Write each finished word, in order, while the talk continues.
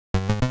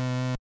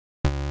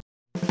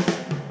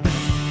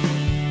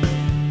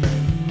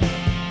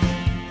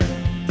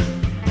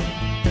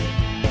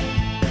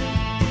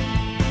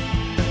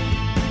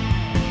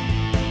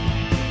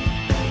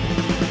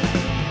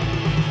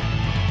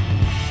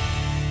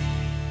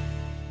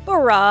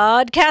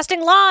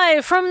Broadcasting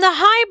live from the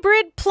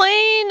hybrid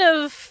plane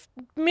of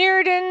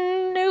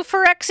Mirrodin, New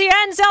Phyrexia,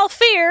 and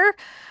Zalfir,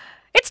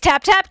 it's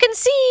Tap Tap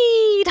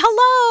Concede!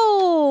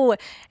 Hello!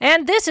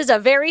 And this is a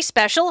very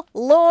special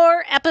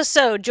lore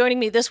episode. Joining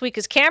me this week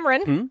is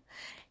Cameron.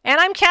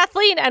 And I'm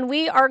Kathleen, and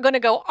we are going to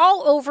go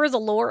all over the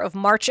lore of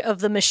March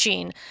of the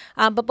Machine.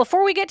 But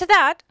before we get to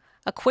that,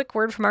 a quick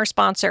word from our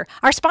sponsor.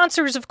 Our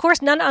sponsor is, of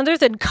course, none other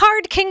than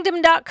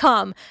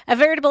CardKingdom.com, a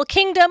veritable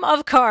kingdom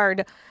of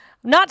card.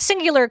 Not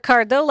singular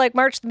card, though, like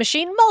March of the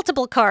Machine,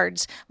 multiple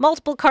cards.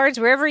 Multiple cards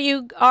wherever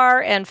you are,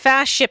 and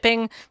fast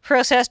shipping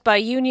processed by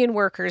union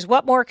workers.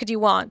 What more could you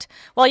want?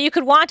 Well, you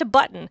could want a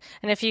button.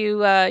 And if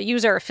you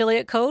use our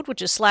affiliate code,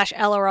 which is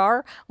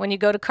 /LRR, when you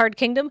go to Card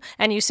Kingdom,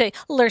 and you say,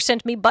 "Lur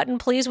sent me button,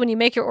 please," when you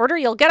make your order,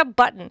 you'll get a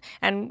button.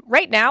 And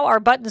right now,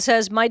 our button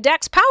says, "My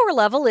deck's power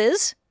level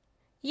is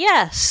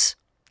yes."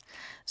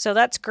 So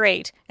that's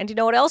great. And you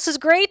know what else is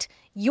great?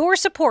 Your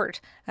support,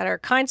 and our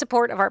kind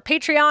support of our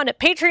Patreon at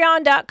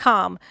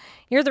patreon.com.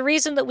 You're the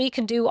reason that we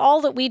can do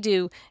all that we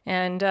do,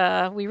 and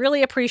we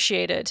really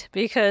appreciate it,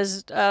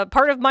 because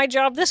part of my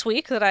job this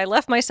week that I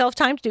left myself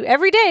time to do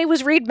every day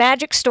was read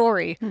Magic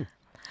Story.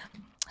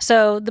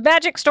 So the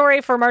Magic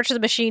Story for March of the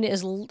Machine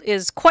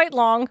is quite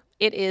long.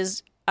 It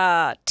is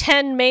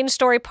 10 main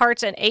story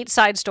parts and 8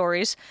 side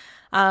stories.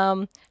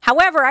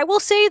 However, I will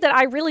say that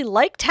I really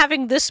liked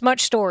having this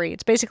much story.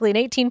 It's basically an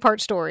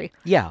 18-part story.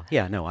 Yeah,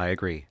 no, I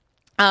agree.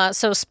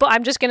 So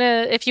I'm just going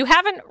to, if you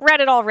haven't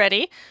read it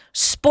already,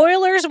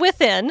 spoilers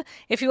within.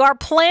 If you are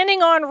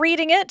planning on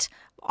reading it,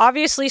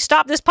 obviously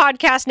stop this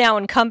podcast now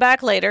and come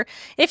back later.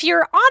 If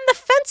you're on the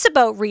fence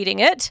about reading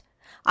it,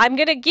 I'm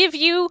going to give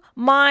you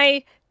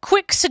my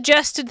quick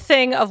suggested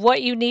thing of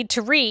what you need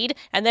to read,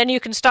 and then you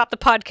can stop the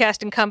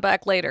podcast and come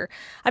back later.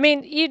 I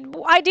mean,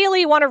 ideally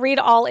you want to read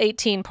all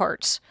 18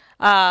 parts.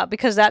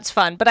 Because that's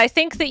fun. But I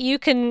think that you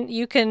can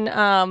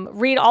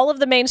read all of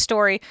the main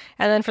story,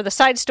 and then for the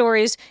side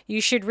stories, you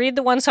should read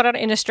the one set on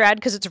Innistrad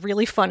because it's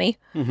really funny.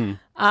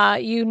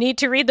 You need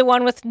to read the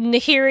one with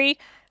Nahiri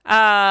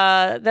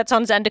that's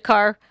on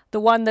Zendikar, the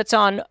one that's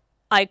on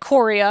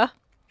Ikoria,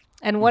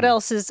 and what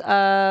else is...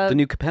 the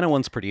New Capenna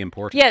one's pretty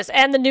important. Yes,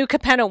 and the New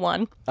Capenna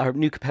one.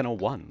 New Capenna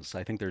ones.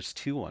 I think there's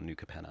 2 on New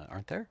Capenna,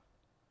 aren't there?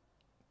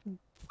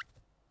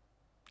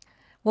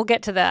 We'll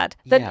get to that.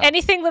 Yeah.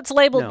 Anything that's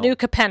labeled New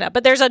Capenna,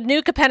 but there's a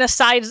New Capenna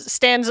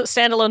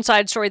standalone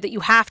side story that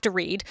you have to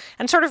read,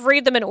 and sort of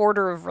read them in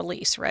order of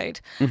release,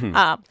 right?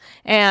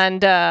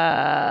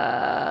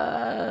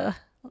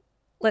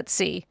 Let's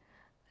see.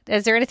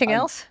 Is there anything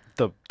else?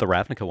 The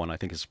Ravnica one, I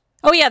think, is...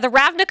 Oh, yeah, the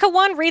Ravnica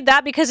one. Read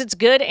that because it's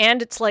good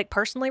and it's, like,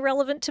 personally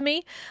relevant to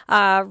me.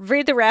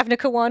 Read the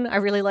Ravnica one. I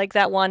really like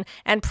that one.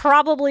 And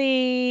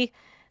probably...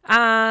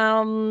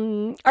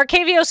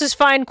 Arcavios is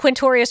fine.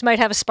 Quintorius might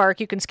have a spark.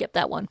 You can skip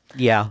that one.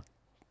 Yeah.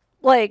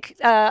 Like,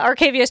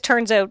 Arcavius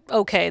turns out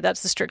okay.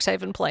 That's the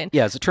Strixhaven plane.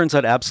 Yeah, as it turns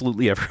out,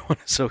 absolutely everyone.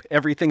 So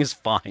everything is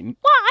fine.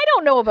 Well, I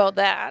don't know about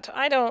that.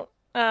 I don't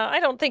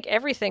think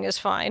everything is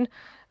fine.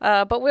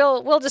 But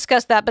we'll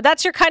discuss that. But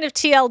that's your kind of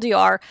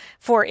TLDR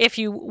for if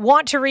you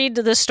want to read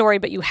the story,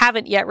 but you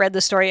haven't yet read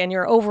the story and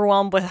you're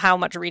overwhelmed with how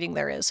much reading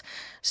there is.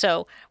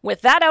 So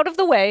with that out of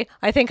the way,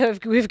 I think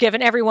we've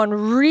given everyone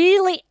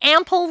really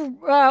ample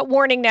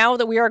warning now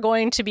that we are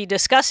going to be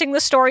discussing the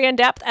story in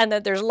depth and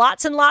that there's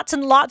lots and lots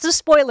and lots of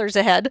spoilers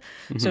ahead.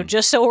 So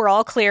just so we're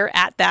all clear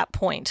at that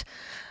point.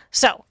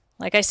 So,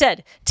 like I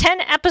said, 10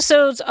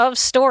 episodes of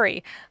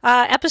story.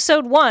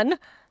 Episode 1...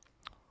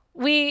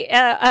 We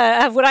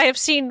what I have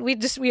seen.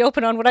 We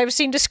open on what I've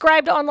seen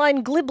described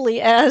online glibly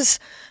as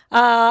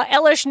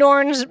Elish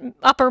Norn's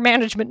upper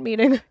management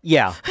meeting.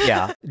 Yeah.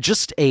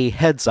 Just a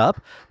heads up.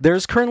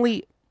 There's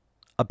currently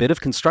a bit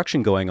of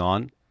construction going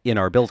on in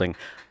our building,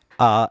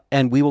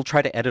 and we will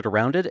try to edit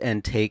around it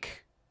and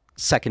take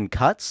second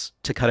cuts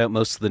to cut out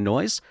most of the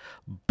noise.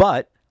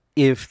 But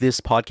if this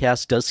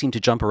podcast does seem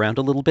to jump around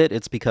a little bit,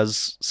 it's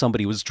because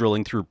somebody was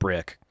drilling through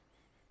brick,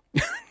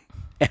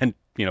 and.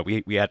 You know,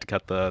 we had to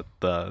cut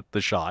the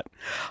shot.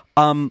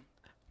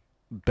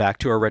 Back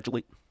to our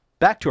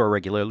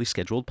regularly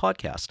scheduled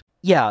podcast.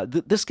 Yeah,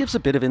 this gives a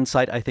bit of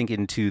insight, I think,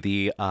 into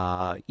the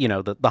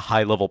the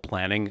high level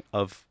planning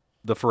of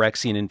the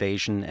Phyrexian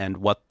invasion and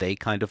what they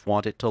kind of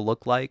want it to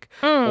look like,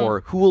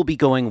 or who will be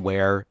going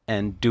where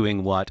and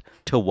doing what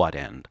to what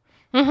end.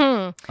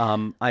 I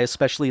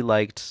especially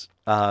liked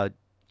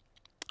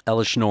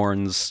Elish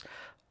Norn's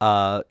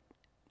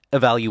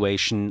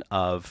evaluation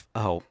of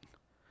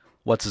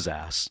what's his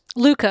ass?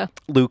 Luca,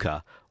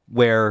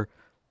 where,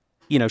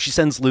 she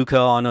sends Luca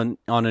on an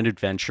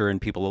adventure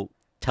and people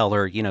tell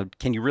her,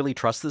 can you really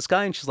trust this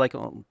guy? And she's like,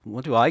 oh,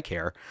 what do I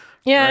care?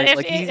 Yeah.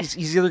 Right?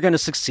 He's either going to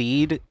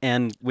succeed,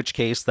 in which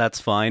case that's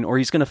fine, or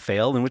he's going to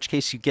fail, in which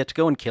case you get to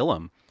go and kill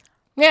him.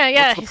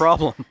 Yeah. What's the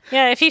problem?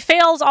 Yeah, if he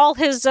fails, all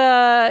his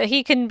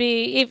he can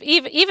be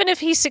even if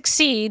he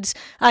succeeds,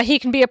 he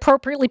can be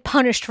appropriately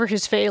punished for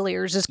his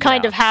failures. Is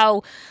kind of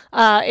how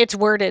it's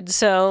worded.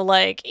 So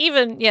like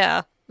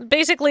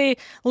basically,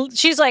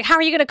 she's like, "How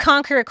are you going to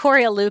conquer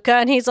Ikoria, Luca?"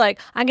 And he's like,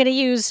 I'm going to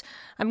use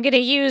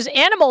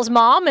animals,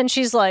 Mom." And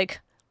she's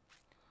like,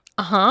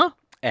 "Uh-huh."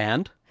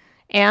 And?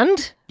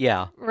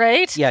 Yeah.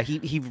 Right? Yeah,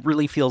 he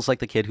really feels like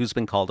the kid who's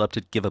been called up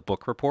to give a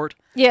book report.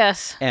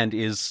 Yes. And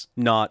has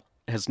not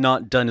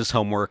done his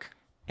homework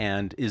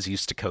and is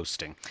used to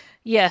coasting.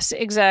 Yes,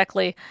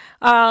 exactly.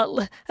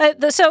 So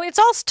it's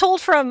all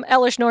told from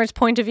Elish Norn's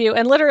point of view,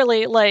 and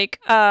literally, like,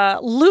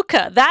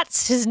 Luca,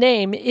 that's his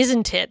name,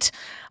 isn't it?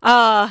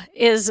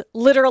 Is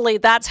literally,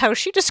 that's how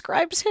she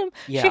describes him.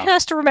 Yeah. She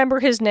has to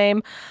remember his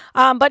name.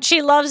 But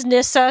she loves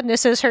Nissa.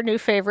 Nissa's her new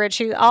favorite.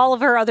 All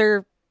of her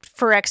other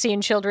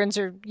Phyrexian children's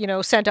are,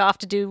 sent off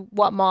to do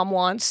what Mom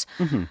wants.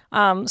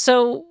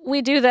 So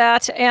we do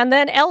that, and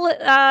then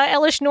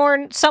Elish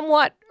Norn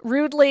somewhat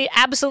rudely,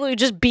 absolutely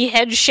just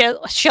beheads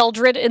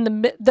Sheldred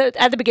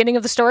at the beginning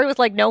of the story with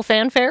like no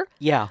fanfare.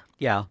 Yeah.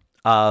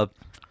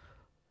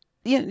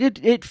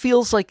 It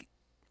feels like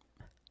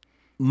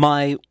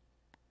my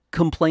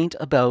complaint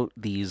about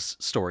these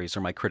stories,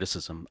 or my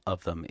criticism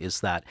of them, is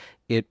that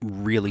it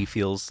really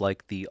feels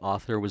like the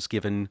author was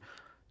given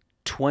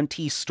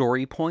 20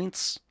 story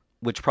points,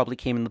 which probably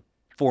came in the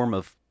form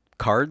of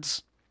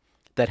cards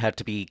that had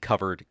to be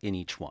covered in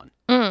each one.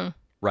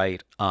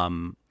 Right?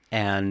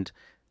 And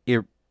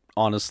it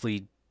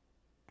honestly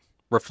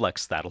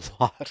reflects that a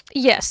lot.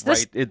 Yes.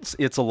 Right?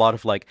 It's a lot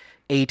of like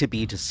A to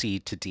B to C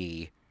to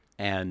D,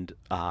 and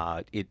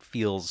it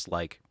feels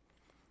like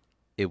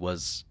it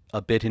was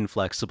a bit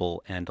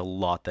inflexible and a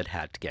lot that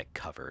had to get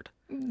covered.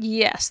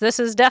 Yes, this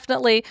is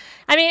definitely,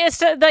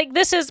 it's like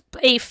this is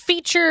a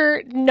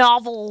feature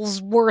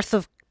novel's worth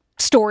of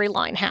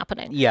storyline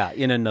happening. Yeah,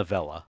 in a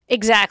novella.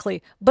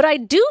 Exactly. But I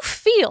do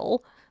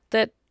feel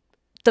that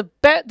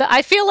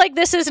I feel like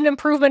this is an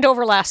improvement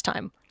over last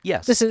time.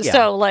 Yes. This is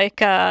so like,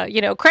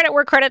 credit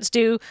where credit's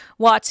due,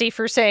 WotC,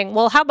 for saying,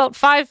 well, how about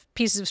 5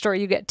 pieces of story?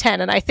 You get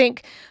 10. And I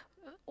think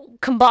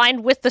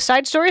combined with the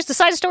side stories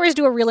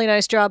do a really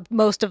nice job,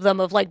 most of them,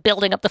 of like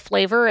building up the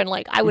flavor. And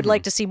like, I would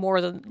like to see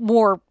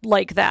more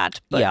like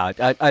that. But.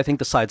 Yeah, I think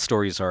the side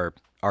stories are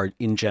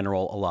in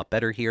general a lot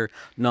better here.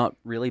 Not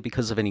really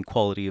because of any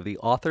quality of the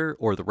author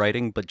or the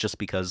writing, but just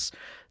because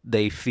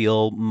they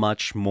feel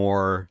much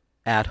more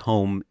at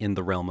home in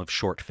the realm of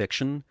short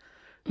fiction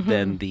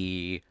than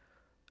the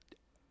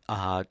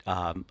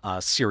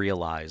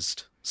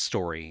serialized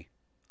story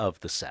of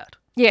the set.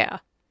 Yeah.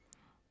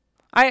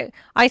 I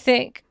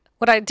think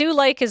what I do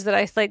like is that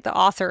I think the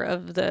author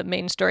of the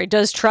main story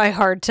does try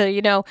hard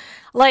to,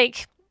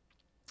 like,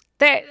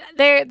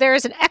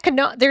 there's an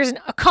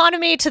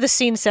economy to the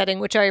scene setting,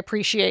 which I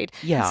appreciate.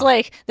 Yeah. It's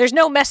like there's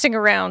no messing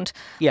around.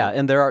 Yeah,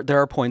 and there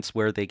are points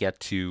where they get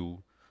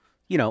to,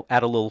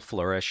 add a little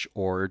flourish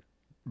or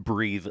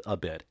breathe a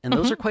bit, and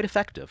those are quite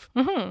effective.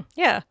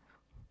 Yeah.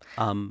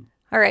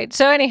 All right.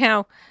 So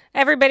anyhow,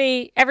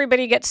 everybody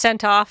gets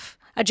sent off.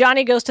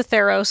 Johnny goes to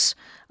Theros.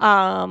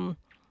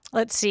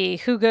 Let's see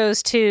who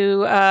goes to.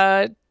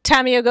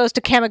 Tamio goes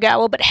to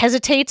Kamigawa, but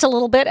hesitates a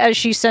little bit as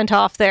she's sent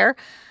off there.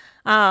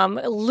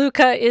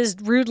 Luca is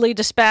rudely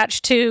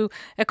dispatched to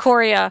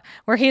Ikoria,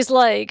 where she's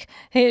like,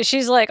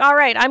 "All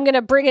right, I'm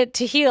gonna bring it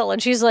to heel,"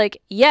 and she's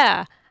like,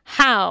 "Yeah,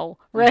 how?"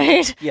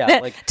 Right? Yeah,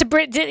 like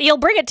you'll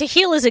bring it to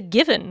heel is a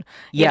given.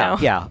 Yeah,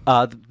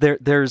 yeah.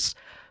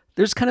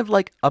 There's kind of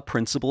like a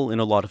principle in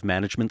a lot of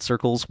management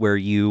circles where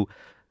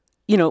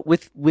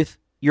with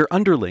your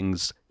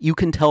underlings, you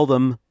can tell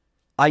them,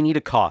 "I need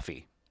a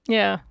coffee."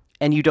 Yeah.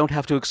 And you don't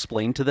have to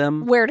explain to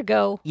them where to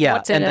go. Yeah,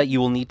 what's in and it. that you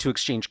will need to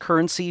exchange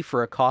currency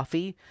for a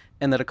coffee,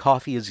 and that a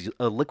coffee is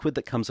a liquid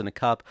that comes in a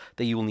cup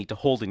that you will need to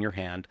hold in your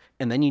hand,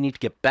 and then you need to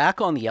get back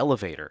on the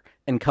elevator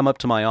and come up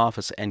to my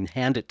office and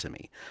hand it to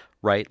me,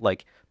 right?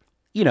 Like,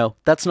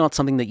 that's not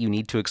something that you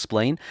need to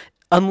explain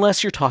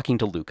unless you're talking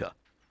to Luca,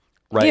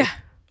 right? Yeah.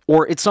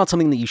 Or it's not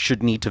something that you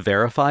should need to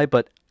verify,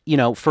 but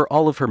for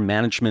all of her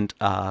management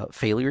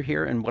failure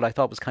here, and what I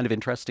thought was kind of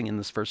interesting in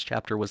this first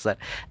chapter was that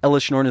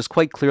Elish Norn is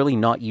quite clearly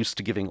not used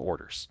to giving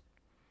orders.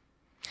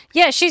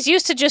 Yeah, she's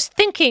used to just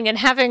thinking and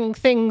having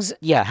things...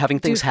 Yeah, having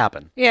things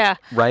happen. Yeah.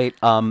 Right?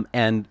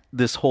 And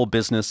this whole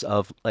business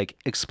of, like,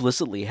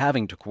 explicitly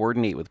having to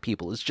coordinate with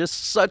people is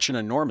just such an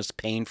enormous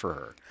pain for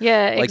her.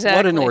 Yeah, like, exactly.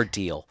 What an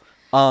ordeal.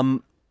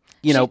 Poor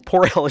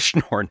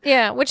Elish Norn.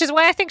 Yeah, which is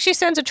why I think she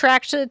sends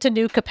Atraxa to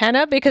New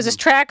Capenna, because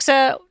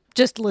Atraxa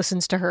just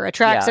listens to her.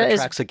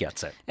 Atraxa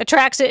gets it.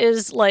 Atraxa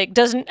is like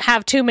doesn't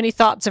have too many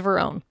thoughts of her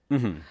own,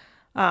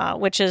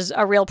 which is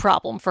a real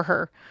problem for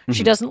her.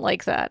 She doesn't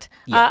like that.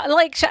 Yeah.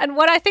 And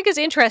what I think is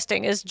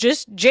interesting is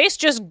Jace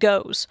just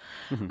goes,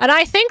 and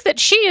I think that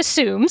she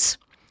assumes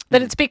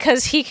that it's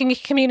because he can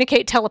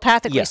communicate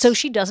telepathically, so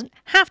she doesn't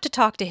have to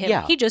talk to him.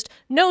 Yeah. He just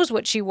knows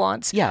what she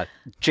wants. Yeah,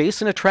 Jace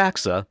and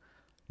Atraxa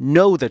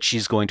know that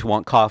she's going to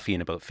want coffee in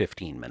about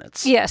 15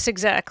 minutes. Yes,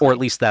 exactly. Or at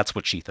least that's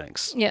what she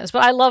thinks. Yes,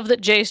 but I love that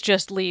Jace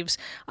just leaves.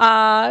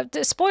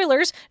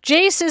 Spoilers,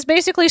 Jace is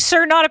basically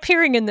Sir not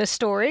appearing in this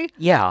story.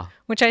 Yeah.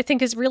 Which I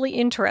think is really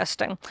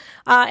interesting.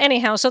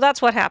 Anyhow, so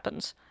that's what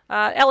happens.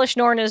 Elish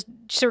Norn is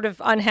sort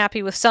of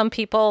unhappy with some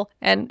people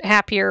and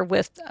happier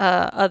with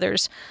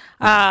others.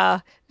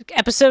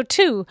 Episode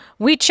 2,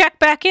 we check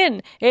back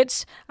in.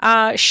 It's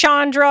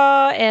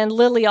Chandra and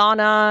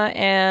Liliana,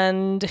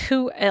 and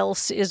who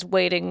else is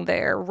waiting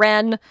there?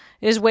 Ren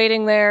is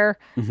waiting there,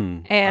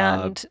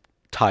 and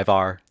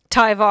Tyvar.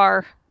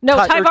 No,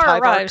 Tyvar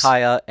arrives.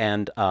 Kaya,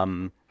 and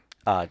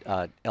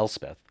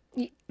Elspeth.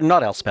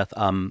 Not Elspeth.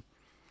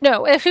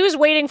 No, who's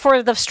waiting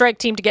for the strike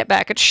team to get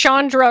back? It's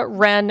Chandra,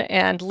 Ren,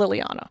 and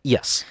Liliana.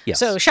 Yes.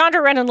 So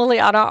Chandra, Ren, and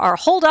Liliana are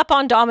holed up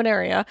on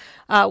Dominaria,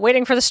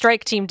 waiting for the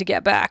strike team to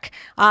get back.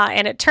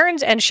 And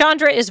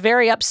Chandra is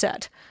very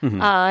upset.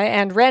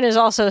 And Ren is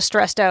also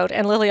stressed out,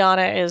 and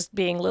Liliana is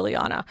being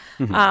Liliana.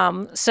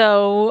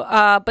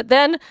 But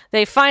then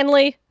they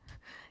finally,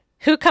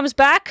 who comes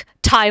back?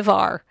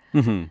 Tyvar.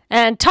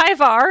 And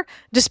Tyvar,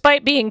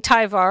 despite being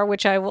Tyvar,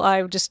 which I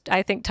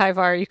think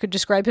Tyvar, you could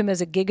describe him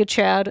as a Giga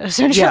Chad,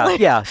 essentially.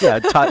 Yeah.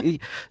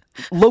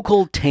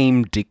 Local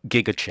tame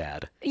Giga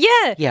Chad.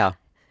 Yeah.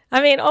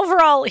 I mean,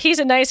 overall, he's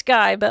a nice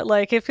guy, but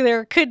like, if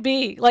there could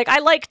be, like, I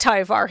like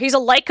Tyvar. He's a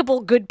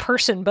likable, good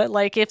person, but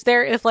like, if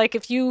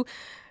you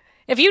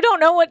don't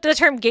know what the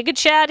term Giga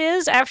Chad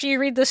is, after you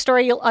read the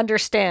story, you'll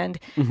understand.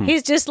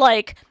 He's just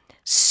like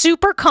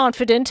super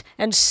confident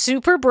and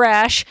super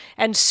brash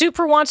and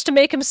super wants to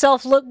make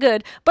himself look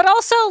good, but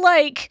also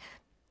like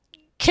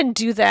can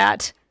do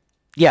that.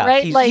 Yeah,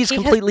 right? He's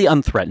completely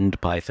unthreatened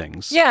by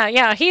things.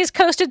 Yeah. He's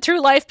coasted through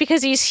life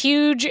because he's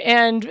huge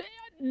and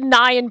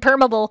nigh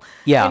impermeable.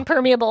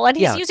 And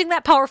he's using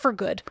that power for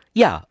good.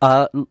 Yeah.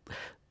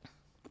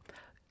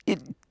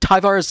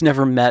 Tyvar has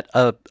never met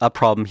a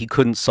problem he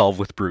couldn't solve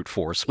with brute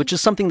force, which is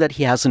something that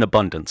he has in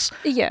abundance.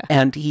 Yeah.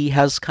 And he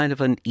has kind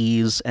of an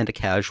ease and a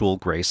casual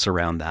grace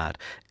around that.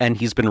 And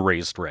he's been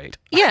raised right.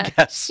 Yeah. I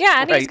guess,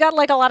 yeah, and right? he's got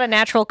like a lot of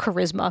natural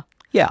charisma.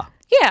 Yeah.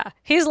 Yeah.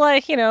 He's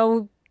like, he's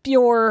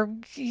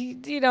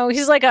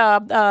like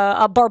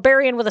a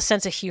barbarian with a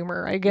sense of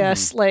humor, I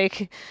guess.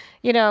 Like,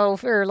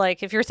 or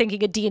like if you're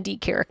thinking a D&D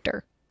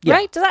character. Yeah.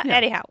 Right?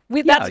 Anyhow,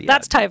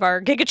 that's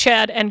Tyvar, Giga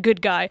Chad, and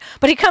good guy.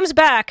 But he comes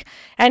back,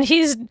 and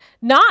he's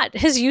not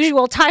his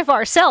usual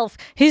Tyvar self.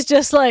 He's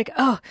just like,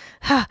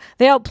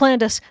 they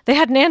outplanned us. They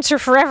had an answer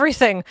for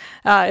everything,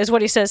 is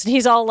what he says. And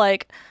he's all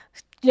like,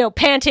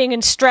 panting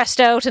and stressed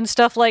out and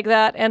stuff like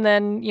that. And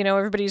then,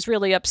 everybody's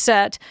really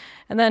upset.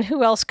 And then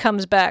who else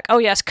comes back? Oh,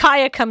 yes,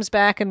 Kaya comes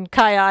back, and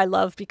Kaya I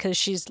love because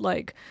she's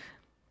like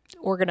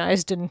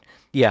organized and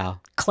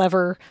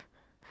clever,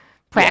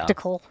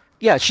 practical.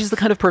 Yeah, she's the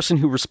kind of person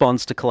who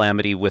responds to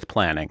calamity with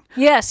planning.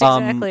 Yes,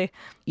 exactly.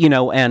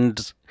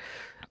 And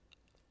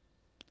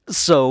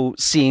so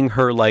seeing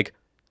her, like,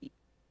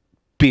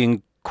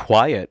 being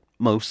quiet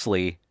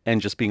mostly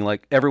and just being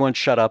like, everyone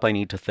shut up, I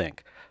need to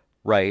think,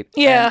 right?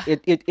 Yeah.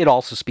 And it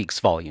also speaks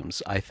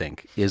volumes, I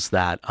think, is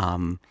that...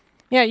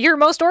 Yeah, your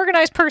most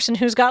organized person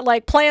who's got,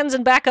 like, plans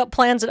and backup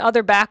plans and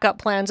other backup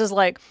plans is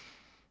like,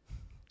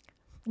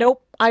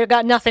 nope, I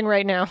got nothing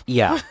right now.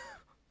 Yeah.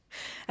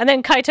 And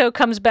then Kaito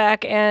comes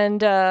back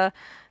and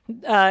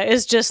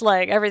is just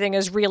like, everything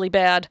is really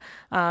bad.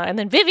 And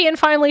then Vivian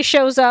finally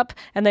shows up,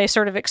 and they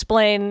sort of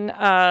explain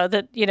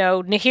that,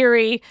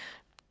 Nahiri,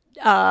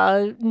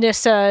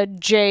 Nissa,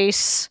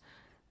 Jace,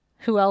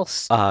 who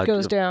else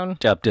goes down?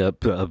 Vraska,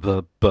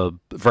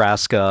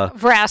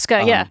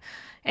 yeah.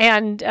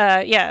 And,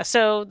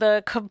 so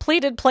the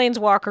completed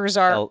planeswalkers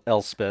are...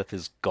 Elspeth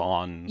is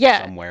gone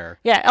somewhere.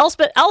 Yeah,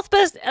 Elspeth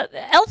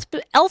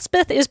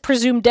is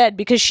presumed dead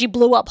because she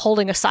blew up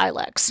holding a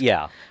Silex.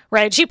 Yeah.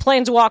 Right? She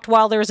planeswalked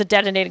while there was a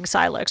detonating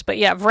Silex. But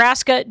yeah,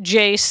 Vraska,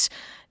 Jace,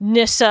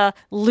 Nissa,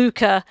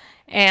 Luca,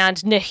 and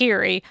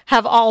Nahiri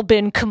have all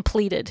been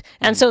completed.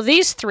 And so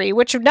these three,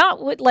 which are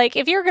not... Like,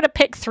 if you're going to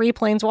pick 3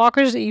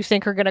 planeswalkers that you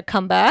think are going to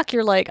come back,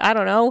 you're like, I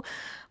don't know,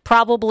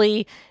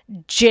 probably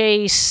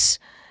Jace...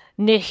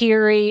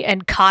 Nahiri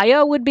and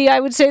Kaya would be, I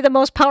would say, the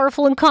most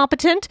powerful and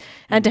competent.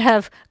 And to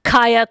have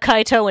Kaya,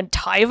 Kaito, and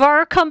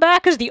Tyvar come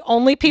back as the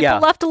only people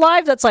left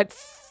alive, that's like,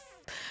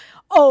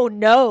 oh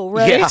no,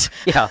 right?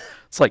 Yeah.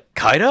 It's like,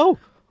 Kaito?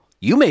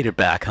 You made it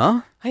back,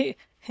 huh? And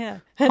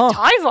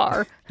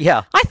Tyvar?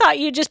 Yeah. I thought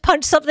you just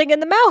punched something in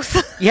the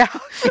mouth. Yeah,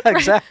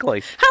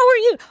 exactly. How are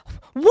you?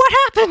 What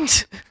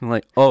happened? I'm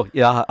like, oh,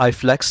 yeah, I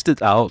flexed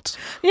it out.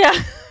 Yeah.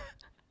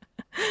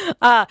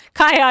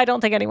 Kaya, I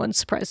don't think anyone's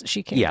surprised that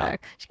she came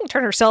back. She can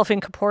turn herself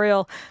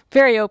incorporeal.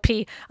 Very OP.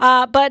 So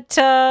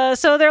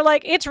they're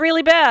like, it's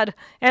really bad.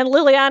 And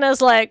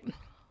Liliana's like,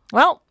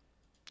 well,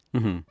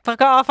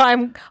 fuck off.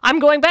 I'm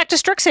going back to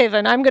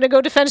Strixhaven. I'm going to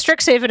go defend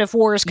Strixhaven if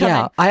war is coming.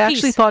 Yeah, I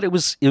actually thought it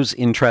was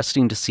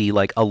interesting to see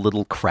like a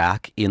little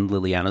crack in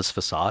Liliana's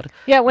facade.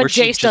 Yeah, when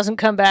Jace doesn't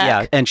come back.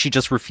 Yeah, and she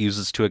just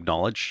refuses to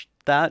acknowledge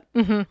that.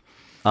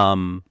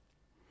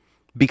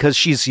 Because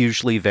she's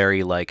usually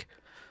very like...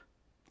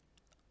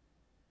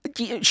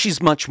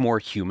 She's much more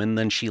human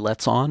than she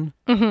lets on.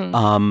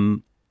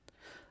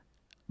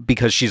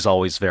 Because she's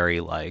always very,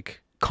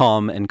 like,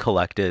 calm and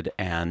collected,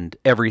 and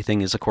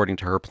everything is according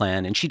to her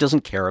plan, and she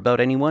doesn't care about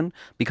anyone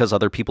because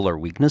other people are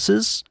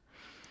weaknesses.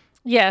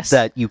 Yes.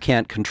 That you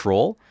can't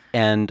control.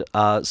 And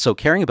so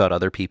caring about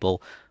other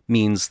people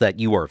means that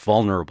you are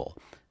vulnerable.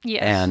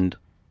 Yes. And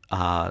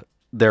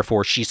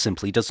therefore, she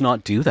simply does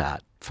not do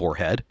that,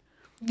 forehead.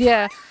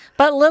 Yeah.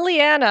 But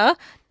Liliana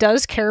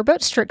does care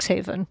about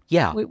Strixhaven.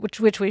 Yeah.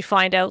 Which we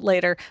find out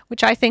later,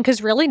 which I think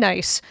is really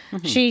nice.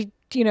 She,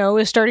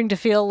 is starting to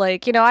feel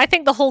like, I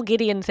think the whole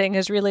Gideon thing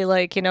has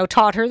really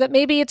taught her that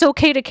maybe it's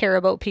okay to care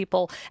about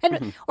people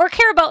and or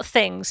care about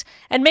things.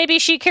 And maybe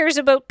she cares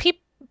about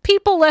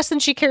people less than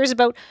she cares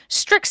about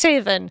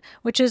Strixhaven,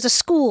 which is a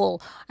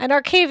school, and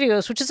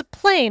Arcavios, which is a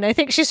plane. I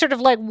think she's sort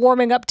of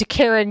warming up to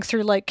caring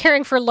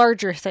for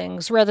larger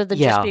things rather than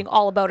just being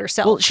all about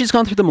herself. Well, she's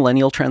gone through the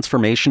millennial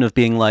transformation of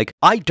being like,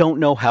 I don't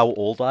know how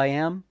old I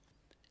am,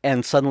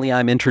 and suddenly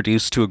I'm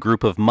introduced to a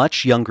group of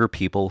much younger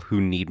people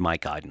who need my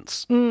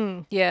guidance.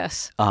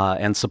 Yes.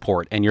 And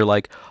support. And you're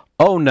like,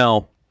 oh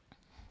no,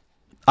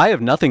 I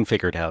have nothing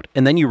figured out.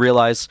 And then you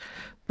realize,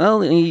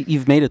 well,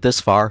 you've made it this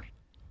far.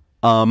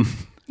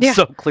 Yeah.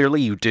 So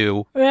clearly you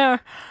do. Yeah.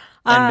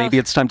 And maybe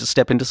it's time to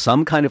step into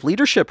some kind of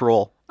leadership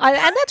role. And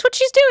that's what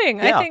she's doing.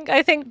 Yeah.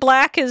 I think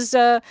Black is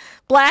for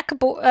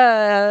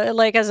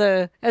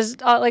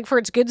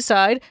its good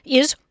side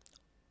is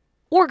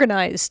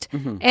organized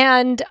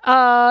and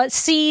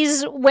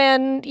sees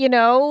when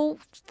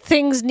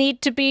things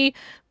need to be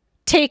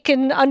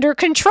taken under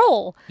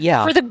control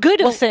for the good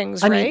of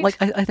things, right? mean,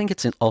 I think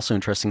it's also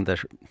interesting that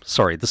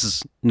sorry, this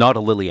is not a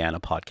Liliana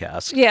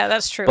podcast. Yeah,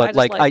 that's true. But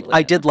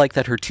I did like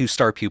that her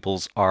 2-star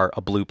pupils are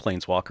a blue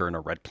planeswalker and a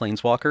red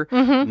planeswalker,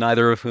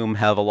 neither of whom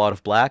have a lot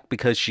of black,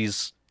 because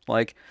she's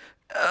like,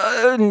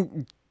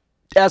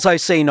 as I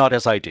say, not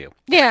as I do.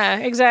 Yeah,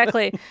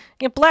 exactly.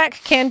 Black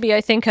can be,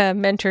 I think, a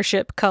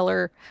mentorship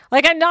color.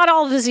 Not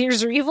all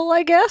Viziers are evil,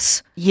 I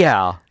guess.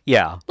 Yeah.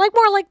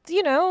 More like,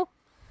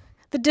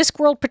 the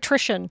Discworld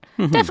Patrician.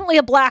 Definitely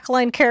a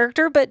Blackline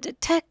character, but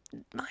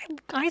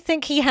I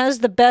think he has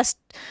the best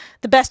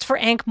for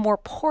Ankh-Mor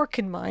Pork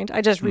in mind.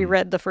 I just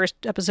reread the first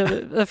episode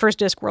of the first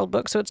Discworld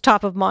book, so it's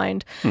top of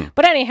mind.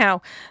 But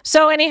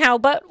so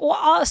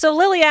Liliana,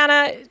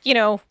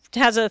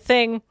 has a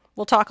thing.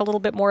 We'll talk a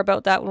little bit more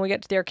about that when we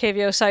get to the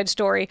Arcavio side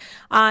story.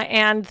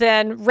 And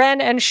then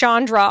Ren and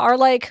Chandra are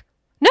like,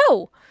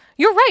 no,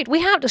 you're right.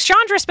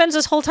 Chandra spends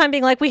this whole time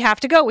being like, we have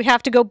to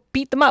go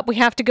beat them up. We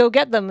have to go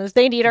get them as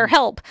they need our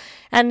help.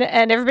 And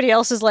everybody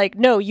else is like,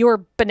 no,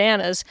 you're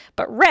bananas.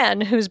 But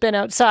Ren, who's been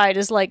outside,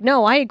 is like,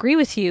 no, I agree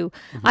with you.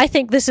 I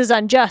think this is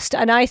unjust.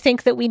 And I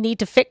think that we need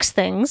to fix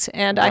things.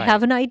 And I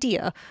have an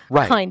idea,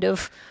 kind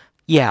of.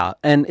 Yeah.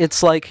 And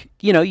it's like,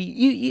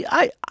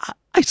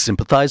 I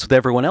sympathize with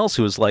everyone else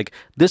who is like,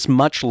 this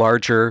much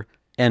larger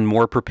and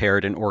more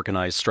prepared and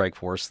organized strike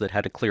force that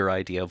had a clear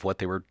idea of what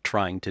they were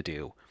trying to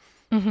do.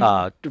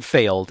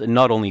 Failed, and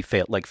not only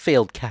failed,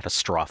 failed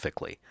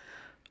catastrophically.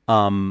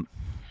 And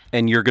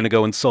you're going to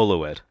go and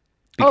solo it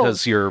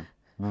because you're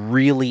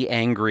really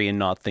angry and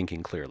not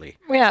thinking clearly.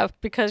 Yeah,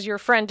 because your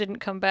friend didn't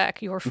come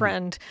back. Your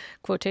friend,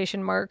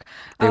 quotation mark.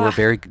 They were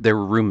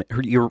roommate.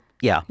 Your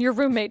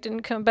roommate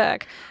didn't come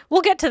back.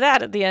 We'll get to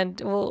that at the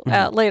end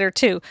later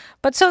too.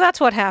 But so that's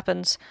what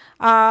happens.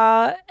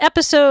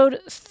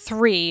 Episode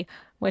 3,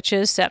 which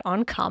is set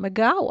on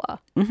Kamigawa.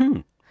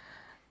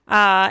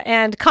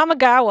 And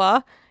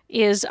Kamigawa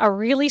is a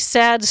really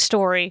sad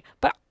story,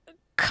 but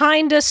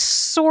kind of,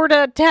 sort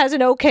of has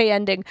an okay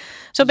ending.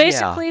 So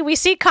basically, we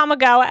see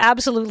Kamigawa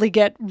absolutely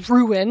get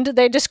ruined.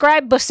 They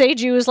describe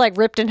Boseiju as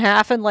ripped in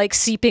half and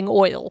seeping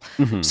oil.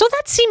 So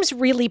that seems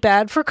really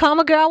bad for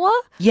Kamigawa.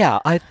 Yeah,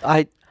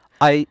 I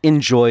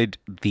enjoyed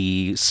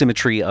the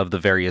symmetry of the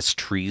various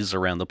trees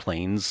around the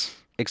plains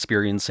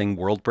experiencing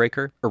Realm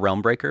Breaker.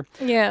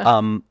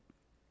 Yeah.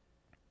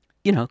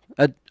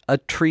 A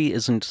tree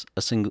isn't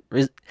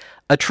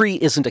a tree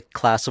isn't a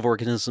class of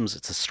organisms,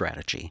 it's a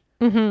strategy.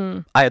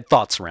 I had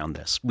thoughts around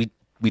this. We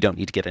don't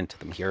need to get into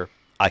them here.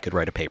 I could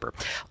write a paper.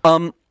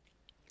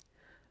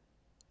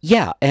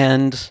 Yeah,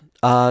 and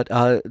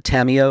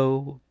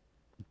Tamio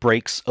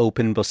breaks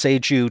open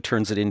Boseiju,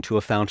 turns it into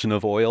a fountain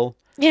of oil.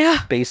 Yeah.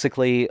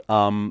 Basically,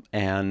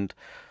 and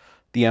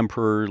the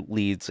Emperor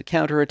leads a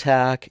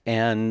counterattack,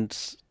 and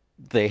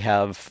they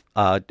have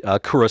a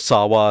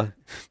Kurosawa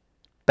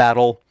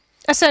battle.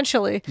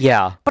 Essentially.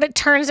 Yeah. But it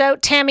turns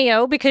out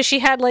Tamio, because she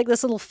had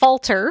this little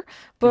falter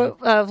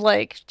of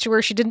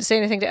where she didn't say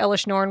anything to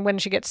Elish Norn when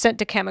she gets sent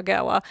to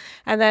Kamigawa,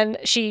 and then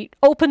she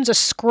opens a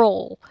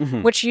scroll,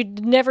 which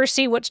you'd never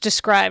see what's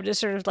described. It's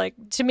sort of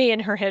to me in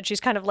her head, she's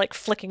kind of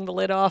flicking the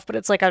lid off, but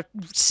it's a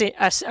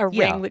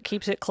ring that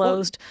keeps it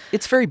closed. Well,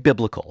 it's very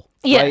biblical.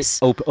 Yes.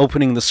 Right?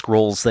 Opening the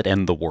scrolls that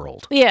end the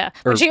world. Yeah.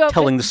 Or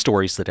telling the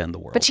stories that end the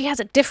world. But she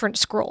has a different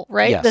scroll,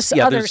 right? Yes. This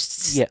other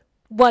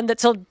one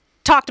that's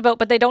talked about,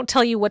 but they don't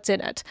tell you what's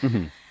in it.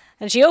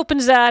 And she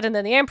opens that, and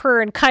then the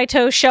Emperor and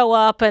Kaito show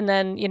up, and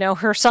then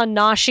her son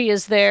Nashi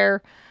is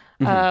there,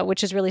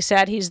 which is really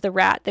sad. He's the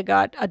rat that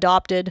got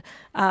adopted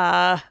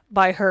by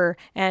her,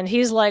 and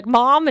he's like,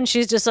 "Mom," and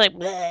she's just like,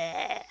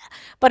 bleh.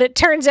 but it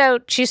turns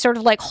out she's sort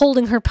of like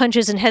holding her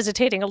punches and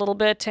hesitating a little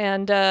bit,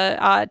 and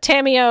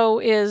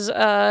Tamio is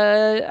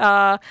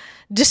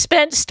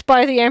dispensed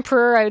by the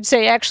Emperor, I would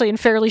say, actually in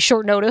fairly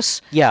short notice.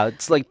 Yeah,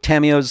 it's like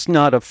Tamio's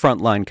not a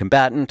frontline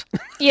combatant.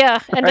 Yeah,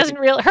 and doesn't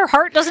really, her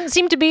heart doesn't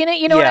seem to be in it,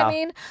 you know what Yeah. I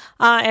mean?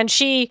 And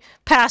she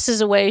passes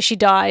away, she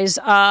dies,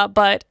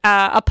 but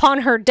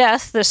upon her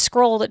death, the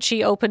scroll that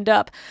she opened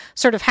up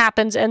sort of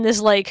happens, and this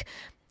like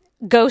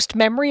ghost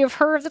memory of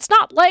her that's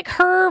not like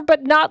her,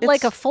 but not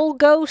like a full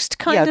ghost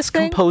kind of it's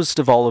thing. composed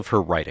of all of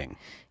her writing,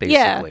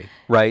 basically,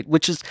 right?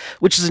 Which is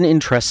an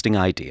interesting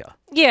idea.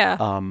 Yeah.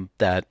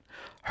 That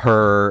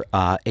her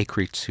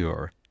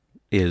écriture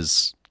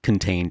is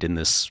contained in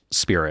this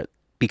spirit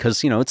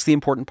because, it's the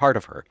important part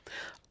of her.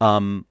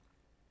 And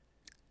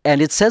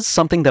it says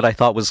something that I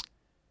thought was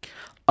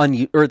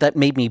or that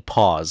made me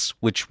pause,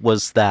 which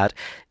was that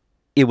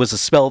it was a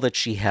spell that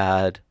she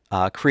had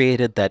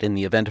created that in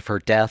the event of her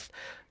death,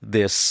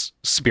 this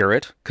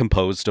spirit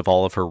composed of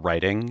all of her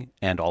writing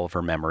and all of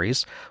her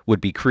memories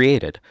would be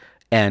created.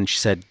 And she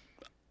said,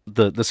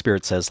 the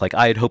spirit says, like,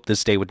 I had hoped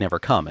this day would never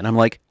come. And I'm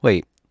like,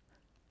 wait.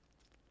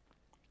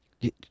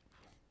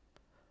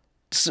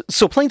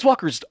 So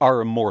planeswalkers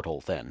are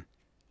immortal then?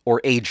 Or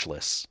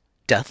ageless?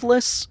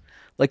 Deathless?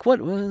 Like, what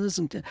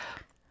isn't...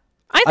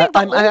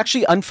 I'm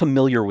actually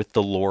unfamiliar with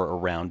the lore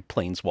around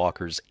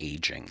planeswalkers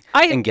aging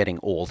and getting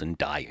old and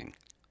dying.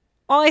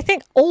 Well, I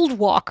think old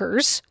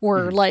walkers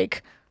were,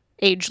 like,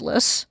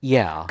 ageless.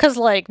 Yeah. Because,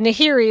 like,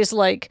 Nahiri's,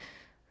 like,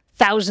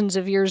 thousands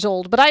of years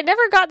old. But I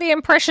never got the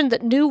impression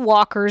that new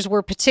walkers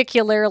were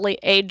particularly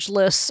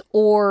ageless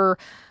or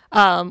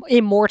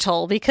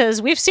immortal,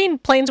 because we've seen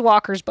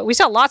planeswalkers, but we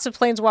saw lots of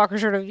planeswalkers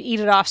sort of eat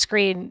it off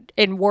screen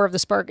in War of the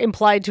Spark,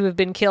 implied to have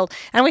been killed.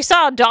 And we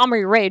saw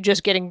Domri Ray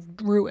just getting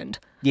ruined.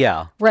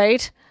 Yeah.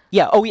 Right?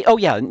 Yeah. Oh,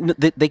 yeah.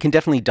 They can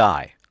definitely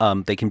die.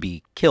 They can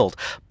be killed.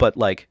 But,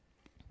 like,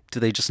 do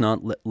they just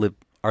not live?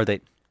 Are they...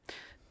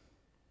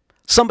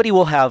 Somebody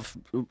will have...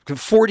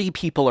 40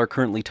 people are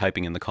currently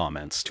typing in the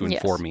comments to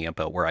inform me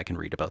about where I can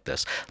read about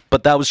this.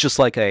 But that was just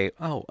like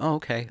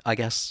okay. I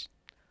guess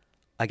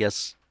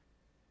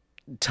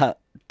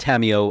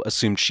Tamio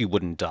assumed she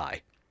wouldn't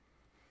die.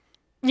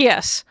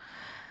 Yes.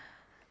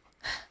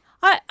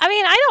 I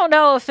mean, I don't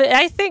know if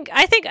I think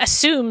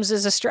assumes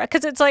is a stretch,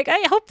 because it's like,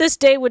 I hope this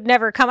day would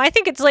never come. I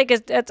think it's like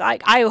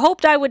I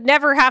hoped I would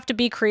never have to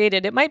be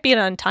created. It might be an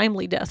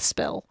untimely death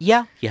spell.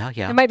 Yeah.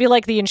 It might be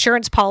like the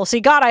insurance policy.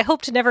 God, I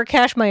hope to never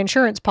cash my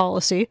insurance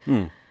policy.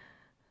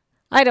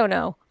 I don't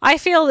know. I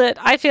feel that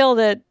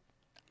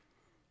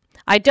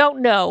I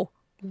don't know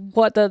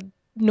what the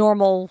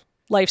normal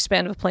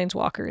lifespan of a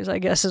planeswalker is, I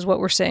guess, is what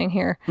we're saying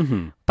here.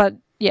 But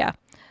yeah.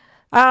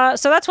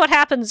 So that's what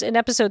happens in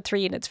episode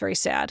 3, and it's very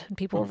sad, and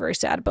people are very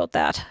sad about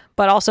that.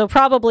 But also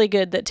probably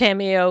good that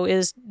Tamio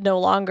is no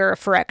longer a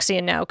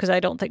Phyrexian now, because I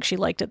don't think she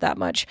liked it that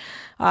much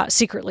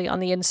secretly on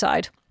the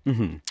inside.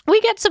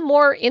 We get some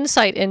more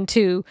insight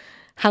into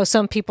how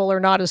some people are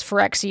not as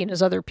Phyrexian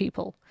as other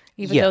people,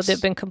 even though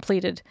they've been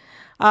completed.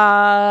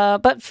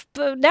 But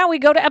now we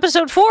go to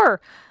episode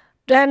 4.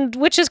 And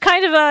which is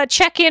kind of a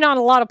check-in on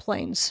a lot of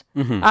planes.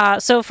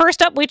 So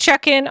first up, we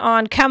check in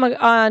on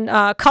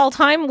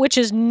Kaldheim, which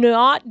is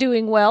not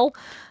doing well.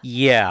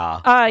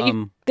 Yeah.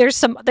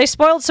 They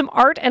spoiled some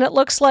art, and it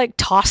looks like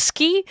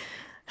Toski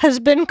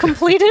has been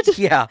completed.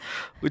 Yeah,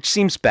 which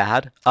seems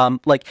bad.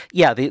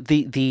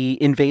 The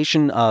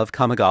invasion of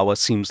Kamigawa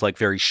seems like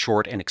very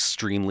short and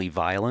extremely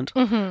violent.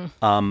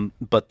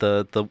 But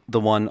the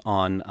one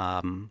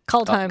on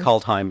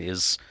Kaldheim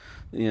is...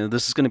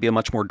 this is going to be a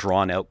much more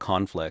drawn-out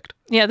conflict.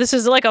 Yeah, this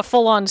is like a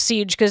full-on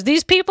siege, because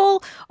these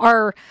people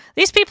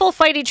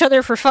fight each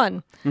other for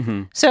fun.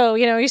 So,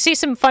 you see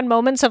some fun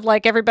moments of,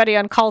 like, everybody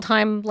on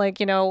Kaldheim, like,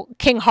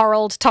 King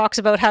Harald talks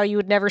about how you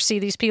would never see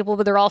these people,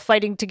 but they're all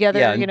fighting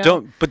together,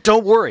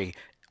 Don't worry.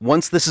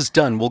 Once this is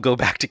done, we'll go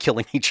back to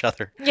killing each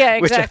other. Yeah,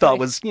 exactly. Which I thought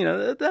was,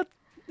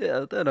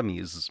 that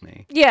amuses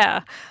me.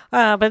 Yeah,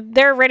 but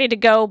they're ready to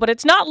go, but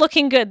it's not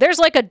looking good. There's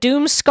like a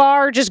doom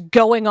scar just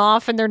going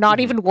off, and they're not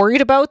even worried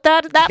about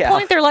that. At that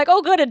point, they're like,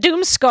 oh, good, a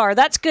doom scar.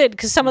 That's good,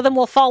 because some of them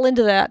will fall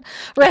into that,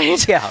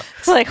 right? Yeah.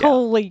 It's like,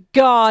 holy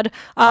God.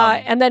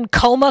 And then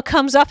Coma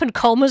comes up, and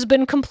Coma's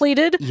been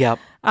completed. Yep.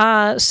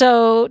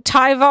 So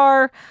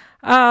Tyvar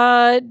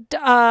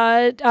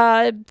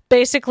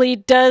basically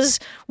does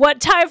what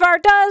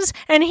Tyvar does,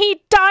 and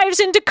he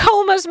dives into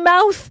Coma's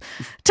mouth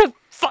to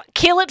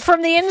kill it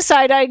from the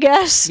inside, I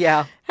guess.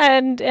 Yeah.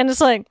 And it's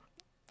like,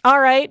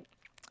 all right.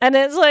 And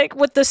it's like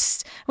with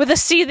a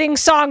seething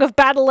song of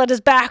battle at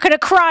his back and a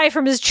cry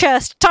from his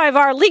chest,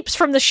 Tyvar leaps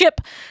from the ship.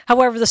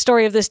 However the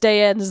story of this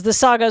day ends, the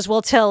sagas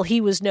will tell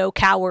he was no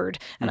coward.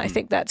 And I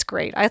think that's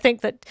great. I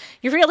think that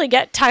you really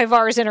get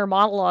Tyvar's inner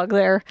monologue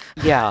there.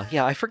 Yeah.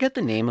 I forget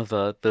the name of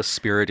the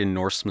spirit in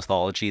Norse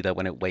mythology that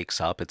when it wakes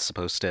up, it's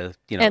supposed to,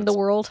 end the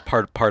world.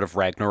 Part of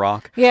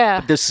Ragnarok. Yeah.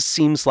 But this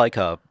seems like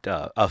a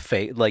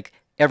fate, like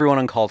everyone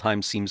on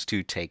Kaldheim seems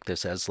to take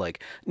this as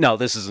like, no,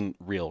 this isn't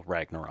real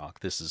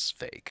Ragnarok. This is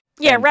fake.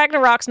 Yeah,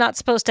 Ragnarok's not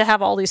supposed to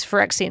have all these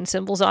Phyrexian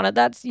symbols on it.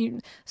 That's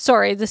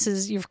sorry,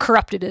 you've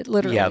corrupted it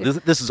literally. Yeah,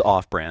 this is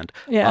off-brand.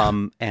 Yeah.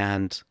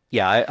 And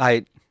yeah,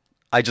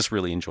 I just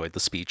really enjoyed the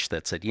speech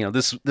that said,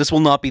 this will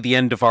not be the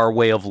end of our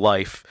way of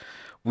life.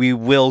 We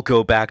will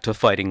go back to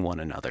fighting one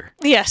another.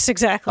 Yes,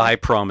 exactly. I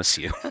promise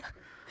you.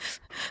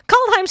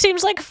 Kaldheim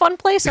seems like a fun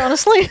place,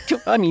 honestly.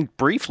 I mean,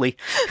 briefly.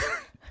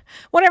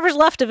 Whatever's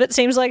left of it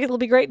seems like it'll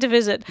be great to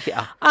visit.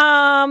 Yeah.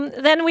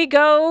 Then we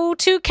go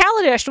to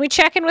Kaladesh, and we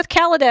check in with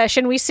Kaladesh,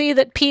 and we see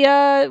that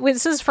Pia,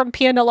 this is from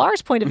Pia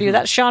Nalar's point of view,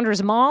 that's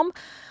Chandra's mom.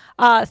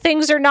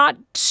 Things are not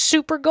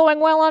super going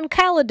well on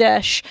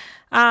Kaladesh.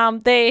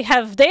 They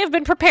have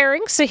been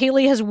preparing.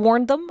 Sahili has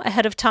warned them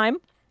ahead of time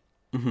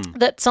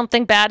that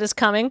something bad is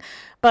coming,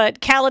 but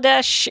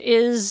Kaladesh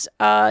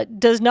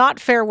does not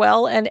fare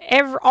well, and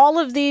all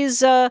of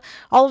the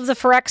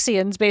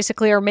Phyrexians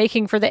basically are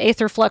making for the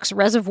Aetherflux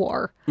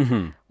Reservoir,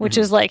 which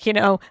is like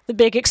the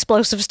big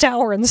explosives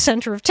tower in the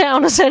center of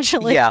town,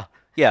 essentially. Yeah.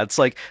 Yeah, it's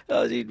like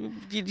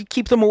you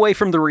keep them away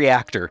from the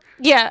reactor.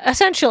 Yeah,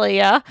 essentially,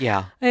 yeah.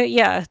 Yeah.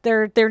 Yeah,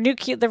 their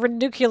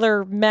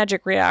nuclear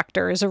magic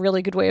reactor is a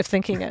really good way of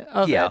thinking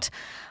of it.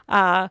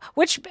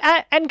 Which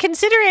and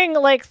considering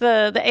like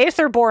the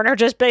Aetherborn are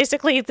just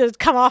basically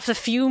come off the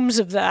fumes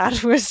of that,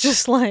 it was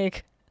just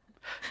like.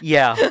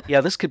 Yeah,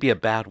 this could be a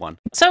bad one.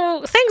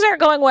 So things aren't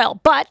going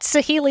well, but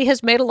Sahili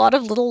has made a lot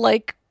of little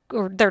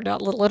or they're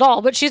not little at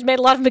all, but she's made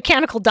a lot of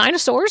mechanical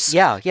dinosaurs.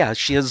 Yeah,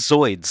 she has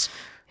Zoids.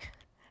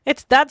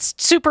 That's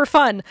super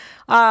fun,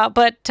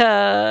 but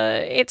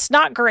it's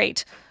not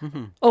great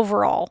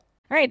overall.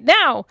 All right,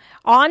 now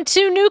on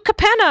to New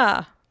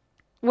Capenna,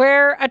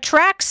 where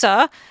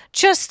Atraxa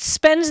just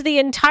spends the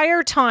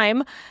entire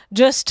time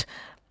just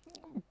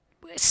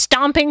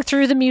stomping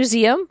through the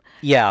museum.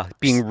 Yeah,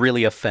 being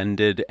really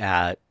offended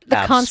at the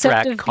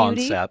abstract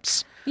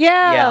concepts.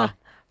 Yeah.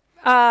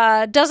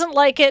 Doesn't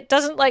like it,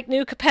 doesn't like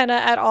New Capenna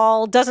at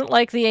all, doesn't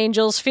like the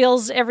angels,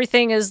 feels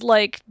everything is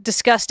like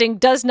disgusting,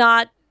 does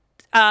not.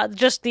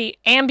 Just the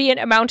ambient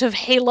amount of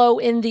halo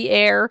in the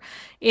air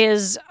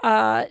is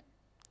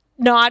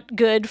not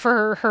good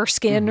for her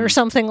skin or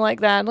something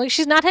like that. Like,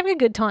 she's not having a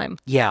good time.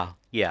 Yeah.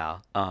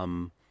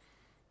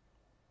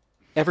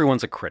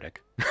 Everyone's a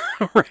critic,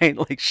 right?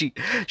 Like, she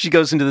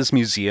goes into this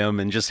museum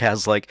and just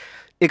has, like,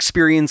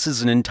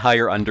 experiences an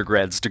entire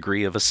undergrad's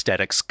degree of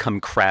aesthetics come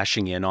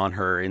crashing in on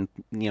her in,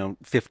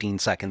 15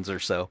 seconds or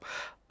so.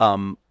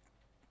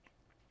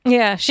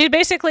 Yeah,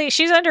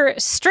 she's under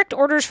strict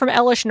orders from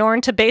Elish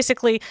Norn to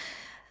basically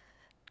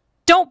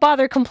don't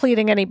bother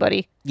completing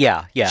anybody.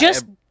 Yeah.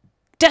 Just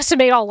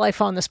decimate all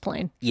life on this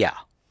plane. Yeah.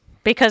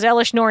 Because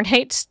Elish Norn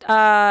hates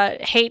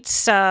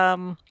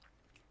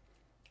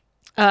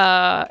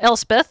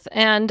Elspeth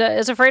and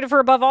is afraid of her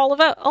above all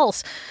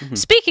else.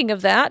 Speaking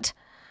of that,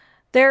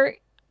 there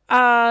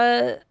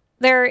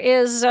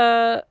is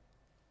a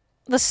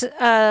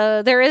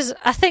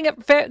thing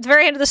at the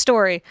very end of the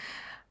story.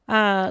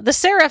 The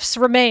Seraphs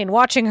remain,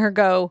 watching her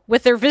go,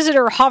 with their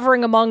visitor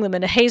hovering among them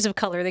in a haze of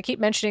color. They keep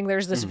mentioning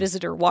there's this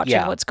visitor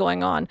watching what's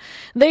going on.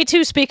 They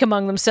too speak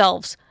among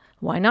themselves.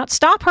 Why not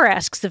stop her,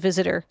 asks the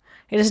visitor.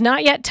 It is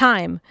not yet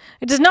time.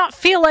 It does not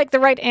feel like the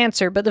right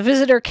answer, but the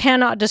visitor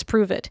cannot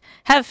disprove it.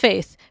 Have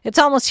faith. It's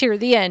almost here,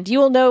 the end. You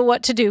will know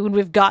what to do when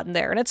we've gotten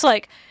there. And it's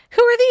like,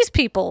 who are these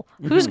people?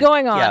 Who's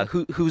going on? Yeah,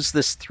 who's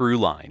this through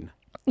line?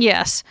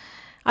 Yes.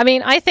 I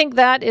mean, I think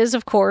that is,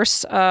 of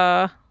course...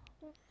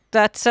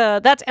 That's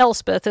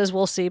Elspeth, as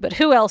we'll see, but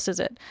who else is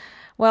it?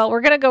 Well,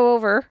 we're going to go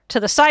over to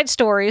the side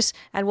stories,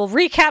 and we'll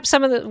recap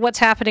some of what's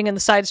happening in the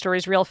side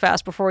stories real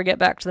fast before we get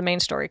back to the main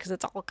story, because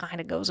it all kind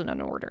of goes in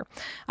an order.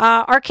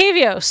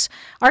 Arcavios.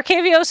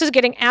 Arcavios is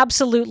getting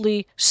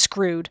absolutely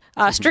screwed.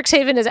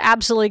 Strixhaven is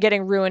absolutely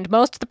getting ruined.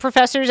 Most of the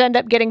professors end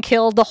up getting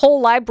killed. The whole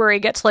library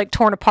gets,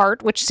 torn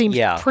apart, which seems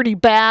pretty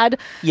bad.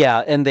 Yeah,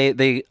 and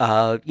they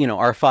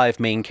our 5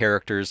 main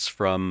characters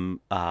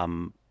from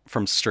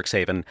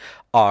Strixhaven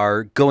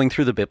are going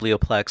through the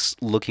Biblioplex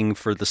looking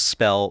for the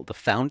spell, the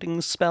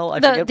founding spell.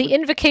 The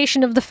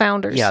Invocation of the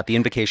Founders. Yeah, the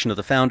Invocation of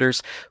the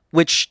Founders,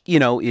 which,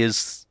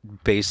 is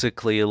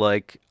basically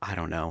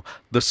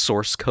the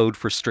source code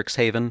for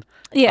Strixhaven.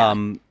 Yeah.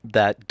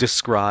 That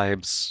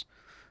describes...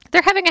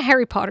 They're having a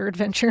Harry Potter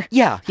adventure.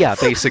 Yeah,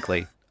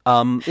 basically.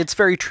 It's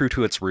very true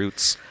to its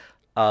roots.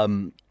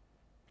 And,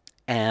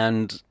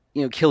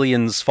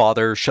 Killian's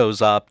father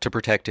shows up to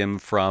protect him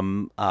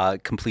from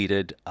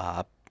completed...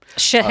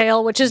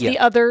 Shahale, which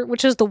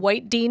is the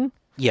White Dean.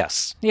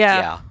 Yes.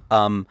 Yeah.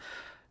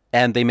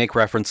 And they make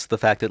reference to the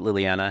fact that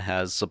Liliana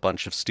has a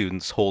bunch of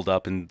students holed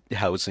up in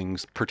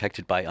housings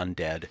protected by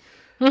undead.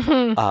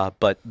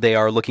 But they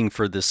are looking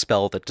for this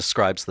spell that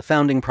describes the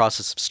founding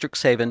process of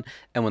Strixhaven,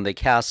 and when they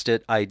cast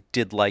it, I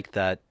did like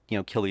that,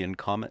 Killian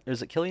comment.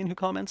 Is it Killian who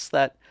comments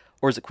that,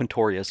 or is it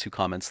Quintorius who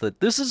comments that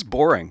this is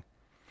boring?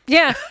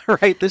 Yeah.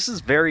 Right? This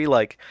is very,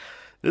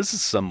 this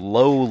is some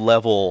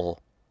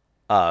low-level...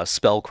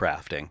 spell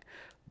crafting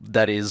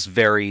that is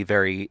very,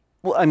 very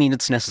Well, I mean,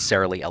 it's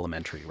necessarily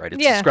elementary, right?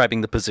 It's Yeah. describing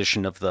the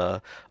position of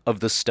the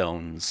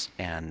stones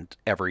and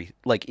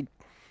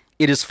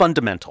it is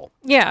fundamental.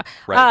 Yeah.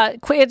 Right.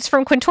 It's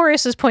from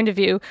Quintorius's point of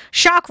view.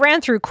 Shock ran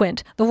through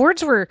Quint. The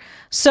words were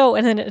so,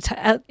 and then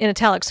in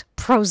italics,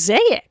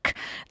 prosaic.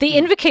 The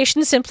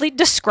invocation simply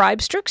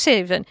described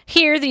Strixhaven.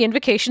 Here, the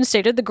invocation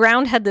stated the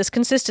ground had this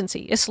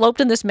consistency, is sloped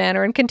in this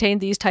manner, and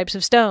contained these types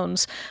of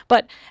stones.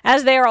 But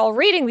as they are all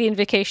reading the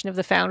invocation of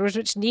the founders,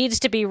 which needs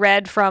to be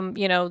read from,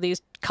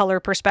 these color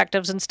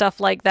perspectives and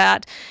stuff like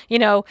that,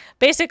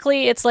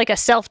 basically it's like a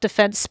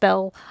self-defense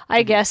spell,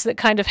 I guess, that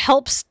kind of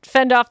helps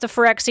fend off the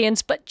Phyrexians.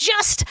 But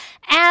just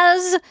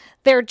as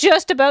they're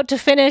just about to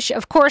finish,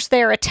 of course,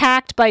 they're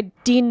attacked by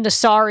Dean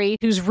Nasari,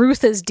 who's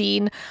Rutha's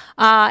dean,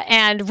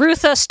 and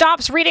Rutha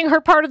stops reading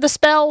her part of the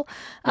spell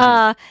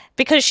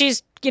because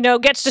she's,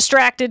 gets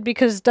distracted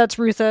because that's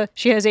Rutha.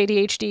 She has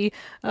ADHD.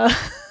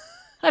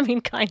 I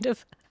mean, kind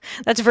of.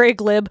 That's very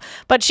glib.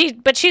 But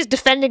she's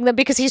defending them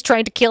because he's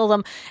trying to kill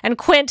them. And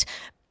Quint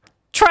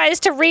tries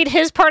to read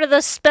his part of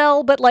the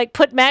spell, but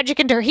put magic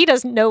into her. He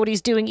doesn't know what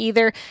he's doing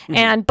either.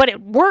 But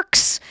it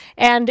works.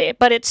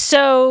 But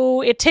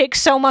it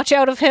takes so much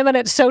out of him, and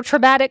it's so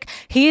traumatic.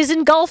 He is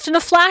engulfed in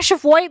a flash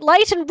of white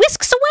light and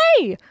whisks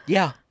away.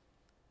 Yeah.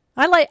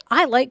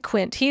 I like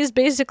Quint. He's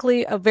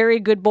basically a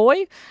very good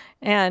boy,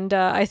 and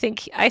I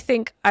think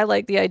I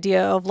like the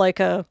idea of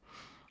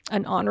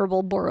an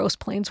honorable Boros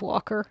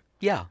planeswalker.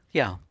 Yeah,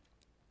 yeah.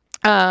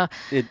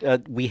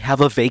 We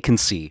have a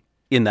vacancy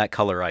in that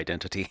color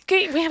identity.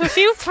 We have a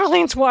few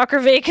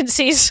planeswalker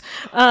vacancies.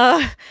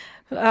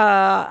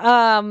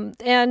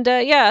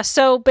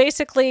 So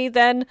basically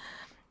then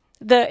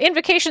the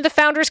invocation of the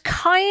founders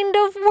kind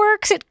of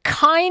works. It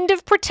kind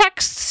of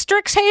protects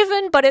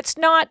Strixhaven, but it's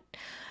not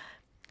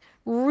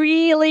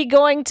really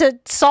going to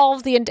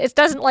solve it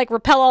doesn't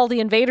repel all the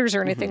invaders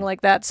or anything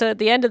like that. So at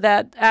the end of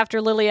that, after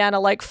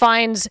Liliana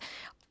finds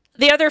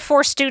the other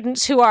 4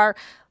 students who are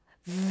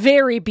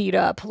very beat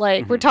up.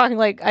 We're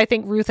talking I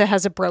think Rutha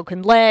has a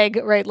broken leg,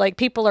 right?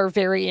 People are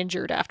very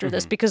injured after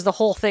this because the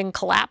whole thing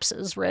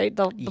collapses, right?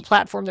 The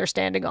platform they're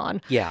standing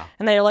on. Yeah.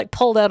 And they're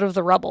pulled out of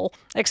the rubble,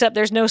 except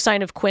there's no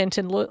sign of Quint.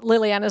 And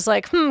Liliana's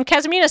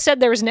Casimina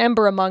said there was an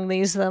ember among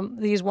these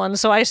ones,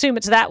 so I assume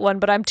it's that one,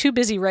 but I'm too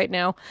busy right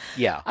now.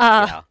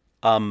 Yeah.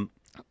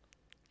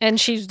 And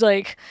she's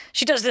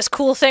she does this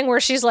cool thing where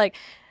she's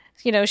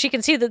she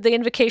can see that the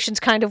invocation's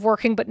kind of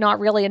working, but not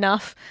really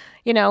enough,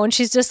 and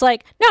she's just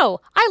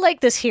no, I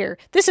like this here.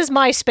 This is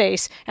my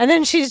space. And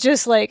then she's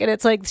just and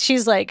it's she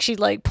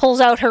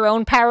pulls out her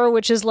own power,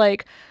 which is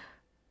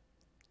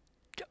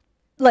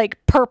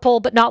purple,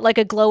 but not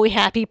a glowy,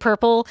 happy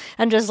purple,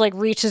 and just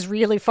reaches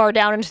really far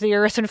down into the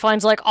earth and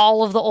finds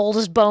all of the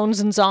oldest bones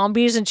and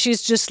zombies. And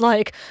she's just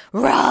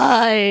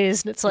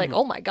rise. And it's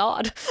oh my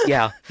God.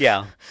 Yeah.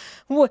 Yeah.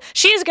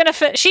 She is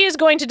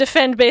going to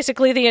defend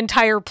basically the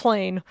entire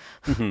plane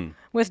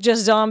with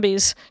just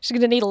zombies. She's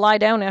going to need to lie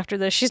down after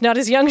this. She's not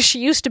as young as she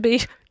used to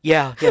be.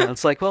 Yeah.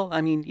 It's well,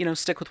 I mean,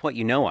 stick with what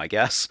you know, I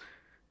guess.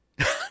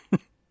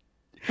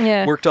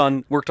 Yeah. Worked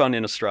on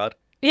Innistrad.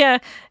 Yeah.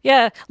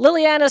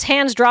 Liliana's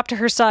hands dropped to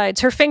her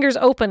sides. Her fingers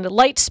opened.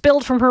 Light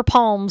spilled from her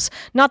palms.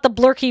 Not the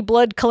blurky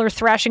blood color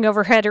thrashing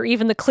overhead, or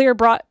even the clear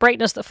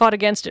brightness that fought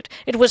against it.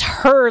 It was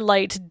her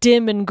light,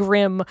 dim and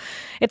grim.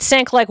 It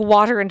sank like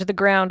water into the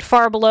ground.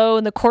 Far below,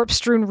 in the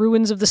corpse-strewn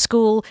ruins of the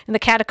school, in the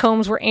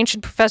catacombs where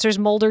ancient professors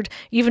moldered,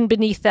 even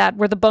beneath that,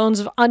 where the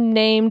bones of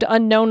unnamed,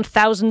 unknown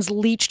thousands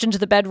leached into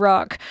the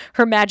bedrock.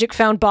 Her magic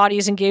found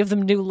bodies and gave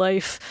them new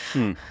life.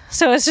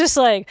 So it's just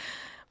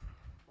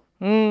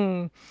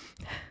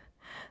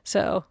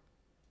So,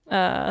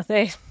 I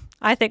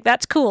think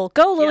that's cool.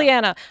 Go,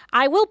 Liliana. Yeah.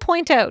 I will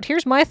point out,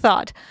 here's my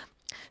thought.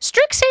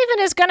 Strixhaven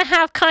is going to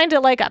have kind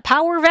of a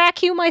power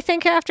vacuum, I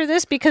think, after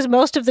this, because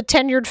most of the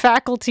tenured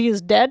faculty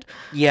is dead.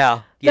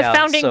 Yeah. The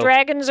founding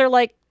dragons are,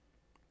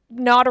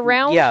 not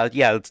around.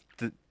 Yeah.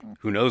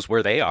 Who knows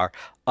where they are.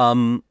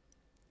 I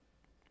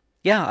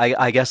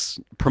guess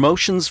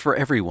promotions for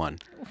everyone.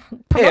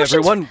 Hey,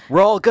 everyone,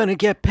 we're all going to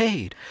get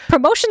paid.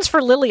 Promotions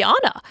for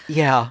Liliana.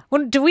 Yeah.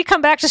 Do we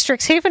come back to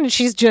Strixhaven and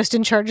she's just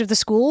in charge of the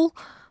school?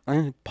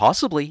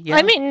 Possibly, yeah.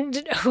 I mean,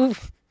 who...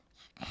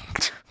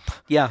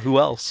 Yeah, who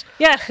else?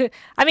 Yeah,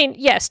 I mean,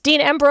 yes, Dean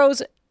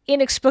Ambrose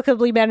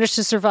inexplicably managed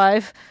to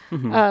survive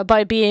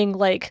by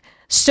being,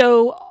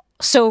 so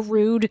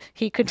rude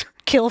he could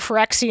kill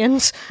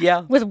Phyrexians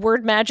with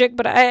word magic.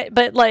 But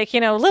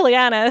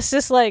Liliana, it's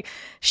just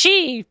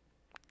she...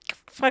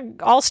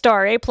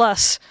 all-star, A+.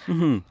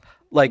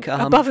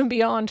 Above and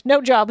beyond.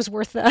 No job is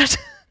worth that.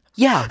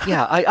 Yeah.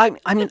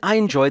 I mean, I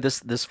enjoy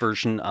this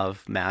version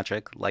of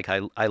Magic.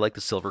 I like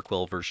the Silver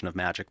Quill version of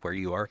Magic, where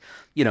you are,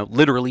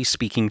 literally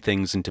speaking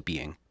things into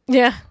being.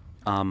 Yeah.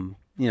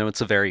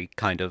 It's a very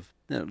kind of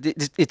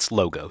it's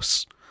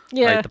logos.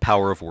 Yeah. Right? The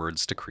power of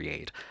words to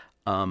create.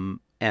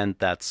 And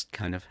that's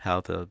kind of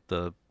how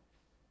the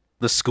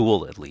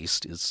school, at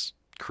least, is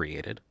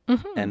created,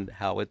 and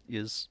how it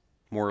is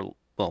more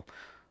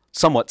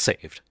somewhat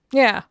saved.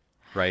 Yeah.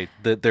 Right?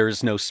 There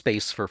is no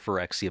space for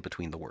Phyrexia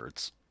between the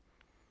words.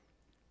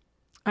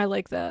 I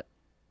like that.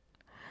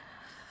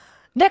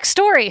 Next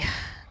story.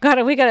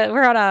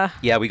 We're on a...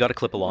 Yeah, we got to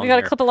clip along. We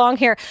got to clip along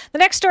here. The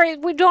next story,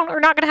 we're not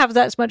going to have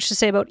that much to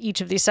say about each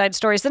of these side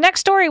stories. The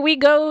next story, we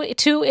go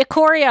to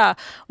Ikoria,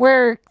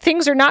 where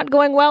things are not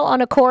going well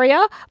on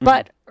Ikoria,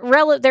 but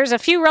there's a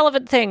few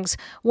relevant things.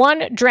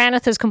 One,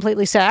 Drannith is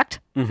completely sacked.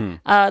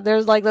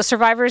 There's the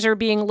survivors are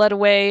being led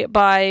away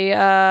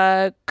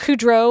by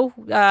Kudro,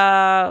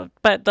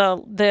 but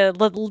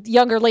the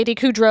younger lady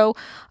Kudro,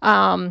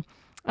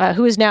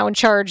 who is now in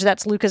charge.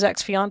 That's Luca's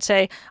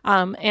ex-fiance.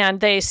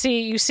 And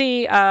you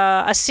see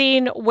a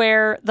scene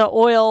where the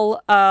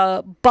oil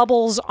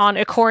bubbles on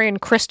Icorian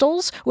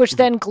crystals, which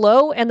then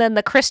glow, and then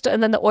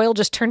the oil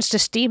just turns to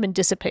steam and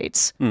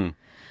dissipates.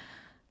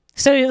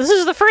 So this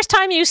is the first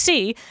time you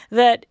see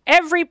that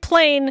every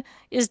plane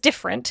is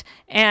different,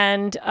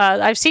 and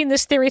I've seen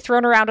this theory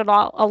thrown around a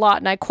lot,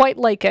 and I quite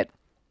like it.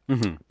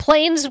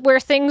 Planes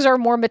where things are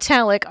more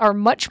metallic are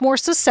much more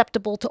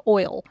susceptible to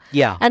oil.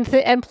 Yeah.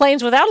 And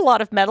planes without a lot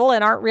of metal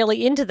and aren't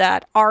really into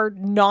that are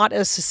not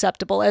as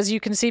susceptible, as you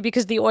can see,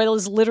 because the oil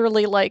is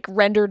literally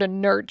rendered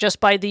inert just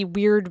by the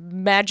weird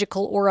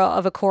magical aura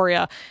of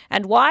Ikoria.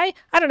 And why?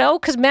 I don't know,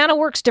 because mana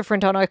works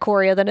different on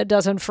Ikoria than it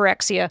does on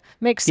Phyrexia.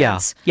 Makes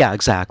sense. Yeah,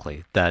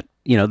 exactly. That,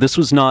 this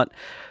was not...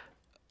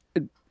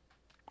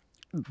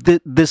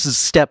 This is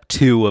step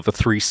 2 of a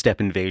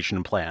 3-step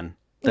invasion plan.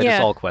 That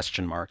is all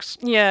question marks.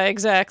 Yeah,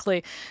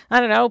 exactly. I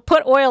don't know,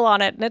 put oil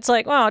on it, and it's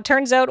like, well, it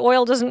turns out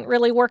oil doesn't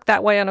really work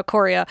that way on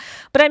Ikoria.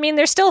 But I mean,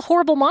 there's still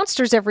horrible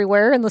monsters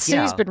everywhere, and the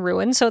city's been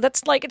ruined, so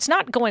that's it's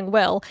not going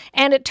well.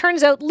 And it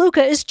turns out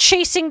Luca is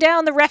chasing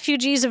down the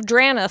refugees of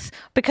Drannith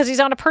because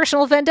he's on a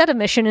personal vendetta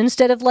mission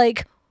instead of,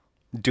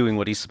 doing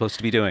what he's supposed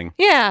to be doing.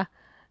 Yeah.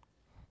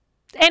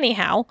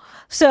 Anyhow,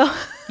 so...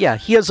 Yeah,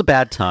 he has a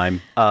bad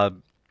time.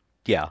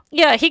 Yeah.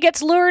 Yeah, he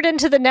gets lured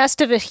into the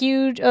nest of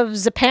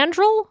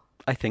Zapandrel?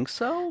 I think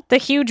so. The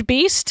huge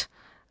beast.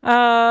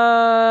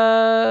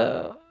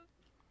 Let's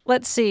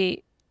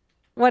see.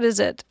 What is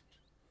it?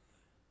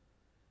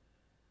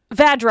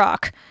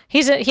 Vadrock.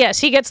 He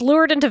gets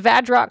lured into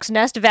Vadrock's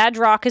nest.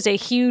 Vadrock is a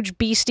huge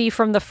beastie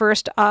from the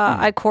first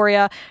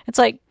Ikoria. It's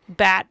like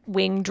bat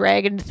wing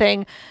dragon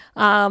thing.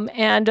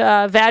 And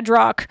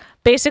Vadrock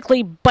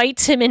basically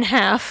bites him in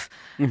half.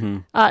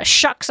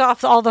 Shucks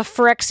off all the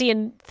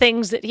Phyrexian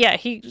things that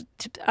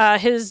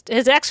his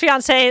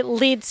ex-fiance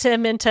leads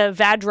him into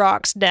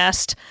Vadrock's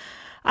nest,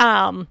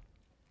 and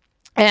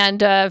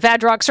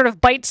Vadrock sort of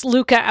bites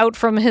Luca out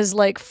from his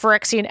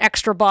Phyrexian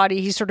extra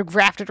body. He's sort of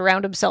grafted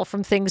around himself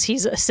from things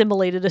he's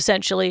assimilated.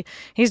 Essentially,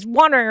 he's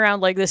wandering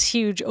around like this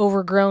huge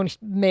overgrown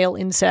male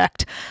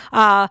insect,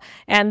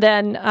 and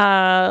then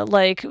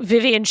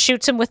Vivian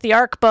shoots him with the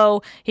arc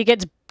bow. He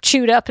gets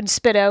chewed up and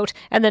spit out,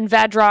 and then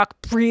Vadrock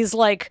breathes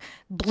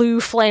blue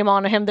flame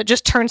on him that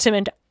just turns him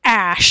into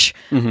ash.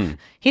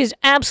 He's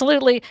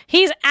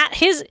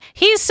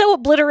so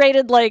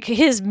obliterated,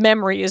 his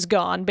memory is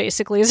gone,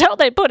 basically, is how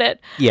they put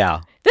it.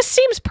 Yeah. This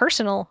seems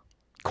personal.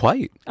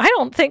 Quite. I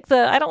don't think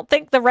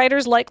the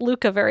writers like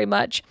Luca very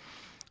much.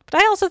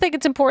 But I also think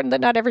it's important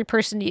that not every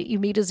person you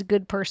meet is a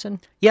good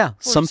person. Yeah,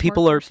 some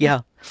people are person.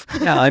 Yeah,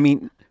 I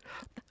mean,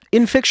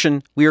 in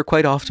fiction, we are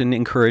quite often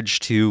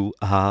encouraged to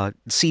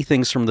see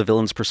things from the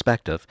villain's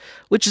perspective,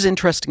 which is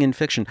interesting in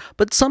fiction.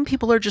 But some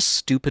people are just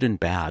stupid and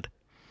bad.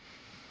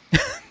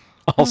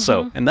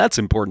 Also, and that's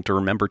important to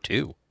remember,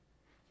 too.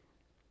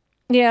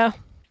 Yeah.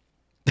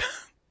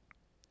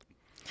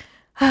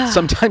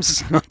 Sometimes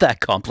it's not that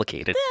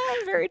complicated.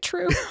 Yeah, very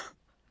true.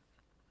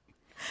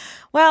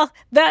 Well,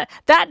 that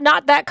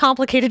not that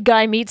complicated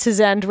guy meets his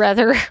end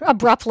rather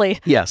abruptly.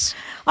 Yes.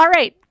 All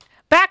right.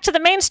 Back to the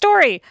main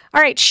story.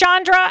 All right,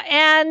 Chandra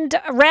and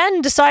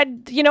Ren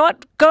decide, you know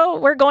what,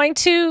 we're going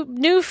to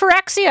New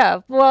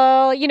Phyrexia.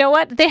 Well, you know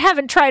what, they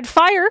haven't tried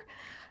fire,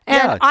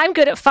 and I'm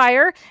good at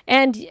fire,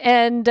 and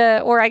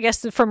or I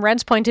guess from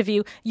Ren's point of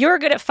view, you're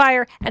good at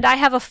fire, and I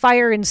have a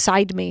fire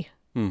inside me.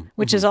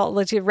 Which is all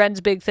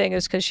Ren's big thing,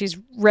 is because she's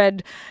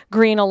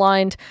red-green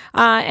aligned.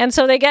 And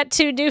so they get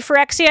to New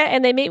Phyrexia,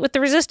 and they meet with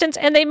the Resistance,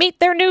 and they meet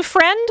their new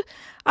friend.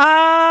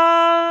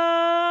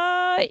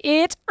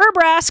 It's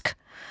Urbrask.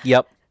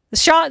 Yep.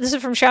 This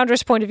is from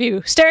Chandra's point of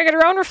view. Staring at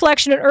her own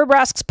reflection in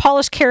Urbrask's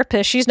polished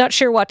carapace, she's not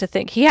sure what to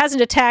think. He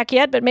hasn't attacked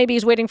yet, but maybe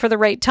he's waiting for the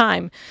right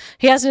time.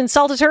 He hasn't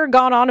insulted her,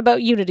 gone on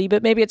about unity,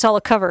 but maybe it's all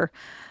a cover.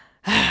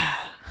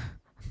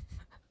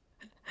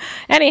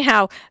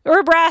 Anyhow,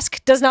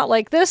 Urbrask does not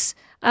like this.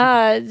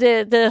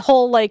 The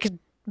whole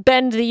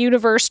bend the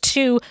universe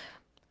to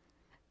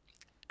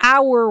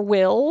our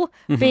will,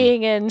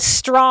 being in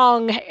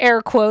strong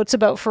air quotes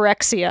about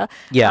Phyrexia.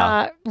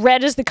 Yeah.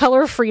 Red is the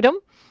color of freedom.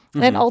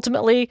 And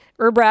ultimately,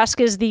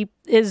 Urbrask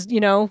is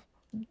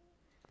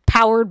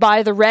powered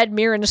by the red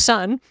Mirren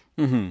sun.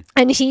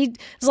 And he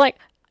is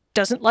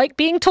doesn't like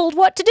being told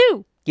what to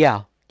do.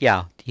 Yeah.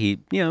 He,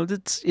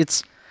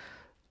 it's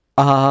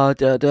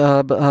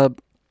the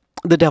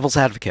devil's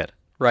advocate,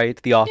 right?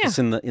 The office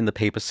in the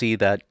papacy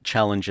that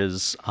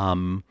challenges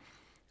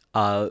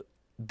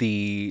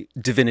the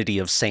divinity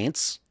of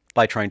saints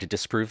by trying to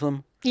disprove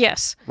them.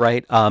 Yes.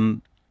 Right.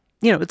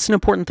 it's an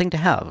important thing to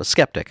have, a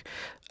skeptic,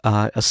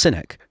 a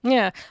cynic.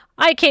 Yeah.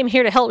 I came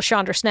here to help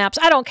Chandra Snaps.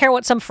 I don't care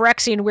what some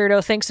Phyrexian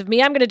weirdo thinks of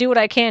me. I'm going to do what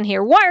I can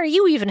here. Why are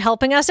you even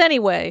helping us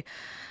anyway?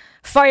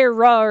 Fire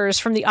roars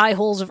from the eye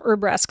holes of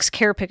Urbrask's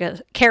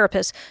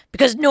carapace,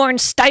 because Norn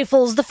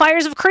stifles the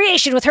fires of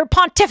creation with her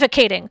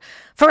pontificating.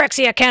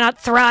 Phyrexia cannot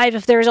thrive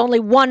if there is only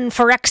one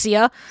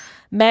Phyrexia.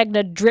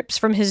 Magna drips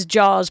from his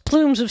jaws,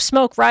 plumes of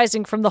smoke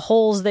rising from the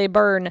holes they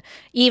burn.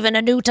 Even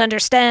Anut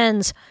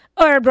understands.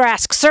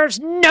 Urbrask serves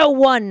no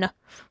one.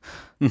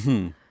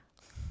 Mm-hmm.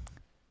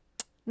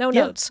 No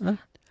notes.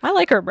 I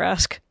like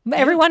Urbrask.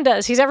 Everyone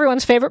does. He's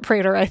everyone's favorite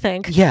praetor, I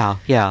think. Yeah.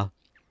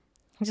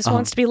 He just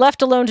wants to be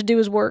left alone to do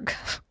his work.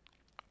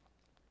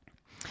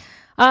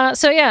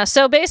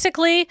 So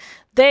basically,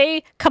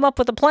 they come up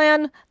with a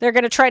plan. They're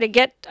going to try to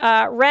get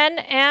Ren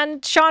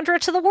and Chandra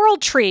to the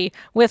World Tree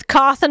with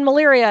Koth and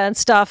Malaria and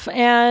stuff.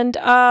 And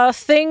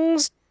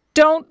things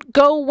don't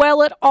go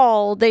well at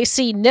all. They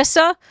see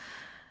Nissa.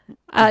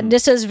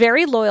 Nissa's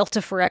very loyal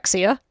to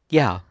Phyrexia.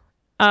 Yeah.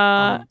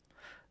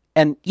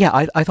 And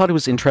yeah, I thought it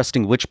was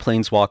interesting which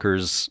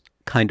planeswalkers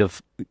kind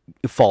of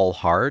fall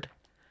hard.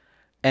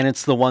 And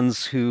it's the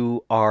ones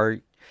who are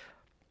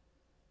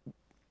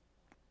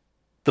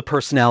the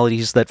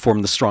personalities that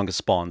form the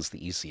strongest bonds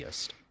the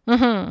easiest.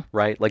 Mm-hmm.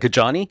 Right? Like a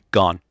Johnny,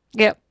 gone.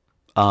 Yep.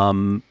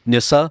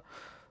 Nissa,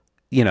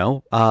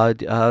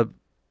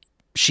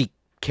 she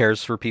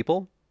cares for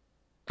people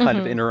kind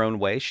of in her own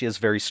way. She has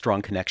very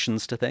strong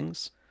connections to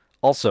things.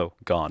 Also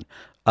gone.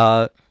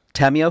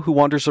 Tamia, who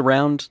wanders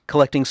around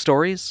collecting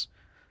stories,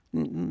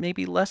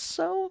 maybe less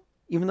so,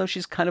 even though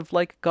she's kind of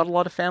like got a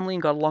lot of family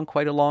and got along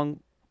quite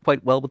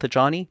well with the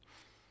Johnny.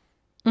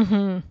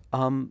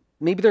 Mm-hmm.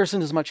 Maybe there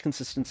isn't as much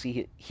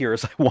consistency here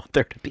as I want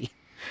there to be,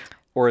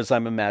 or as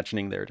I'm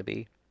imagining there to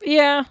be.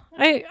 Yeah,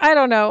 I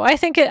don't know. I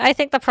think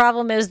the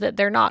problem is that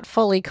they're not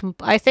fully.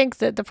 I think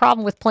that the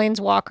problem with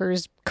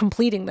planeswalkers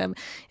completing them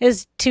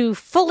is to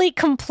fully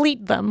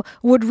complete them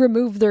would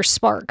remove their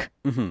spark.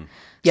 Mm-hmm.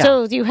 Yeah.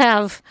 So you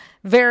have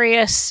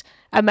various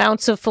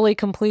amounts of fully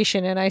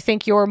completion, and I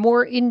think your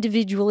more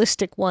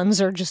individualistic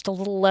ones are just a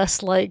little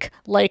less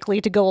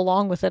likely to go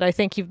along with it. I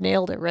think you've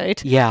nailed it,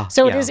 right? Yeah.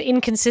 So it is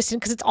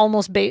inconsistent because it's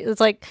almost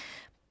it's like,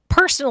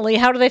 personally,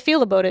 how do they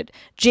feel about it?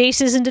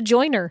 Jace isn't a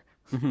joiner,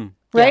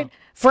 right? Yeah.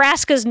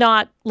 Vraska's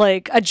not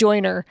like a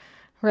joiner,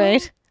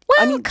 right?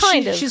 Well, I mean,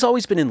 kind of. She's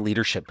always been in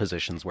leadership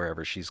positions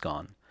wherever she's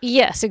gone.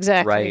 Yes,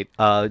 exactly. Right.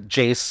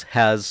 Jace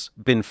has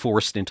been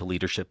forced into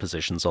leadership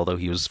positions, although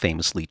he was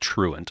famously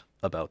truant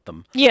about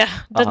them. Yeah,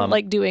 doesn't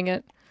like doing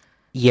it.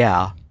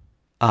 Yeah.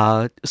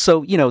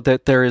 So,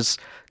 that there is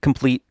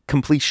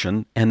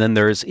completion, and then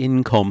there is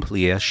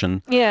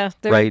incompletion. Yeah.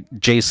 Right?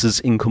 Jace's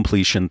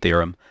incompletion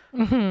theorem.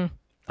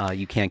 Mm-hmm.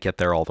 You can't get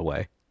there all the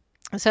way.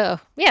 So,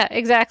 yeah,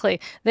 exactly.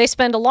 They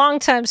spend a long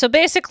time. So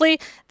basically,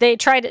 they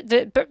try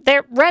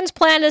to... Ren's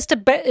plan is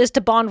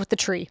to bond with the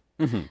tree.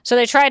 Mm-hmm. So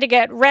they try to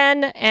get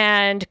Ren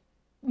and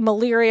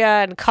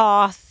Malaria and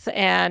Koth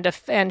and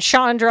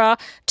Chandra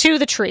to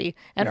the tree,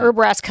 and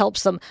Urbrask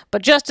helps them.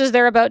 But just as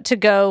they're about to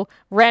go,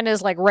 Ren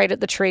is like right at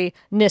the tree.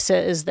 Nissa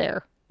is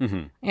there.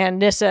 Mm-hmm. And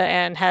Nissa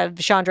and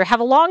Chandra have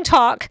a long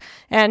talk,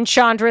 and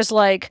Chandra's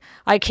like,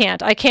 I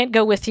can't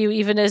go with you,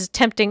 even as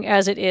tempting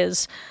as it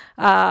is.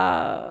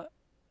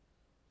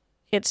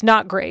 It's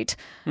not great.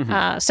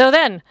 Mm-hmm. So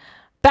then,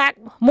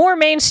 more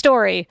main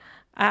story.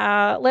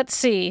 Let's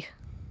see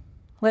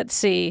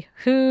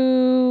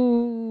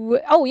who.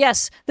 Oh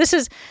yes, this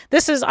is.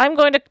 I'm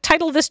going to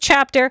title this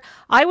chapter.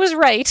 I was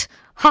right.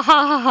 Ha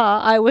ha ha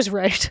ha. I was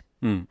right.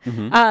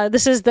 Mm-hmm.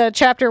 This is the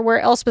chapter where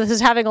Elspeth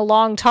is having a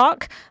long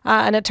talk,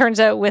 and it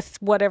turns out with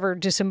whatever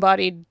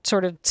disembodied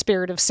sort of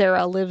spirit of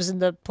Sarah lives in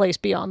the place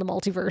beyond the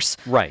multiverse.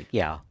 Right.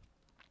 Yeah.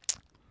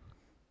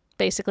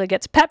 Basically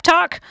gets a pep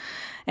talk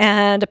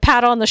and a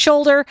pat on the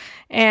shoulder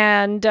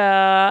and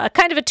a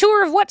kind of a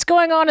tour of what's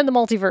going on in the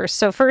multiverse.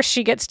 So first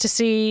she gets to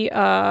see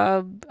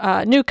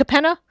New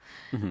Capenna,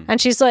 and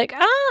she's like,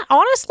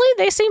 honestly,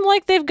 they seem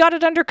like they've got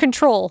it under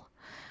control.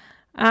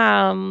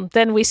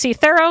 Then we see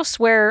Theros,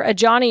 where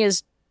Ajani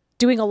is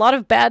doing a lot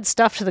of bad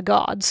stuff to the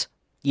gods.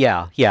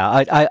 Yeah.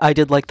 I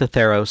did like the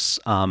Theros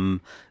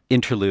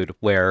interlude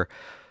where,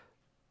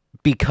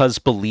 because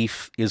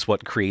belief is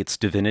what creates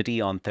divinity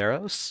on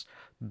Theros,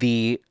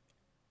 the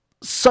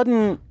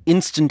sudden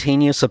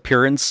instantaneous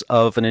appearance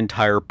of an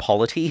entire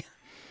polity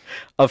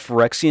of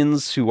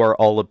Phyrexians who are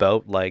all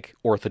about like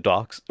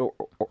orthodoxy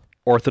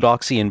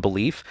and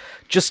belief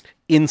just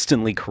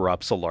instantly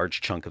corrupts a large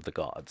chunk of the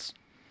gods.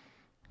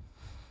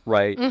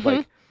 Right? Mm-hmm.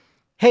 Like,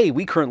 hey,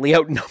 we currently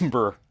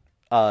outnumber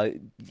Heliod's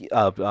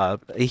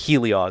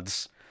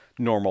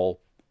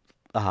normal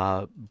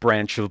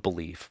branch of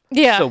belief.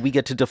 Yeah. So we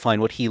get to define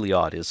what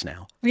Heliod is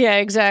now. Yeah,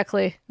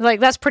 exactly. Like,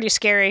 that's pretty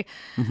scary.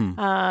 Mm-hmm.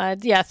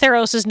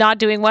 Theros is not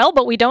doing well,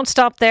 but we don't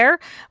stop there.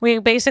 We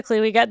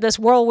get this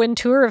whirlwind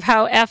tour of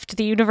how effed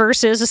the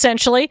universe is,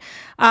 essentially.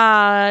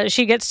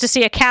 She gets to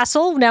see a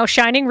castle, now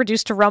shining,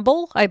 reduced to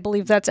rubble. I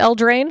believe that's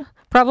Eldraine.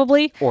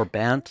 probably. Or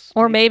Bant.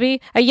 Or maybe.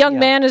 A young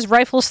man is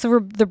rifles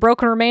through the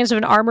broken remains of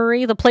an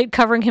armory. The plate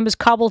covering him is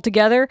cobbled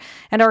together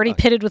and already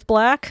pitted with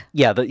black.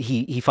 Yeah,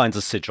 he finds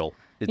a sigil.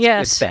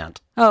 It's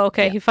Bant. Oh,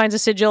 okay. Yeah. He finds a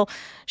sigil.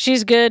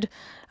 She's good.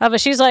 But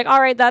she's like,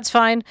 all right, that's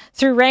fine.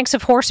 Through ranks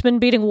of horsemen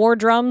beating war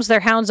drums, their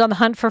hounds on the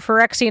hunt for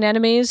Phyrexian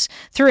enemies.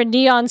 Through a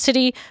neon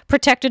city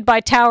protected by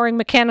towering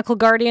mechanical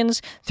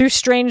guardians. Through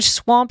strange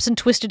swamps and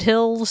twisted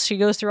hills. She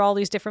goes through all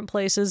these different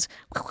places.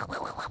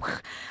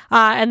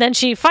 And then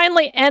she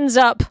finally ends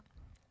up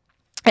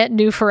at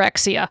New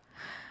Phyrexia.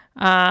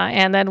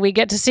 And then we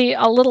get to see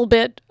a little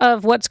bit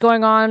of what's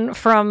going on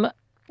from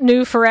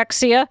New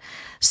Phyrexia.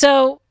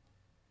 So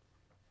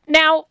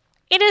now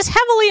it is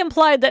heavily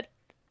implied that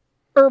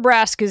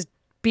Urbrask is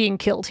being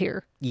killed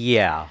here.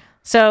 Yeah.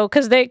 So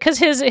because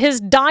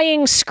his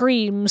dying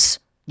screams.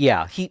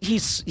 Yeah,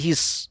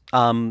 he's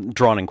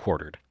drawn and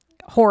quartered.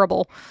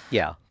 Horrible.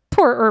 Yeah.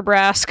 Poor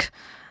Urbrask.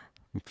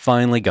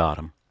 Finally got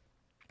him.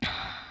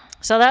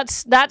 So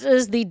that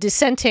is the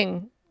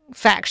dissenting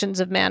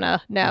factions of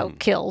Mana now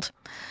killed.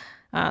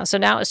 So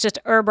now it's just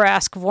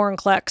Urbrask,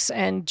 Vorinclex,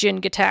 and Jin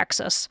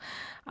Gitaxias.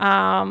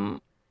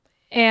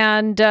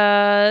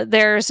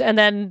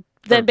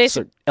 Then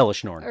basically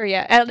Elish Norn. Or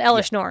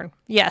Elish Norn.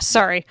 Yes,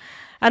 sorry.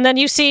 And then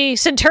you see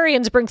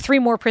Centurions bring 3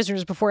 more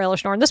prisoners before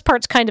Elish Norn. This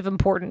part's kind of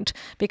important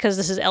because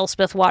this is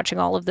Elspeth watching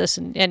all of this,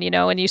 and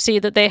you see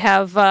that they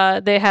have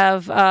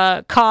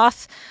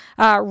Koth,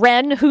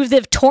 Ren, who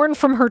they've torn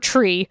from her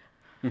tree,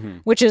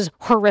 which is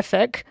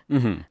horrific,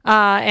 and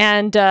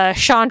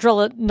Chandra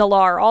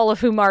Nalar, all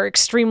of whom are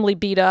extremely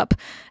beat up,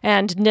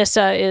 and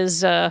Nissa is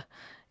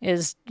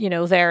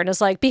there and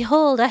is like,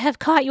 behold, I have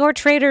caught your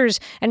traitors.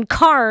 And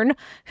Karn,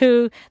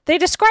 who they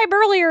describe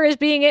earlier as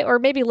being, or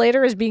maybe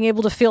later as being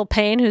able to feel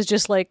pain, who's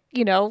just like,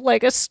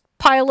 like a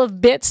pile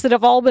of bits that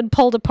have all been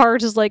pulled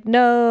apart, is like,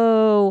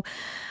 no.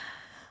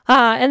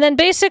 And then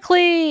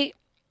basically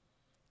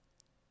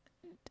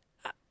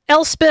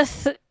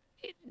Elspeth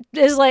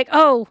is like,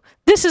 oh,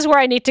 this is where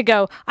I need to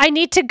go. I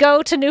need to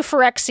go to New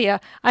Phyrexia.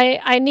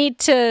 I need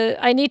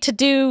to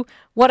do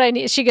what I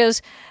need. She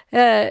goes,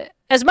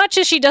 as much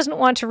as she doesn't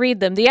want to read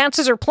them, the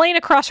answers are plain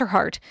across her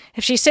heart.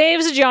 If she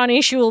saves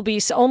Johnny, she will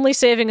be only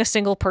saving a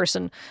single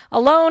person.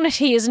 Alone,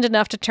 he isn't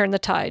enough to turn the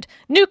tide.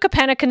 New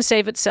Capenna can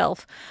save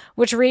itself,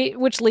 which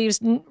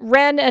leaves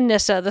Ren and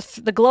Nissa,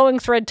 the glowing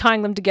thread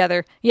tying them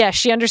together. Yes,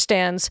 she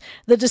understands.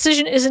 The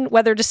decision isn't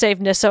whether to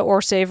save Nissa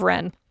or save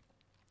Ren.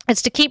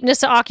 It's to keep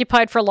Nissa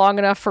occupied for long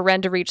enough for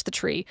Ren to reach the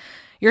tree.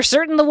 You're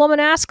certain, the woman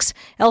asks?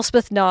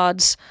 Elspeth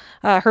nods.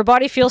 Her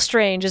body feels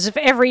strange, as if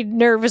every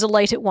nerve is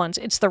alight at once.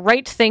 It's the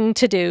right thing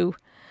to do.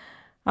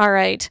 All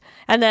right.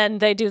 And then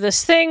they do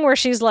this thing where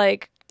she's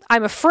like,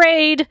 I'm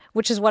afraid,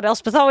 which is what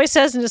Elspeth always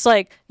says, and it's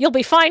like, you'll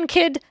be fine,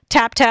 kid.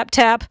 Tap, tap,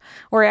 tap.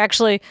 Or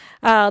actually,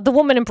 the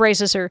woman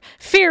embraces her.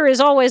 Fear is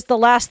always the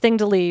last thing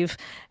to leave.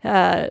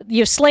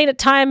 You've slain it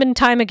time and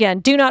time again.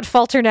 Do not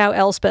falter now,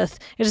 Elspeth.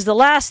 It is the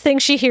last thing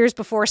she hears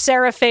before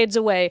Sarah fades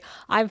away.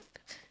 I've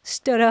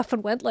stood up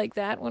and went like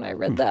that when I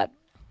read that.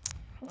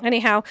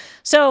 Anyhow,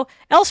 so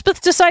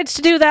Elspeth decides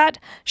to do that.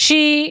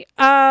 She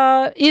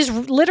is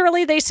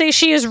literally, they say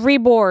she is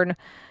reborn.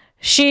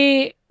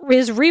 She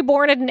is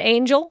reborn as an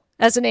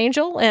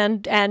angel,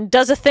 and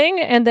does a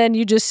thing, and then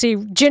you just see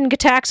Jin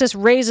Gitaxias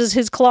raises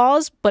his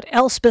claws, but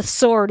Elspeth's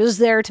sword is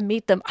there to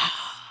meet them.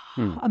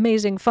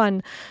 Amazing,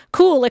 fun,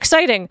 cool,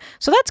 exciting.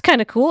 So that's kind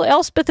of cool.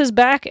 Elspeth is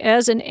back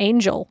as an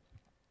angel.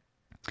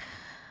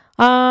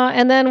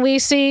 And then we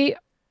see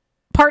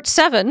Part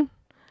 7,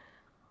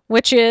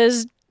 which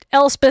is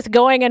Elspeth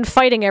going and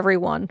fighting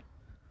everyone.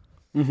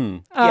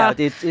 Yeah,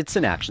 it's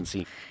an action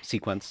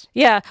sequence.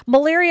 Yeah,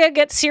 Malaria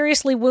gets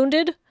seriously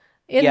wounded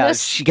in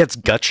this. She gets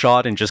gut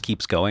shot and just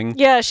keeps going.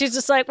 Yeah, she's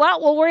just like,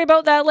 well, we'll worry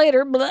about that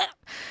later.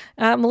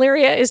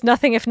 Malaria is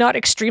nothing if not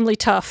extremely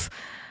tough.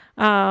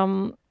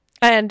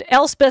 And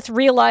Elspeth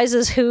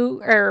realizes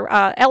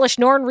Elish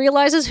Norn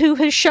realizes who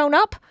has shown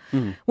up,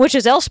 which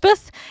is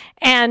Elspeth.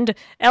 And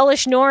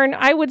Elish Norn,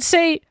 I would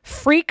say,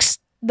 freaks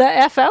the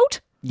F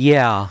out.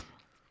 Yeah.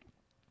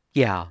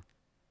 Yeah.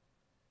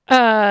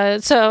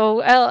 So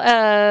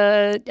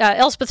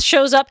Elspeth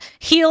shows up,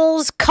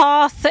 heals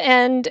Koth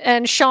and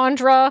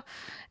Chandra,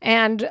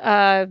 and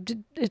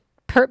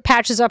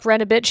patches up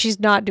Ren a bit. She's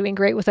not doing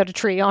great without a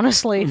tree,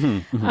 honestly.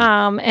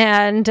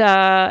 And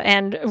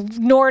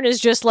Norn is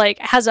just like,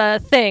 has a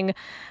thing.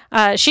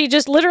 She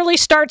just literally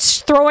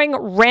starts throwing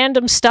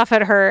random stuff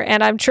at her,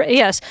 and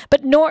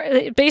but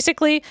Norn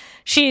basically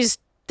she's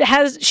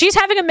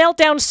having a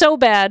meltdown so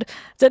bad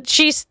that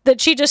she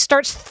just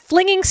starts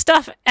flinging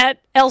stuff at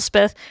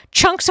Elspeth.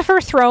 Chunks of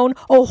her thrown,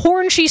 a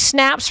horn she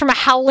snaps from a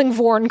howling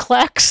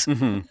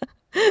Vorinclex.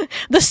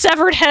 The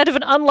severed head of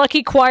an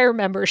unlucky choir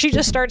member. She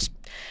just starts,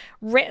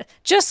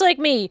 just like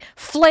me,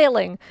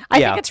 flailing. I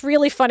think it's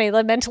really funny,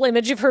 the mental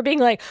image of her being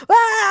like,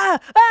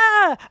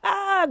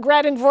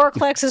 grabbing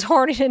Vorinclex's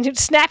horn and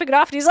snapping it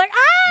off, and he's like,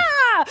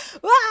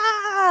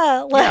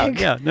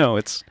 no,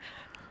 it's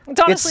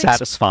honestly,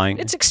 satisfying.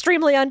 It's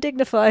extremely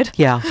undignified.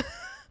 Yeah.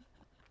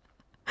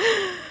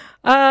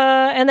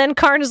 And then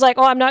Karn is like,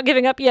 oh, I'm not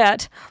giving up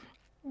yet.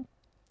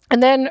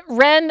 And then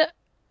Ren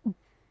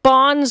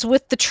bonds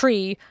with the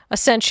tree,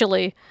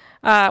 essentially.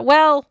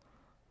 Ren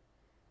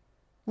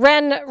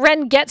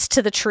gets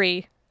to the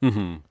tree.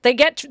 Mm-hmm. They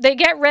get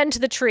Ren to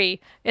the tree.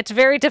 It's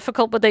very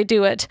difficult, but they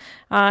do it.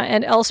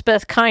 And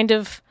Elspeth kind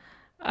of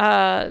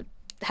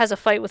has a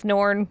fight with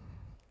Norn.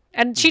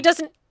 And she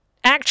doesn't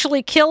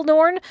actually kill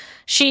Norn.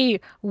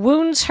 She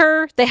wounds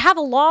her. They have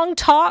a long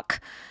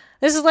talk.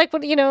 This is like,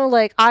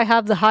 like I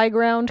have the high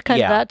ground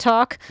kind of that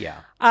talk.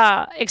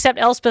 Yeah. Except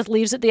Elspeth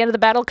leaves at the end of the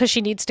battle because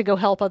she needs to go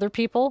help other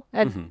people.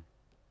 And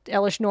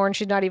Elish Norn,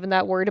 she's not even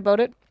that worried about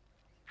it.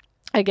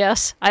 I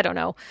guess. I don't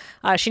know.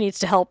 She needs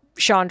to help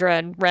Chandra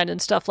and Ren and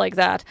stuff like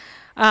that.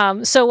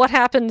 So what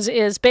happens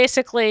is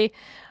basically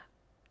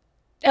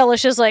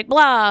Elish is like,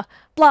 blah,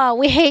 blah,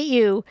 we hate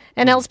you.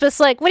 And Elspeth's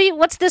like,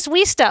 what's this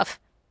we stuff?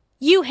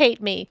 You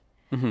hate me.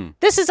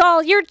 This is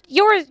all,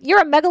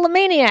 you're a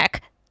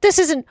megalomaniac. This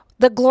isn't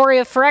the glory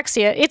of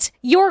Phyrexia. It's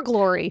your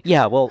glory.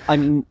 Yeah, well, I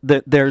mean,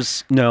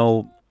 there's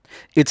no...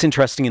 It's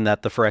interesting in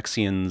that the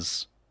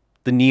Phyrexians,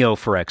 the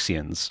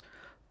Neo-Phyrexians,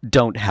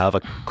 don't have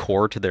a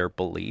core to their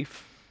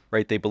belief,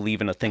 right? They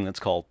believe in a thing that's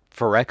called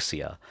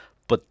Phyrexia,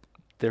 but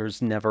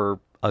there's never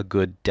a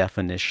good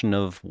definition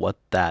of what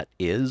that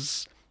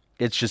is.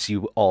 It's just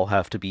you all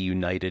have to be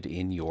united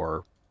in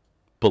your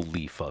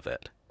belief of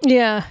it.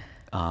 Yeah.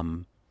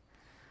 The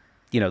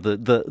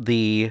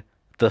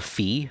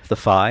phi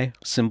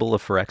symbol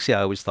of Phyrexia,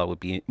 I always thought would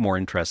be more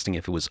interesting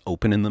if it was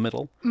open in the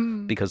middle,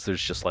 because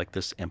there's just like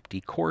this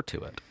empty core to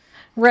it.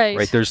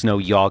 Right. There's no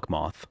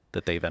Yawgmoth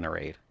that they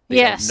venerate.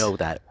 They don't know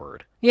that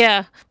word.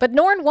 Yeah, but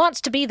Norn wants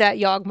to be that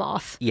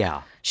Yawgmoth.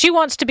 Yeah. She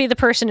wants to be the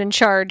person in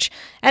charge.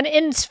 And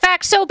in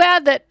fact, so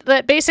bad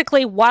that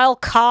basically while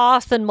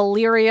Koth and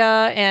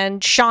Malyria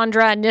and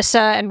Chandra and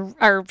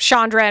Nissa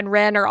Chandra and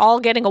Ren are all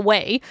getting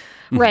away,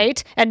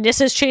 right? And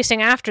Nissa's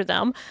chasing after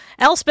them,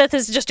 Elspeth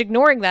is just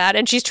ignoring that,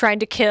 and she's trying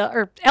to kill,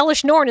 or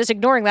Elish Norn is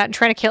ignoring that and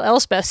trying to kill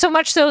Elspeth. So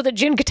much so that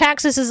Jin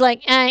Gitaxis is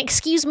like,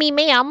 excuse me,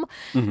 ma'am,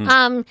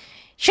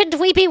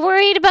 shouldn't we be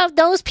worried about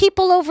those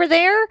people over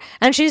there?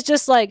 And she's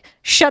just like,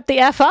 shut the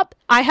F up.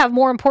 I have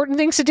more important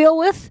things to deal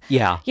with.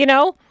 Yeah.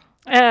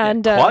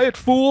 And quiet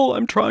fool,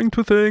 I'm trying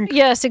to think.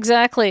 Yes,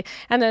 exactly.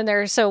 And then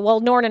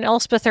while Norn and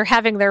Elspeth are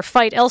having their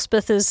fight,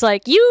 Elspeth is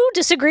like, you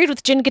disagreed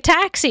with Jin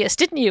Gitaxias,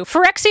 didn't you?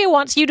 Phyrexia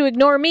wants you to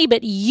ignore me,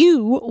 but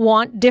you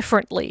want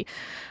differently.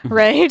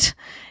 Right?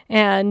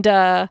 And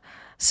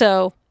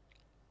so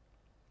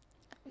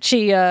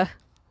she,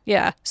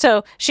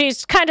 so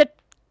she's kind of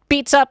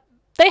beats up.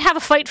 They have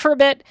a fight for a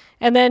bit,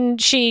 and then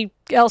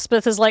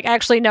Elspeth is like,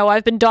 actually, no,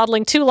 I've been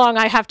dawdling too long.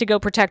 I have to go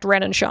protect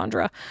Ren and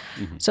Chandra.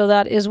 So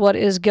that is what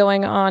is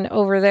going on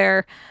over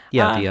there.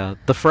 Yeah,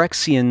 the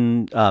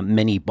Phyrexian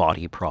many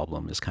body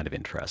problem is kind of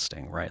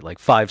interesting, right? Like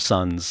 5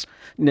 suns,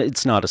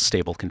 it's not a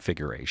stable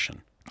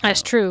configuration.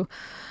 That's true.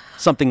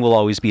 Something will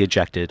always be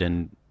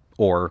ejected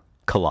or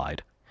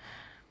collide.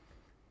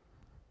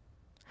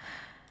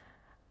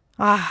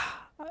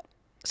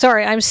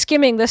 Sorry, I'm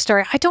skimming this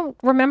story. I don't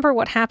remember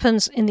what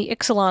happens in the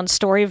Ixalan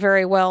story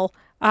very well.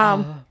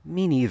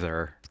 Me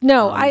neither.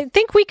 No, I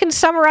think we can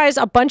summarize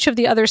a bunch of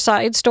the other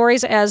side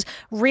stories as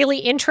really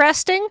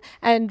interesting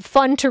and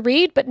fun to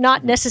read, but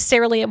not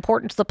necessarily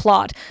important to the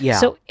plot. Yeah.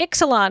 So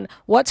Ixalan,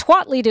 what's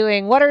Huatli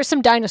doing? What are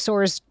some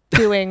dinosaurs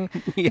doing?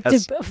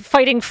 Yes.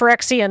 Fighting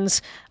Phyrexians.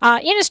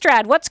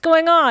 Innistrad, what's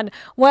going on?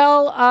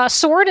 Well,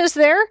 Sword is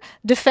there.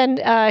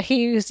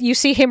 You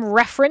see him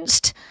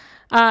referenced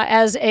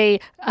as a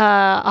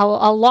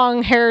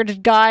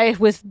long-haired guy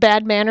with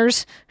bad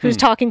manners who's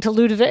talking to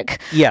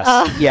Ludovic.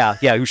 Yes,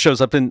 who shows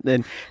up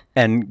and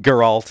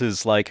Geralt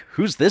is like,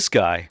 who's this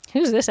guy?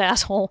 Who's this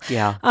asshole?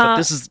 Yeah, but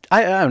this is,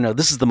 I don't know,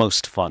 this is the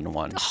most fun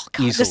one,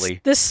 easily.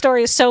 This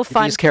story is so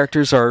fun. These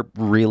characters are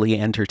really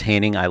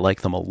entertaining. I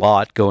like them a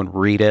lot. Go and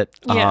read it.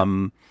 Yeah.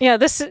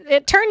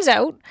 It turns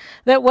out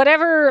that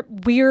whatever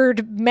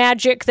weird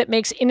magic that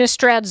makes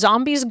Innistrad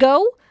zombies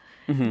go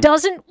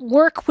doesn't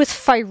work with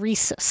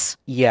Phyresis.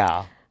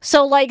 Yeah.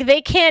 So, like,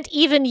 they can't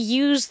even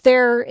use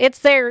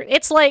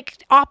it's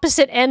like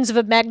opposite ends of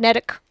a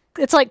magnetic,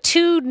 it's like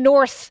 2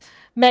 north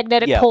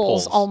magnetic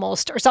poles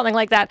almost, or something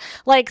like that.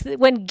 Like,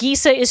 when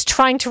Gisa is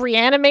trying to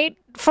reanimate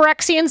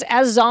Phyrexians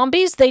as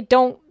zombies, they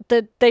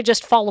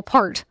just fall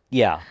apart.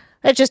 Yeah.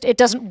 It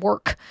doesn't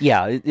work.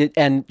 Yeah,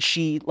 and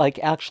she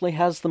actually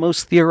has the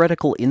most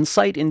theoretical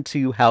insight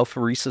into how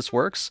Phyresis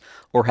works,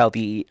 or how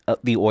the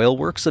oil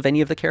works of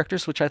any of the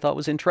characters, which I thought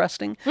was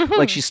interesting.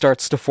 Like, she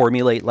starts to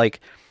formulate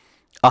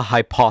a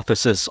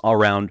hypothesis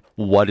around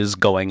what is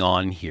going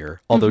on here,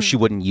 although she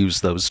wouldn't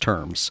use those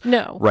terms.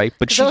 No, right?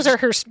 But those are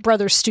her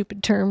brother's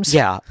stupid terms.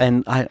 Yeah,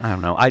 and I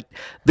don't know.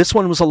 This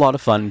one was a lot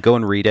of fun. Go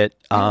and read it.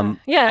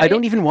 I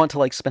don't even want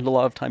to spend a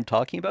lot of time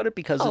talking about it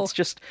because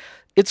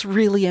it's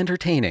really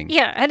entertaining.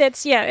 Yeah, and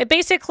it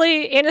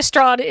basically,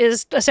 Innistrad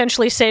is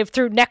essentially saved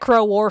through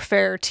necro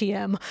warfare,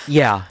 TM.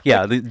 Yeah.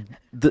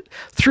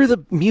 Through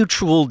the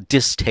mutual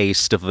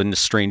distaste of an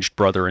estranged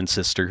brother and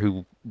sister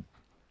who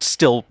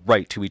still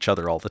write to each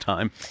other all the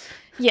time.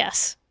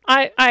 Yes.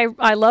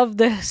 I love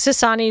the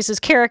Sasanis as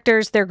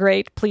characters. They're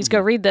great. Please go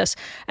read this.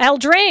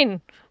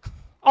 Eldraine,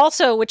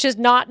 also, which is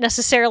not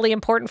necessarily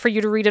important for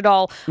you to read at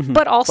all,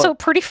 but also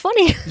pretty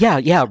funny.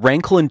 Yeah.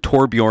 Rankle and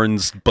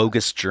Torbjorn's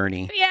bogus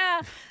journey.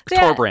 Yeah.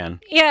 Torbran.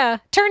 Yeah.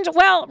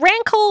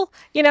 Rankle,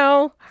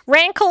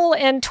 Rankle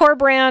and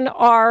Torbran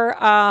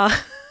are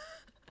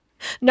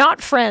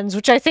not friends,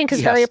 which I think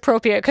is very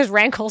appropriate because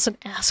Rankle's an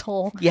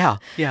asshole. Yeah.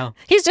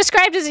 He's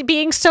described as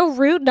being so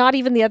rude, not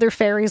even the other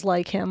fairies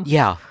like him.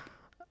 Yeah.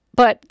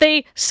 But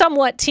they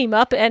somewhat team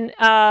up, and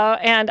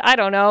I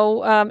don't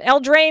know.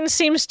 Eldraine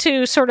seems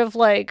to sort of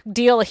like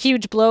deal a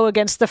huge blow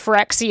against the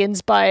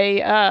Phyrexians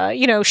by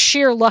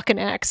sheer luck and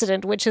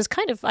accident, which is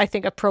kind of, I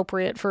think,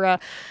 appropriate for a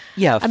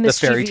the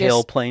fairy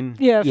tale plane.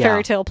 Yeah,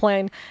 fairy tale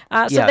plane.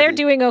 So they're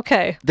doing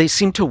okay. They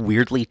seem to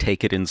weirdly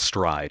take it in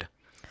stride,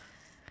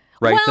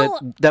 right?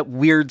 Well, that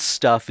weird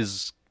stuff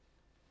is.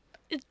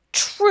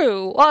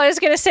 True. Well, I was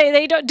going to say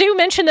they do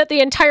mention that the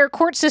entire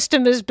court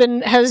system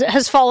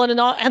has fallen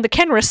and the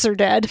Kenris are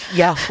dead.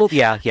 Yeah. Well,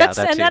 yeah.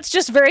 That's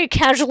just very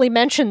casually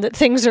mentioned that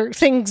things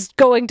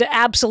going to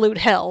absolute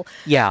hell.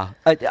 Yeah.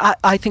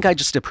 I think I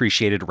just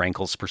appreciated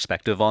Rankle's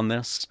perspective on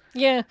this.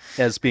 Yeah.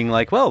 As being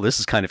like, well, this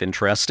is kind of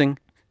interesting.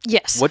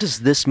 Yes. What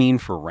does this mean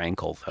for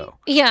Rankle, though?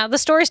 Yeah, the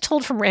story's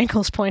told from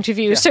Rankle's point of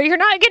view, so you're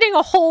not getting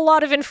a whole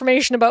lot of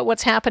information about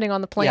what's happening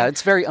on the plane. Yeah,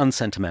 it's very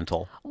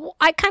unsentimental.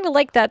 I kind of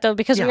like that, though,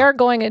 because we are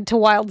going into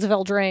Wilds of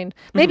Eldraine.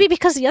 Maybe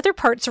because the other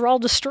parts are all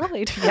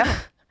destroyed. Yeah.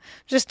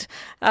 Just,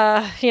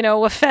 a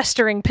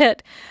festering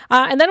pit.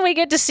 And then we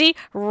get to see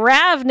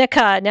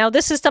Ravnica. Now,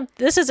 this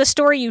is a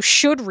story you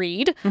should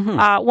read.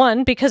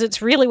 One, because it's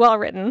really well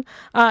written.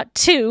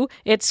 Two,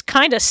 it's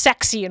kind of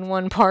sexy in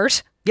one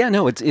part. Yeah,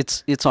 no,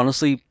 it's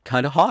honestly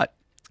kind of hot.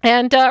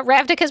 And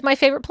Ravnica is my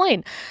favorite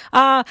plane.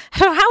 How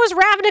is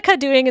Ravnica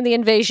doing in the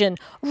invasion?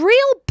 Real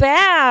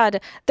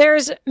bad.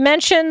 There's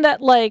mention that,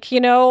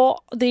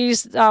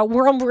 these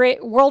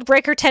world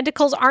breaker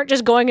tentacles aren't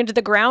just going into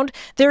the ground.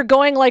 They're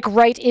going,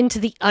 right into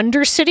the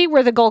Undercity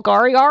where the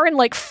Golgari are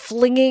and,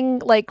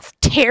 flinging,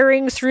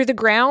 tearing through the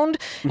ground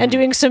and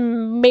doing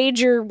some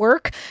major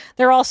work.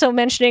 They're also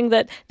mentioning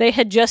that they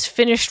had just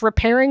finished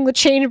repairing the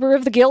chamber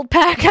of the Guild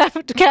Pack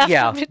after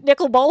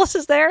Nicol Bolas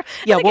is there.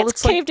 Yeah, and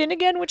it's caved in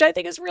again, which I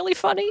think is really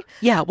funny.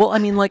 Yeah, well, I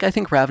mean, I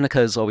think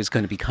Ravnica is always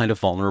going to be kind of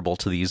vulnerable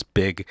to these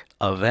big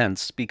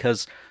events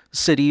because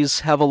cities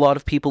have a lot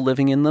of people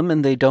living in them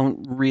and they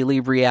don't really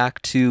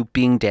react to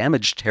being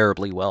damaged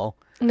terribly well.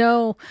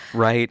 No.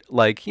 Right?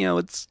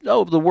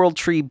 The World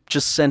Tree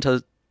just sent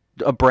a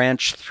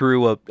branch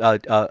through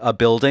a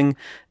building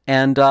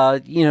and,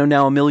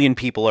 now 1 million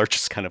people are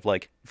just kind of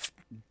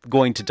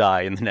going to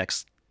die in the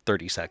next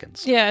 30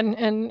 seconds. Yeah,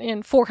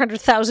 and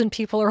 400,000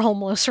 people are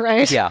homeless,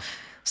 right? Yeah.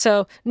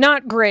 So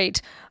not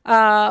great,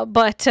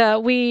 but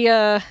we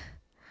get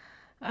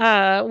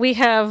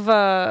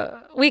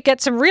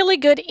some really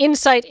good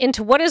insight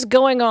into what is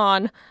going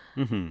on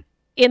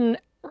in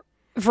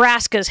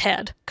Vraska's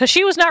head, because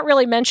she was not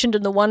really mentioned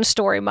in the one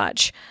story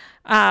much,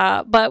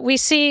 but we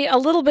see a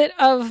little bit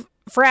of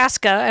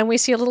Vraska and we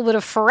see a little bit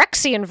of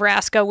Phyrexian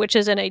Vraska, which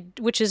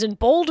is in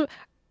bold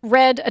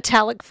red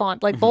italic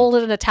font,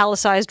 bolded and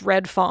italicized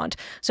red font.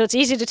 So it's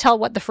easy to tell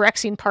what the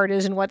Phyrexian part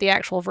is and what the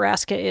actual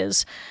Vraska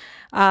is.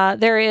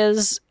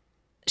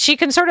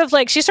 She's sort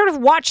of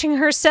watching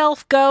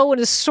herself go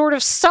and is sort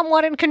of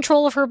somewhat in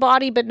control of her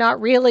body, but not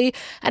really.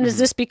 And is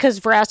this because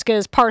Vraska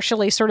is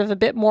partially sort of a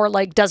bit more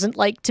doesn't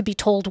like to be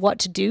told what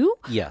to do?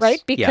 Yes.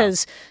 Right?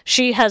 Because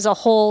she has a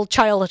whole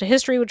childhood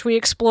history, which we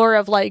explore,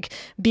 of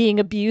being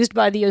abused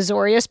by the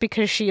Azorius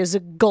because she is a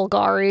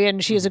Golgari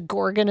and she is a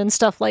Gorgon and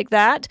stuff like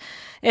that.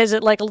 Is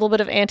it a little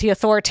bit of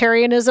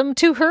anti-authoritarianism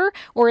to her?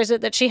 Or is it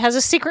that she has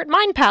a secret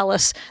mind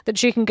palace that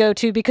she can go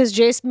to because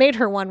Jace made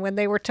her one when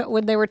they were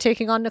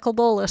taking on Nicol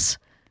Bolas?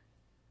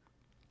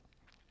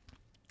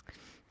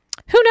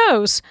 Who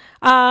knows?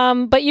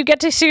 But you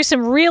get to see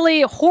some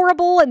really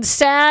horrible and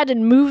sad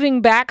and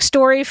moving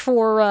backstory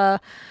for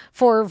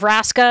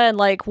Vraska and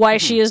why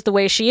she is the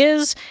way she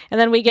is. And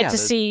then we get to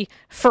see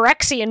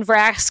Phyrexian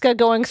Vraska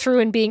going through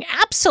and being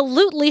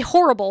absolutely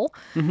horrible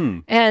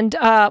and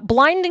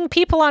blinding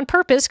people on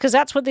purpose, because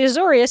that's what the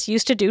Azorius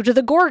used to do to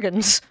the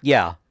Gorgons.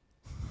 Yeah.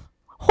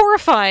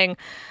 Horrifying.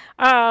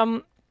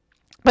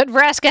 But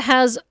Vraska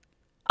has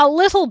a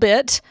little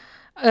bit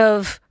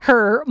of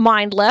her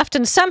mind left,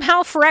 and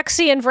somehow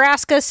Phyrexian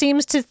Vraska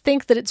seems to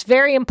think that it's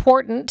very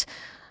important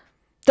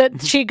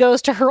that she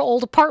goes to her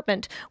old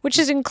apartment, which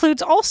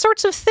includes all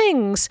sorts of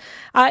things.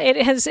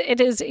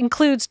 It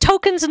includes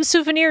tokens and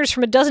souvenirs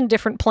from a dozen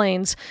different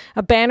planes,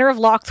 a banner of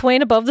Lochthwain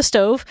above the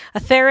stove, a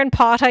Theron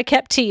pot I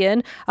kept tea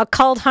in, a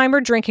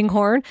Kaldheimer drinking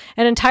horn,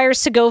 an entire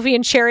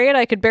Segovian chariot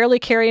I could barely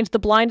carry into the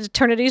blind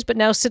eternities, but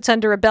now sits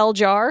under a bell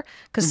jar,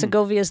 because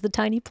Segovia is the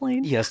tiny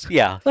plane. Yes,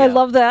 yeah. I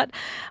love that.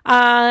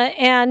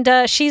 And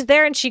she's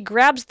there, and she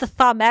grabs the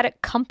thaumatic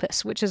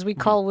compass, which, as we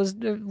call, was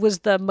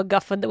the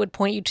MacGuffin that would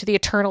point you to the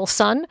eternal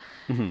sun. sun,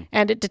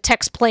 and it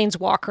detects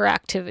planeswalker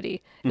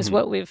activity, is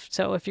what we've...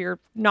 So if you're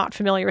not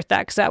familiar with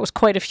that, because that was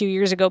quite a few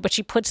years ago, but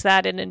she puts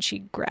that in and she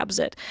grabs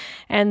it.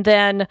 And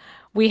then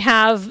we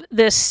have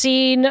this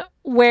scene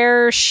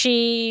where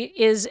she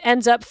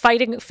ends up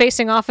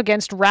facing off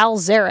against Ral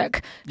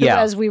Zarek, who,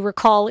 as we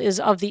recall, is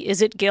of the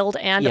Izzet Guild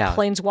and a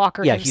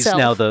planeswalker himself. He's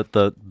now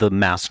the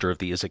master of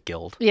the Izzet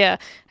Guild. Yeah,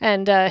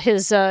 and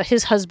his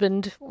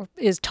husband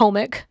is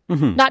Tomek.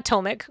 Not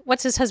Tomek.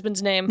 What's his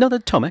husband's name? No, the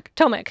Tomek.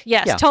 Tomek,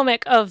 yes. Yeah.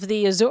 Tomek of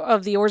the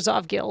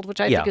Orzhov Guild,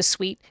 which I think is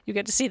sweet. You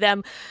get to see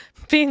them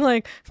being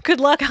like, good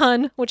luck,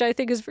 hun, which I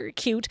think is very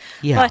cute.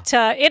 Yeah. But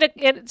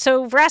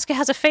so Vraska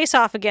has a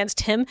face-off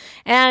against him,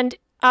 and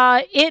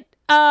it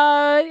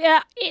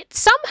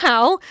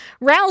somehow,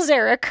 Ral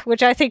Zarek,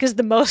 which I think is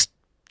the most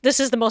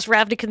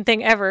Ravnican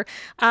thing ever,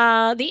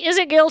 the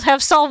Izzet Guild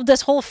have solved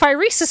this whole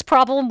Phyresis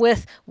problem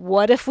with,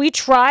 what if we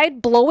tried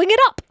blowing it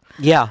up?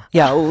 Yeah.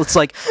 Well, it's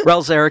like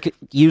Ral Zarek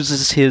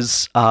uses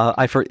his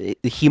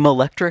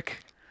hemoelectric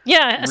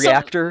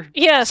reactor,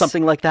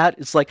 something like that.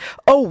 It's like,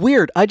 oh,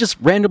 weird, I just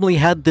randomly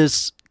had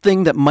this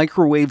thing that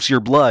microwaves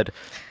your blood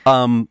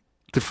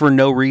for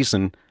no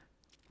reason.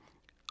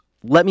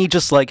 Let me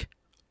just, like,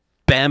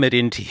 bam it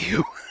into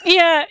you.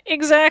 Yeah,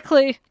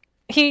 exactly.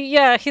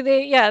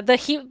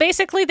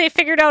 Basically they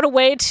figured out a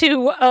way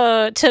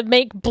to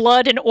make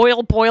blood and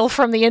oil boil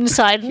from the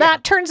inside, and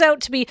that turns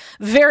out to be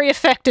very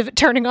effective at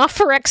turning off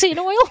Phyrexian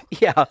oil.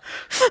 Yeah.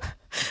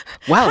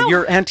 Wow,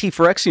 your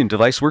anti-Phyrexian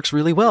device works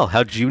really well.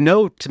 How did you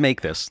know to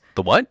make this?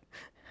 The what?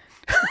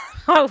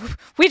 Oh,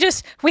 we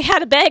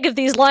had a bag of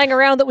these lying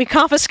around that we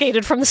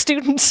confiscated from the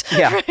students.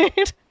 Yeah.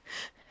 Right?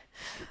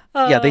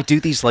 They do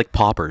these like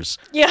poppers.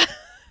 Yeah.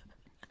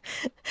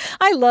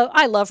 I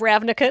love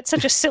Ravnica. It's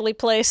such a silly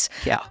place.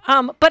 Yeah.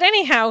 But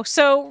anyhow,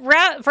 so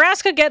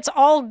Vraska gets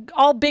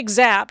all big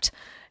zapped,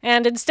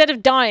 and instead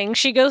of dying,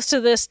 she goes to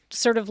this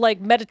sort of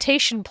like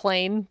meditation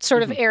plane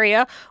sort of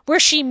area where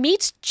she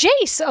meets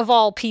Jace of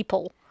all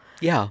people.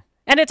 Yeah.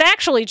 And it's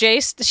actually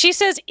Jace. She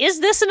says,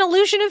 "Is this an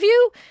illusion of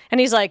you?" And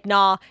he's like,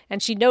 "Nah."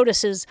 And she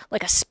notices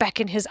like a speck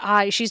in his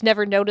eye she's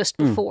never noticed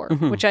before,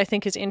 which I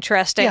think is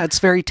interesting. Yeah, it's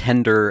very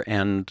tender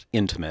and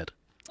intimate.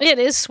 It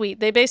is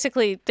sweet. They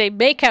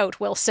make out,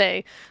 we'll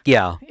say.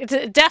 Yeah. It's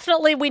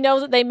definitely, we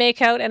know that they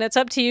make out, and it's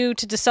up to you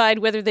to decide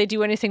whether they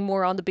do anything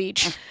more on the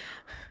beach.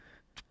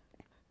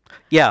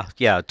 Yeah,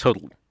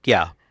 totally.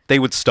 Yeah, they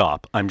would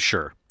stop, I'm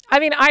sure. I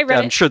mean,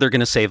 I'm sure they're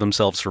going to save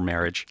themselves for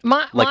marriage,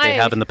 like they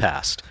have in the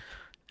past.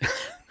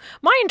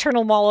 My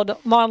internal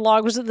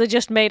monologue was that they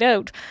just made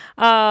out.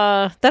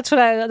 That's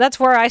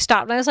where I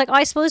stopped. And I was like, oh,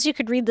 I suppose you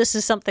could read this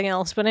as something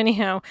else. But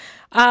anyhow,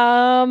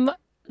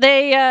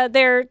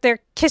 they're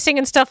kissing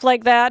and stuff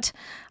like that.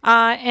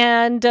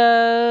 And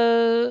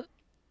so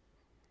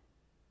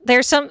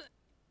it's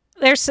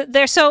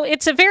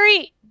a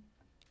very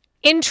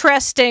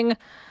interesting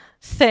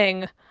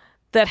thing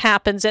that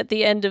happens at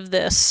the end of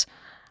this.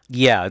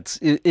 Yeah,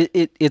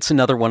 it's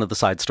another one of the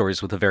side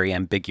stories with a very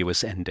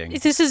ambiguous ending.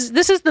 This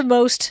is the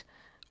most...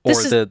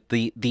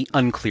 the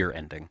unclear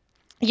ending.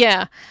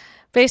 Yeah,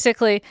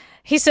 basically.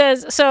 He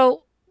says,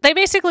 so they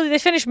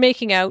finish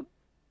making out,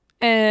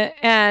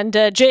 and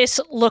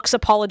Jace looks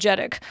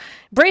apologetic.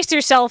 "Brace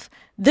yourself,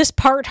 this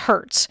part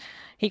hurts."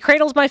 He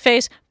cradles my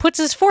face, puts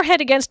his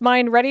forehead against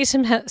mine, readies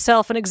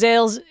himself, and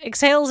exhales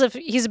if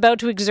he's about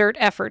to exert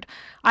effort.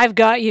 "I've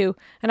got you."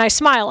 And I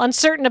smile,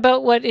 uncertain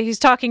about what he's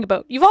talking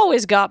about. "You've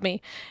always got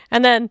me."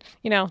 And then,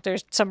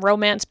 there's some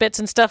romance bits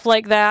and stuff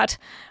like that.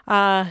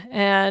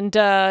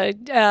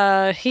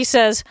 He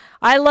says,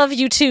 "I love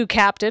you too,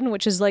 Captain,"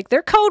 which is like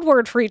their code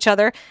word for each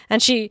other.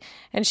 And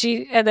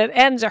then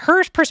ends,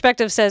 her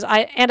perspective says,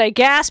 I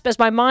gasp as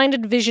my mind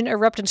and vision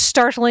erupt in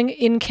startling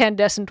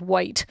incandescent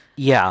white.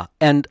 Yeah.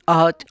 And,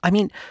 I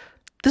mean,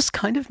 this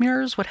kind of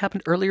mirrors what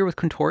happened earlier with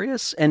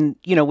Quintorius. And,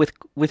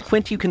 with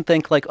Quint, you can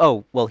think like,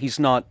 oh, well, he's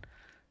never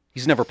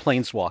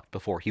planeswalked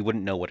before. He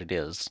wouldn't know what it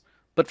is.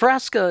 But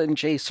Vraska and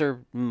Jace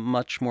are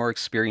much more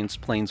experienced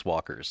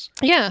planeswalkers.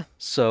 Yeah.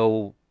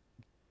 So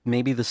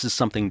maybe this is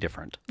something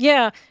different.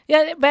 Yeah.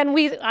 Yeah.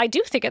 And I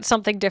do think it's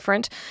something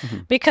different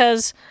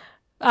because,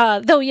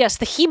 though, yes,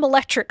 the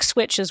hemoelectric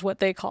switch is what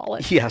they call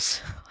it.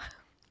 Yes.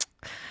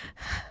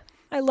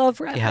 I love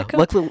Ravnica. Yeah,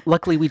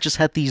 luckily we just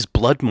had these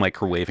blood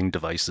microwaving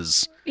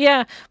devices.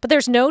 Yeah, but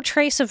there's no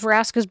trace of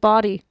Vraska's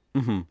body.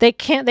 They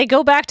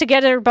go back to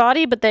get her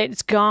body, but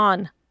it's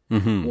gone.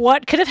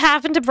 What could have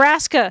happened to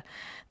Vraska?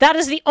 That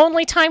is the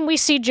only time we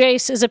see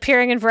Jace is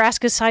appearing in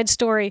Vraska's side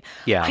story.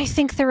 Yeah. I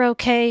think they're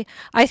okay.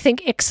 I think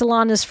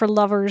Ixalan is for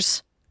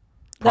lovers.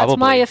 Probably. That's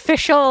my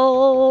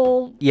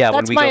official... Yeah,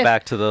 when we go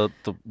back to the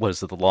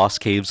Lost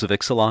Caves of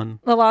Ixalan?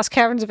 The Lost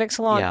Caverns of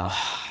Ixalan. Yeah.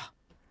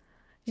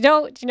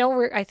 Do you know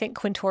where I think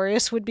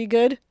Quintorius would be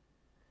good?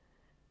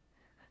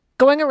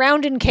 Going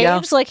around in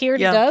caves like he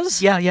already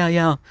does?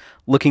 Yeah.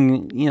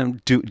 Looking,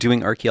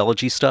 doing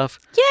archaeology stuff.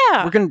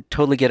 Yeah. We're going to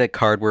totally get a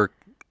card where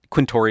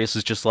Quintorius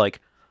is just like,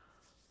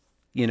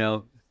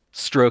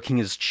 stroking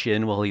his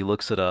chin while he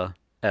looks at a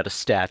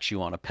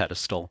statue on a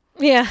pedestal.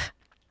 Yeah.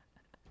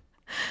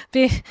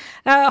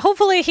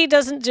 Hopefully he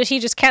doesn't. He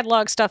just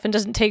catalogs stuff and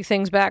doesn't take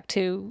things back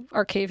to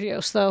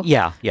Arcavios, though.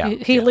 Yeah.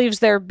 He leaves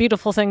their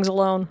beautiful things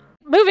alone.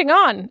 Moving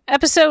on,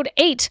 episode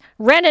 8,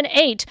 Ren and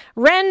 8.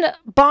 Ren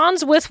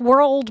bonds with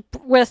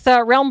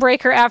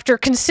Realmbreaker after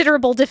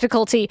considerable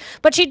difficulty,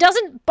 but she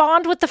doesn't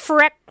bond with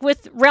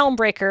with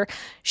Realmbreaker.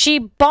 She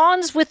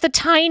bonds with the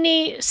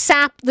tiny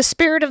the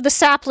spirit of the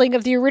sapling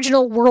of the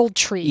original world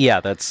tree. Yeah,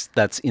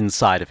 that's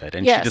inside of it,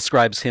 and Yes. she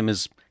describes him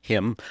as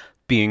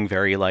being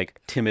very like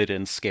timid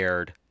and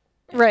scared.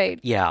 Right.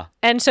 Yeah.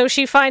 And so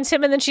she finds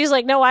him, and then she's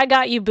like, "No, I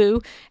got you, boo."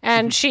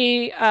 And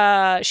she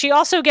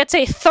also gets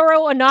a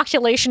thorough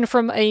inoculation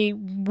from a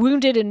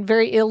wounded and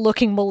very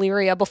ill-looking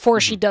malaria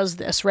before she does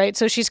this, right?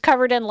 So she's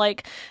covered in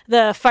like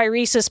the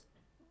phyresis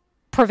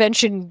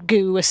prevention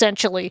goo,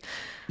 essentially.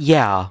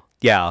 Yeah.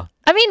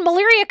 I mean,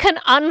 malaria can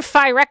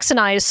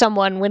unphyrexinize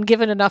someone when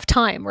given enough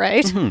time,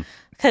 right?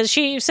 Because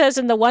she says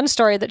in the one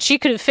story that she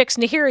could have fixed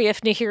Nahiri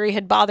if Nahiri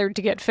had bothered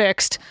to get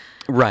fixed.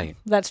 Right.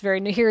 That's very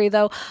Nahiri,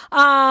 though.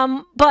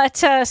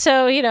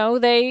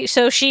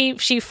 So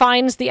she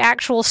finds the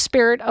actual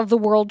spirit of the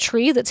world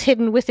tree that's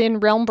hidden within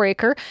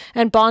Realmbreaker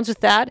and bonds with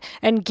that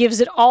and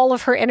gives it all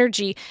of her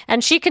energy.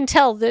 And she can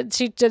tell that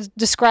she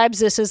describes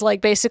this as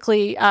like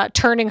basically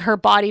turning her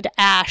body to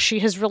ash. She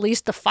has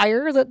released the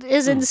fire that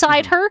is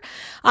inside her,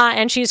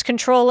 and she's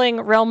controlling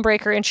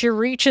Realmbreaker. And she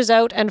reaches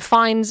out and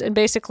finds and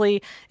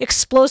basically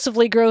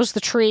explosively grows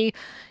the tree.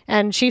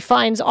 And she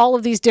finds all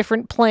of these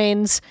different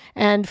planes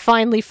and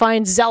finally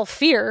finds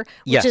Zalfir,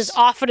 which is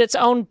off in its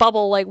own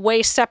bubble, like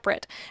way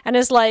separate, and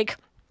is like,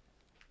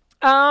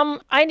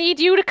 I need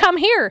you to come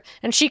here.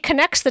 And she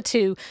connects the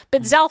two.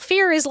 But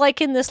Zalfir is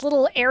like in this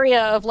little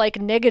area of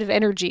like negative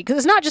energy, because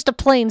it's not just a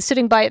plane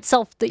sitting by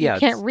itself that you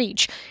can't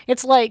reach.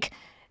 It's like,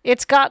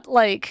 it's got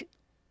like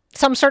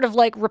some sort of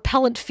like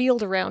repellent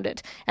field around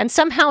it. And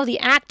somehow the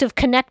act of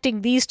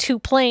connecting these two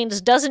planes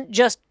doesn't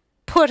just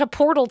put a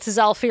portal to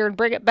Zalfir and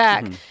bring it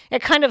back.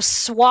 It kind of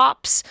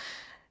swaps.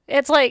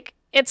 It's like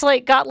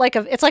got like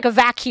a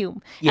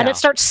vacuum, and it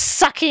starts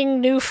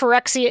sucking New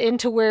Phyrexia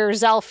into where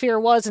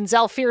Zalfir was, and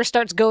Zalfir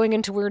starts going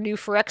into where New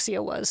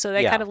Phyrexia was. So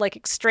they kind of like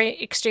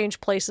exchange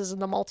places in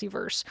the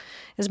multiverse.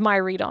 Is my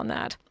read on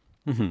that.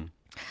 And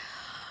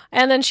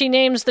then she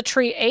names the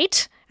tree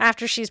 8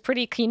 after she's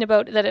pretty keen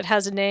about that it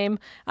has a name.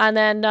 And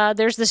then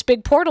there's this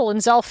big portal in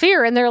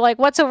Zalfir, and they're like,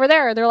 "What's over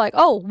there?" And they're like,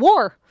 "Oh,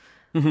 war."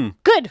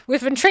 Good.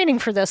 We've been training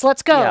for this.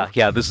 Let's go.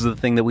 Yeah. This is the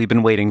thing that we've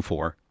been waiting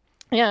for.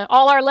 Yeah.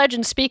 All our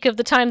legends speak of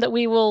the time that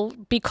we will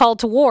be called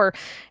to war,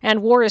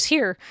 and war is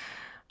here.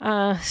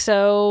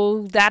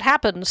 So that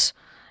happens.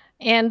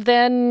 And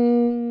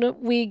then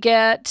we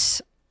get,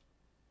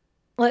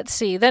 let's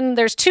see, then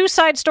there's 2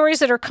 side stories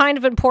that are kind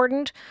of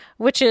important,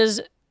 which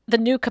is the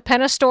New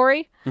Capenna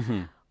story,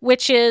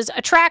 which is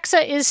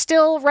Atraxa is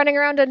still running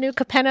around on New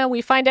Capenna.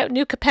 We find out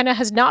New Capenna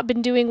has not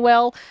been doing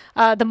well.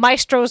 The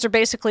Maestros are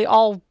basically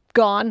all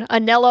gone.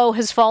 Anello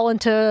has fallen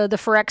to the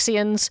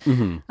Phyrexians,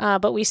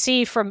 but we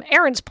see from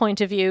Aaron's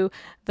point of view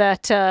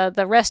that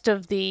the rest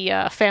of the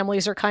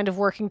families are kind of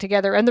working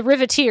together, and the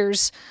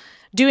Riveteers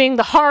doing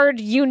the hard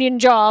union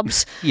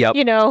jobs,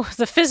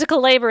 the physical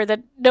labor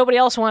that nobody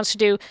else wants to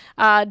do,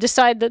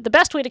 decide that the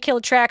best way to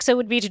kill Atraxa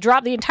would be to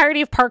drop the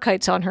entirety of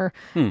Parkites on her.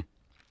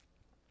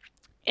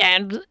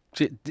 And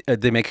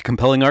they make a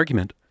compelling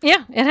argument.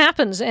 Yeah, it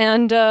happens,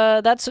 and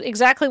that's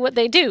exactly what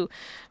they do.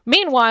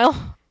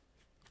 Meanwhile,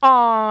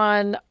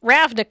 on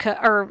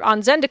Ravnica or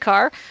on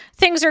Zendikar,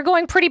 things are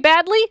going pretty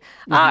badly.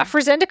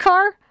 For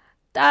Zendikar,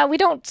 we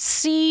don't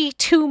see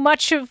too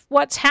much of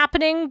what's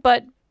happening,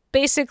 but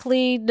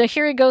basically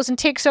Nahiri goes and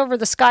takes over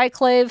the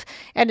Skyclave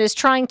and is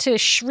trying to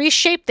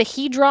reshape the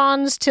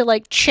Hedrons to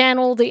like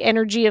channel the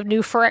energy of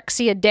New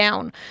Phyrexia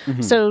down.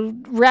 So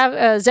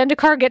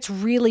Zendikar gets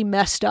really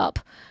messed up.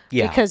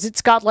 Yeah. Because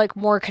it's got like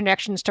more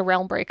connections to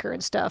Realmbreaker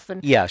and stuff.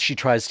 And yeah, she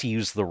tries to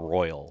use the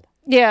Royal.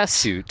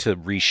 Yes. To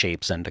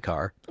reshape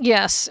Zendikar.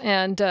 Yes,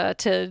 and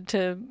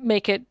to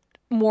make it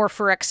more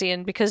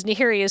Phyrexian, because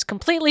Nahiri is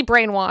completely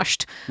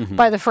brainwashed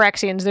by the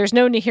Phyrexians. There's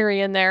no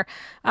Nahiri in there.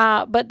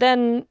 But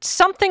then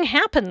something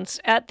happens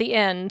at the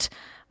end.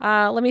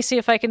 Let me see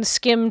if I can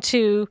skim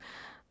to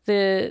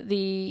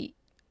the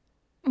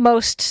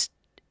most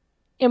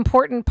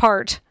important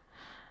part.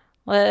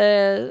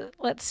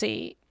 Let's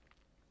see.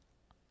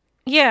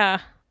 Yeah,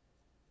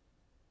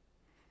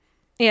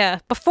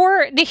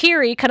 before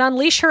Nahiri can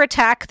unleash her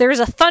attack, there is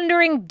a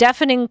thundering,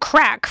 deafening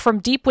crack from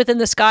deep within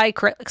the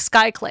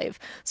Skyclave.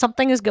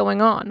 Something is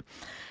going on.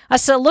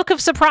 A look of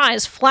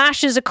surprise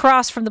flashes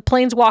across from the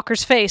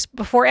Planeswalker's face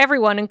before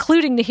everyone,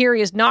 including Nahiri,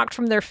 is knocked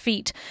from their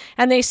feet.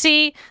 And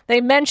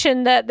they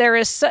mention that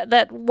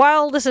that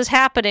while this is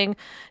happening,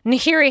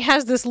 Nahiri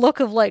has this look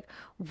of like,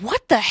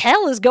 what the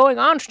hell is going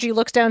on? She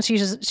looks down,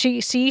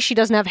 she sees she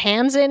doesn't have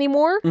hands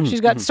anymore.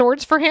 She's got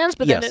swords for hands,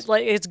 but then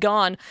it's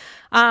gone.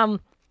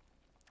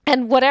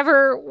 And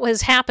whatever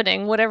was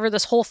happening, whatever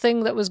this whole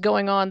thing that was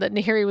going on that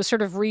Nahiri was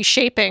sort of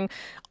reshaping,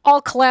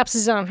 all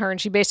collapses on her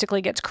and she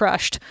basically gets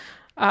crushed.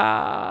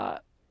 So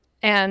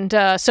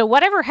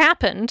whatever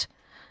happened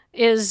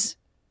is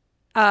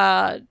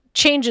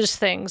changes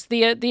things.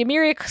 The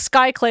Emiria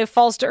Skyclave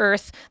falls to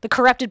Earth, the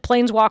corrupted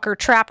planeswalker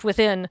trapped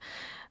within.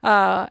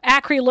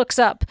 Acri looks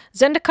up.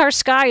 Zendikar's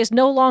sky is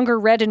no longer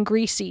red and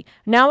greasy.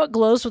 Now it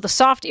glows with a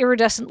soft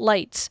iridescent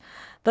lights.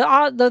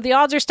 Though the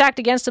odds are stacked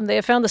against them, they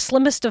have found the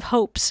slimmest of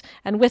hopes,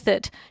 and with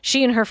it,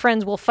 she and her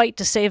friends will fight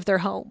to save their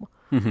home.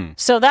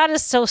 So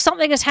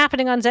something is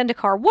happening on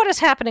Zendikar. What is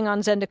happening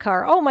on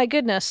Zendikar? Oh my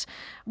goodness.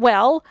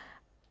 Well,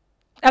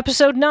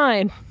 episode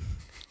 9.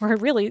 We're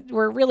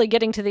really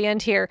getting to the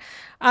end here.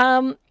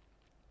 Back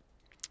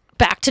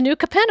to New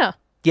Capenna.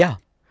 Yeah.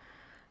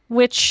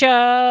 Which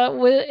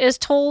is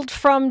told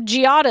from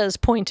Giada's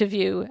point of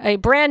view, a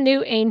brand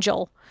new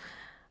angel.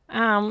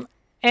 And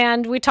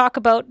we talk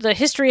about the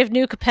history of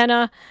New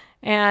Capenna,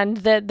 and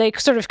that they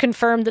sort of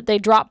confirmed that they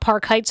dropped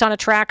Park Heights on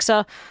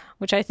Atraxa,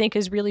 which I think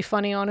is really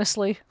funny,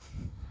 honestly.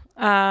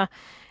 And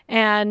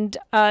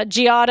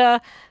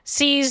Giada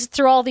sees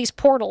through all these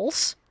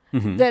portals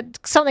that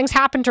something's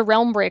happened to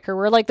Realmbreaker,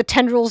 where like the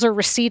tendrils are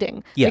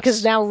receding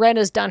because now Ren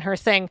has done her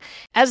thing.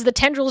 As the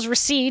tendrils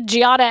recede,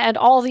 Giada and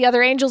all the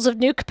other angels of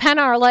New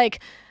Capenna are like,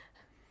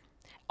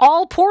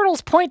 all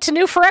portals point to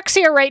New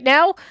Phyrexia right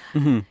now.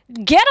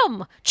 Get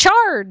them!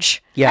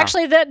 Charge! Yeah.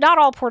 Actually, not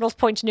all portals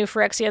point to New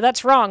Phyrexia.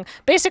 That's wrong.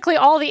 Basically,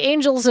 all the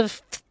angels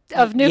of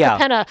New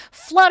Capenna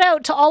flood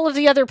out to all of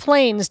the other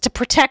planes to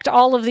protect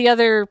all of the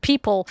other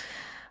people.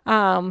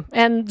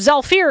 And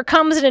Zalfir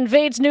comes and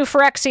invades New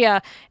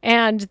Phyrexia,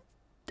 and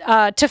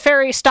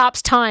Teferi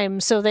stops time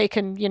so they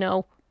can,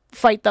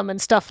 fight them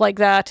and stuff like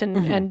that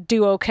and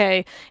do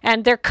okay.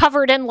 And they're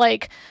covered in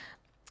like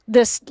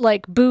this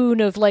like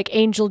boon of like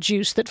angel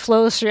juice that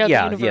flows throughout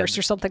the universe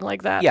or something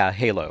like that. Yeah,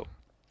 Halo.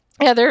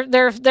 Yeah,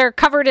 they're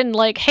covered in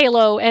like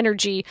Halo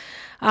energy,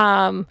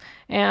 and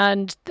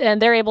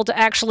they're able to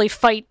actually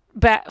fight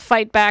back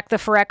the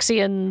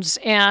Phyrexians,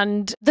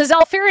 and the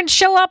Zalfirans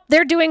show up.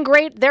 They're doing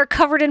great. They're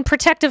covered in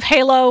protective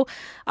Halo.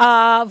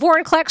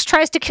 Vorinclex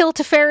tries to kill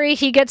Teferi.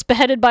 He gets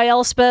beheaded by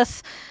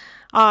Elspeth.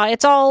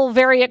 It's all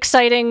very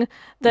exciting.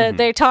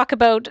 They talk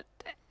about,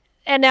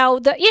 and now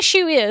the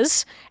issue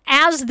is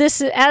as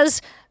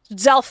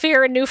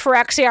Zalfir and New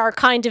Phyrexia are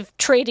kind of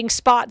trading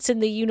spots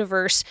in the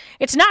universe,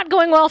 it's not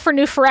going well for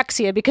New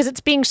Phyrexia because it's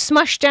being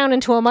smushed down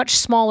into a much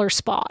smaller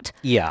spot.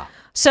 Yeah.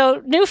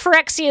 So New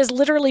Phyrexia is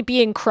literally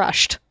being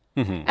crushed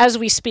as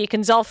we speak,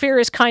 and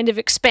Zalfir is kind of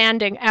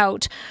expanding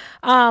out.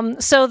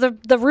 So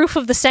the roof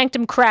of the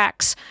sanctum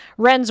cracks.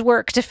 Ren's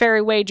work to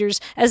Fairy Wagers.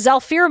 As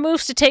Zalfir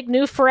moves to take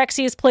New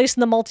Phyrexia's place in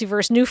the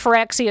multiverse, New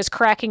Phyrexia is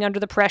cracking under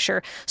the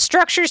pressure.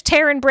 Structures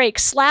tear and break.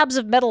 Slabs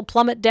of metal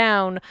plummet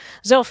down.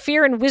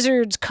 Zalfir and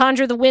wizards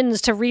conjure the winds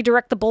to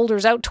redirect the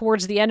boulders out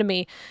towards the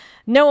enemy.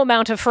 No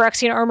amount of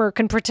Phyrexian armor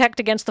can protect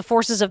against the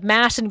forces of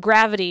mass and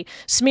gravity.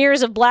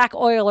 Smears of black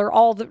oil are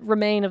all that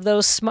remain of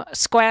those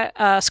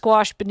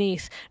squashed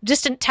beneath.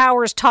 Distant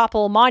towers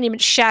topple,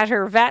 monuments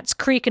shatter, vats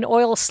creak, and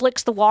oil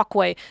slicks the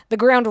walkway. The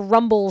ground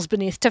rumbles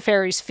beneath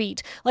Teferi's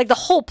feet. Like, the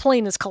whole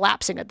plane is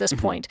collapsing at this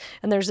point,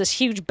 and there's this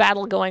huge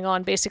battle going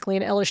on, basically,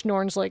 in Elish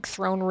Norn's, like,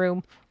 throne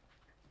room.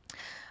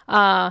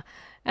 And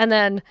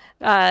then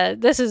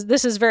this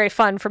is very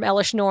fun from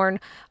Elish Norn.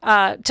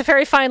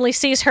 Teferi finally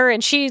sees her,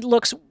 and she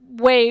looks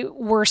way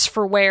worse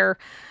for wear.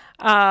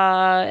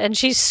 And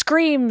she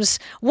screams,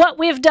 "What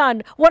we've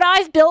done, what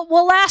I've built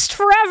will last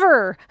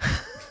forever!"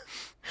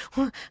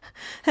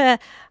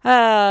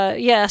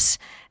 Yes.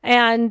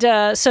 And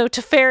so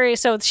Teferi,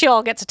 so she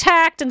all gets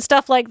attacked and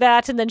stuff like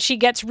that, and then she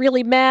gets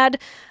really mad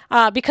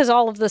because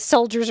all of the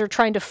soldiers are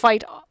trying to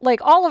fight,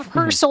 like all of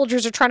her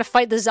soldiers are trying to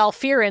fight the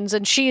Zalfirans,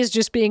 and she is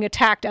just being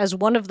attacked as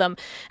one of them.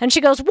 And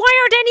she goes,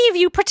 "Why aren't any of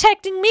you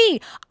protecting me?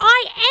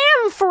 I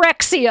am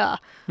Phyrexia!"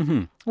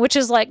 Which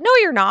is like, no,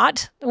 you're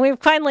not.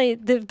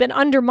 They've been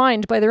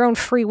undermined by their own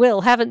free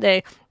will, haven't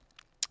they?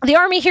 The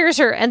army hears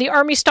her, and the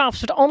army stops,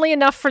 but only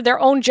enough for their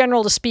own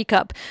general to speak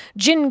up.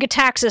 Jin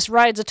Gitaxis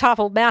rides atop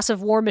a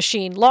massive war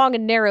machine. Long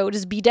and narrow, it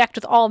is bedecked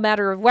with all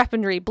manner of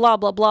weaponry, blah,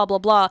 blah, blah, blah,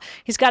 blah.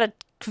 He's got a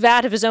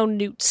vat of his own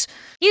newts.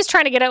 He's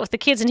trying to get out with the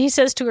kids, and he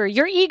says to her,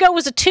 "Your ego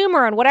was a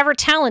tumor on whatever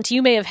talent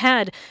you may have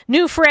had.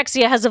 New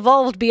Phyrexia has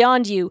evolved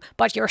beyond you,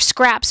 but your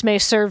scraps may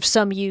serve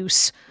some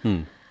use."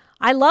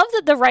 I love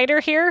that the writer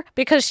here,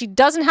 because she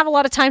doesn't have a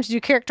lot of time to do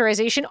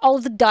characterization, all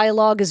of the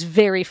dialogue is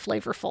very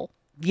flavorful.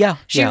 Yeah.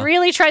 She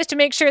really tries to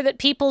make sure that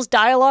people's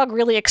dialogue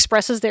really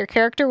expresses their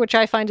character, which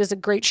I find is a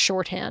great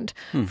shorthand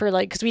for,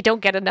 like, because we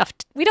don't get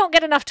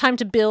enough time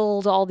to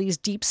build all these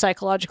deep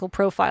psychological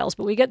profiles,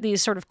 but we get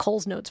these sort of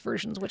Coles Notes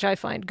versions, which I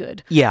find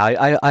good.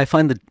 Yeah, I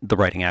find the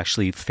writing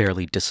actually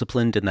fairly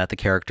disciplined in that the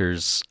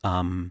characters,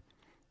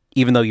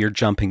 even though you're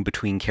jumping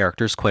between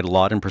characters quite a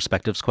lot and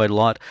perspectives quite a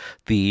lot,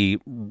 the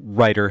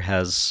writer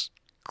has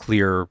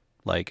clear,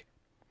 like,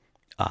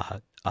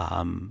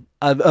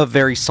 a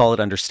very solid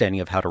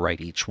understanding of how to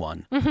write each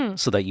one,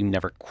 so that you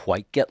never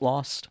quite get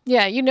lost.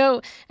 Yeah, you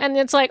know, and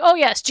it's like, oh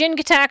yes, Jin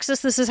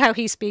Gitaxis, this is how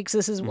he speaks,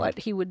 this is what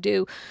he would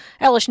do.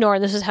 Elish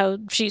Norn, this is how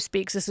she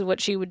speaks, this is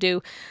what she would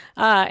do.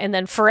 And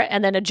then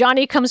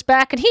Ajani comes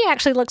back, and he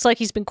actually looks like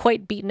he's been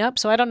quite beaten up,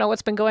 so I don't know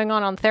what's been going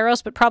on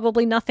Theros, but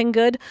probably nothing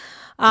good.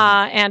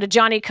 And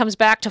Ajani comes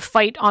back to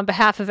fight on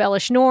behalf of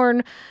Elish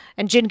Norn,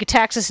 and Jin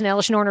Gitaxis and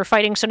Elish Norn are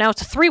fighting, so now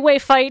it's a three-way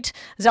fight.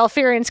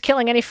 Zalfirian's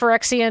killing any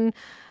Phyrexian.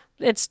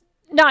 It's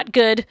not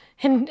good.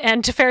 And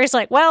Teferi's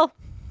like, well,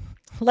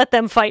 let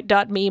them fight,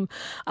 meme.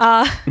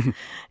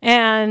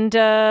 And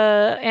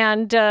the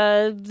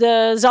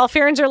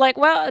Zalfirians are like,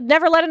 well,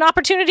 never let an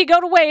opportunity go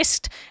to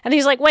waste. And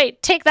he's like,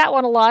 wait, take that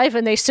one alive.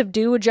 And they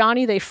subdue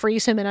Ajani. They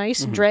freeze him in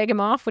ice and drag him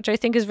off, which I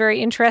think is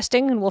very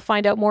interesting. And we'll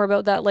find out more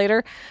about that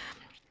later.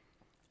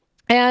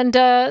 And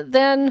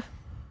then...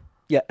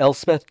 Yeah,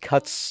 Elspeth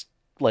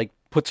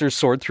puts her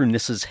sword through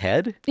Nissa's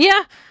head.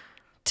 Yeah,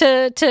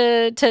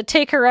 to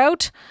take her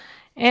out.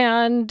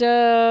 And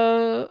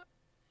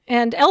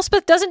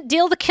Elspeth doesn't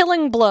deal the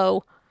killing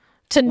blow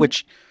to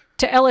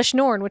Elish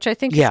Norn, which I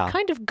think is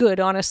kind of good,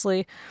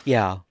 honestly.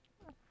 Yeah.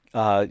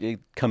 It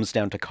comes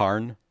down to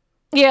Karn.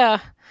 Yeah.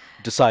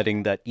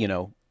 Deciding that,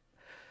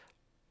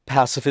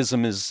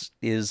 pacifism is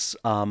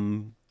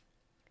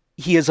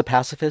he is a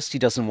pacifist. He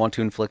doesn't want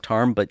to inflict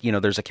harm, but,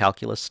 there's a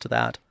calculus to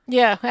that.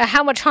 Yeah.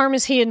 How much harm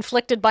is he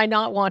inflicted by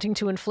not wanting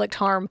to inflict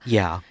harm?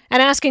 Yeah.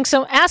 And asking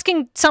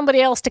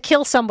somebody else to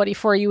kill somebody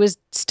for you is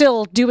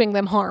still doing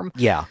them harm.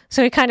 Yeah.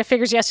 So he kind of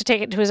figures he has to take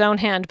it into his own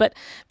hand. But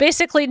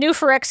basically, New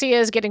Phyrexia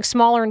is getting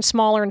smaller and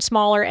smaller and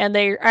smaller, and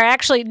they are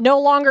actually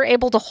no longer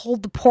able to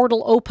hold the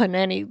portal open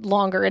any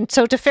longer. And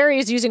so Teferi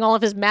is using all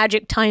of his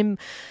magic time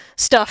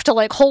stuff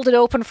to hold it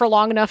open for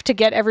long enough to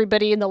get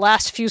everybody in the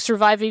last few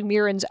surviving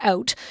Mirrans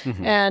out.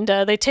 And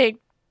they take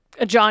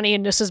Ajani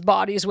and Nissa's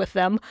bodies with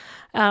them,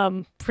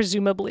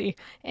 presumably.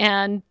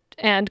 And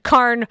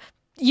Karn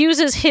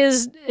uses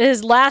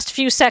his last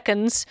few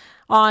seconds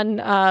on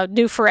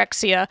New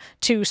Phyrexia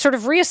to sort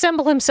of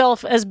reassemble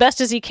himself as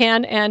best as he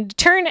can and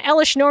turn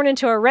Elish Norn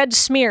into a red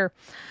smear,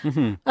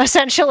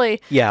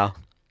 essentially. Yeah.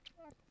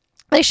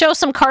 They show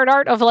some card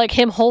art of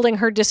him holding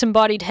her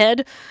disembodied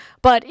head,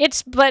 but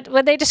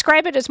when they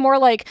describe it, it's more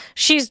like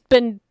she's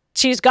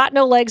got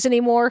no legs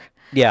anymore.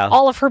 Yeah.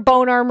 All of her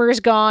bone armor is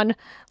gone.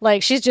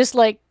 She's just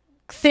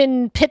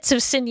thin pits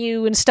of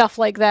sinew and stuff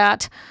like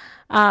that.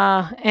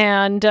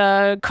 And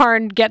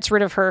Karn gets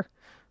rid of her.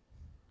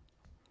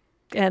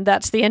 And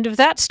that's the end of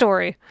that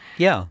story.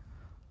 Yeah.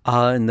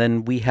 And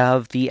then we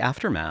have the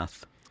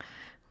aftermath.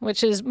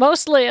 Which is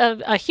mostly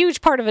a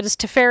huge part of it is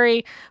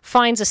Teferi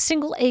finds a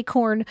single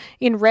acorn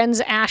in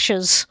Ren's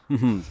ashes.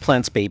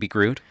 Plants baby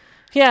Groot.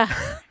 Yeah,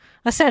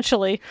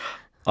 essentially.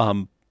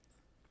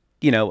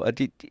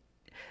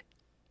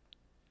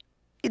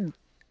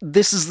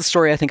 This is the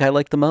story I think I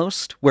like the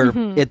most, where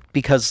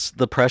because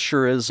the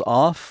pressure is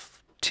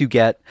off to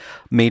get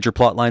major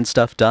plotline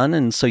stuff done,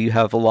 and so you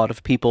have a lot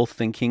of people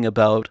thinking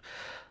about,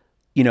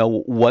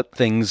 what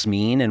things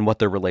mean and what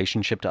their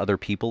relationship to other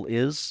people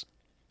is.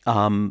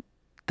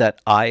 That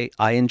I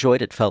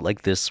enjoyed. It felt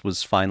like this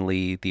was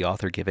finally the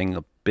author given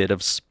a bit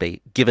of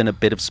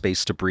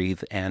space to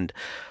breathe and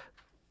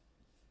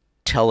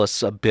tell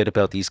us a bit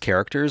about these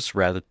characters,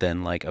 rather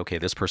than okay,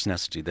 this person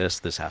has to do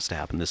this has to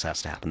happen, this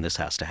has to happen, this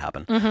has to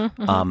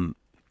happen.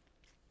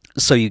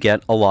 So you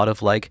get a lot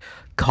of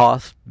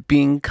Koth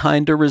being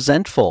kind of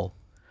resentful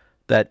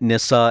that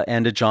Nissa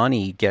and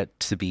Ajani get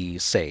to be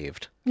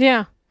saved.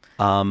 Yeah.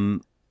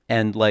 And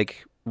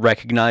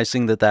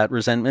recognizing that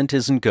resentment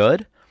isn't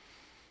good.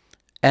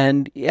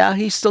 And yeah,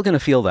 he's still going to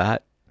feel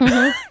that.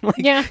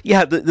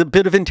 Yeah. The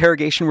bit of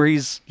interrogation where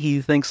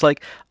he thinks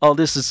oh,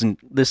 this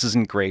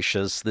isn't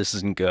gracious, this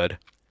isn't good.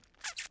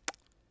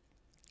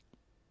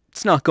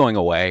 It's not going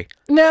away.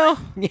 No.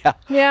 Yeah.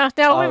 Yeah.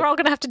 Now we're all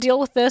going to have to deal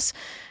with this.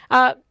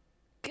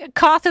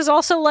 Koth is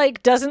also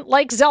doesn't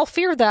like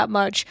Zalfir that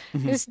much.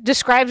 He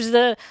describes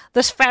the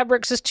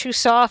fabrics as too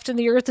soft and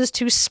the earth is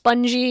too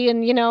spongy,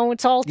 and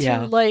it's all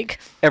too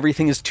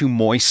everything is too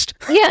moist.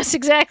 Yes,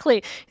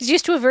 exactly. He's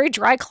used to a very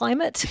dry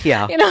climate.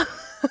 Yeah.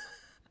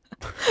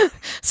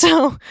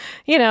 So,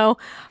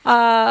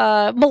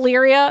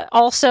 Malaria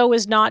also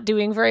is not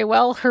doing very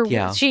well.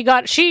 She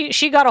got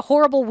a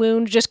horrible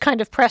wound, just kind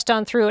of pressed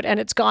on through it, and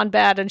it's gone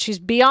bad, and she's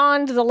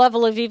beyond the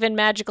level of even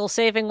magical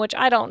saving, which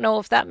I don't know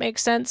if that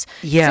makes sense.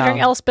 Yeah.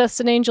 Considering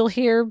Elspeth's an angel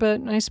here, but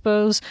I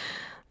suppose.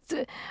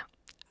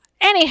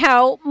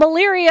 Anyhow,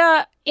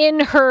 Malaria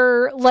in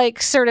her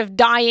sort of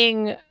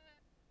dying.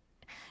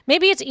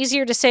 Maybe it's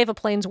easier to save a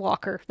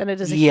planeswalker than it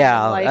is a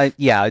human life.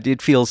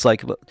 It feels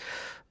like.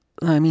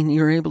 I mean,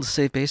 you're able to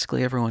save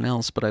basically everyone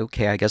else, but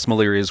okay, I guess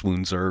Malaria's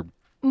wounds are...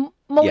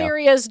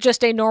 Malaria's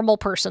just a normal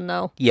person,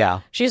 though.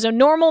 Yeah. She's a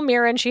normal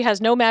Mirran. She has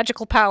no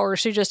magical power.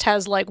 She just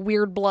has,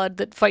 weird blood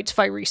that fights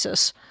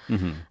Phyresis.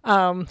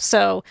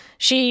 So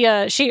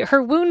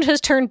her wound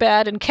has turned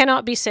bad and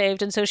cannot be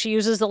saved, and so she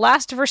uses the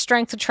last of her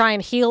strength to try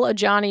and heal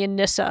Ajani and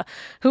Nissa,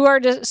 who are...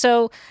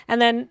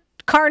 and then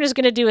Karn is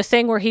going to do a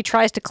thing where he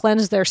tries to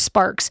cleanse their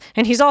sparks,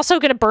 and he's also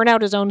going to burn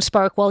out his own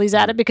spark while he's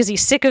at it because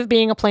he's sick of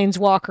being a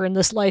planeswalker in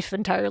this life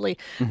entirely.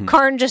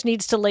 Karn just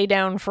needs to lay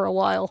down for a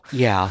while.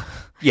 Yeah.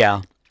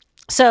 Yeah.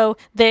 So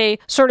they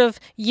sort of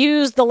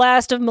use the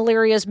last of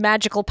Maleria's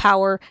magical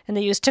power, and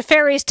they use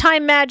Teferi's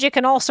time magic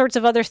and all sorts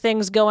of other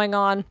things going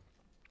on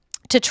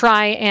to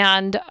try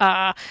and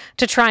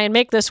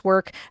make this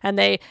work. And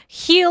they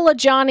heal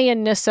Ajani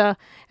and Nissa,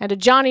 and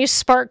Ajani's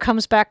spark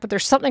comes back, but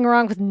there's something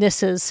wrong with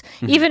Nissa's.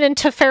 Even in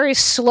Teferi's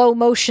slow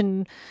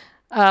motion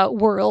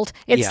world,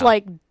 it's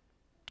like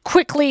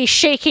quickly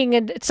shaking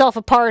itself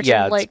apart.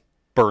 Yeah, and like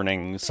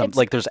burning.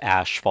 Like there's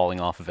ash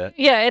falling off of it.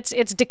 Yeah,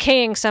 it's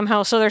decaying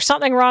somehow. So there's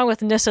something wrong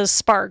with Nissa's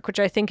spark, which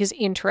I think is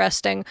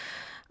interesting.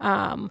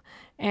 And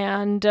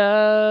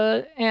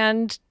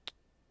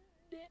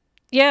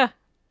yeah.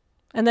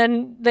 And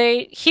then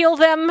they heal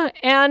them,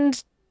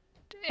 and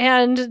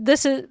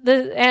this is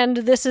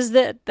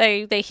that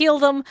they heal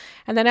them,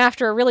 and then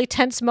after a really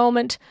tense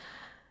moment,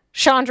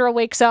 Chandra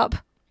wakes up,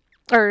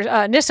 or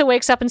Nissa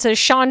wakes up and says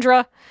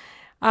Chandra,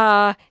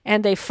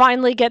 and they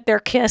finally get their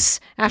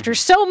kiss after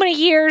so many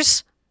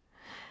years.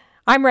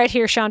 I'm right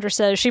here, Chandra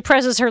says. She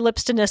presses her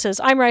lips to Nissa's.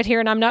 I'm right here,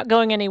 and I'm not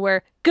going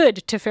anywhere.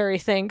 Good, Teferi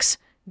thinks.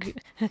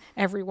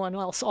 Everyone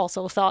else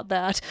also thought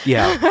that.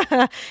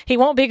 Yeah. He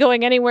won't be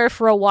going anywhere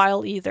for a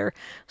while either.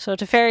 So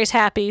Teferi's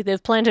happy.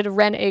 They've planted a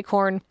Wren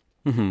acorn.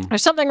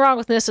 There's something wrong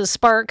with Nissa's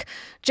spark.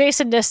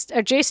 Jason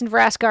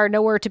Vraskar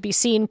nowhere to be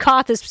seen.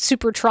 Koth is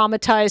super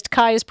traumatized.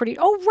 Kai is pretty...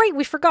 Oh, right,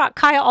 we forgot.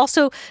 Kaya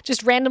also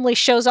just randomly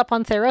shows up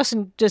on Theros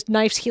and just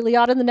knifes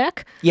Heliod in the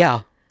neck.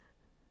 Yeah.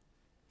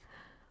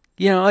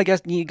 You know, I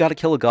guess you gotta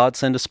kill a god,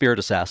 send a spirit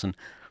assassin.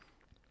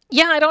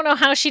 Yeah, I don't know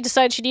how she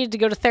decided she needed to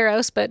go to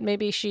Theros, but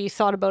maybe she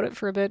thought about it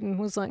for a bit and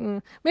was like,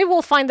 maybe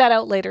we'll find that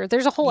out later.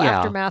 There's a whole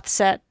Aftermath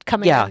set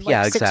coming in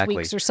like 6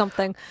 weeks or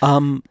something.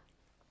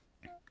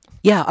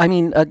 Yeah, I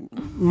mean,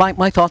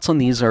 my thoughts on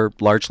these are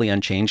largely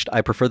unchanged.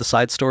 I prefer the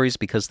side stories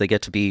because they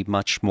get to be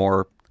much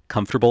more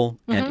comfortable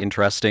and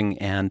interesting,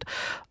 and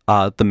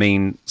the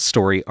main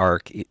story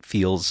arc, it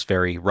feels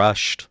very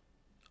rushed,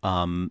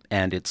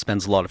 and it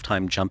spends a lot of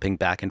time jumping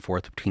back and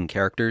forth between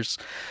characters.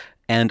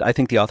 And I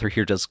think the author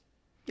here does...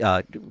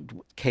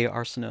 Kay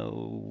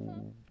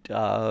Arsenault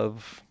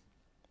of...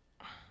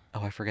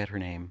 Oh, I forget her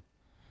name.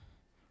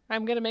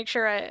 I'm going to make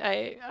sure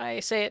I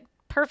say it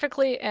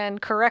perfectly and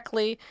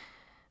correctly.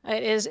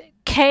 It is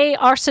Kay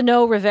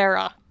Arsenault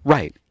Rivera.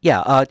 Right.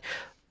 Yeah.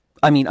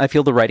 I mean, I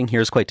feel the writing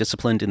here is quite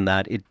disciplined in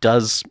that it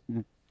does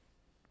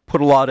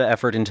put a lot of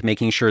effort into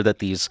making sure that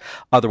these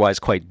otherwise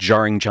quite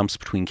jarring jumps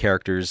between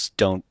characters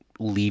don't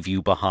leave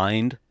you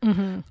behind,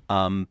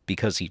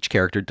 because each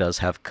character does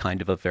have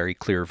kind of a very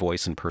clear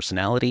voice and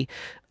personality.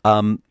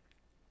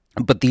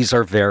 But these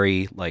are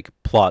very, like,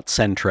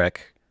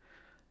 plot-centric.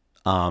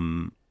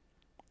 The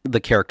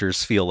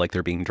characters feel like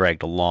they're being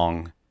dragged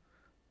along,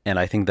 and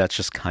I think that's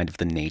just kind of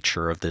the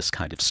nature of this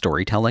kind of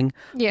storytelling.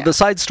 Yeah. The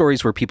side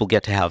stories where people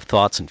get to have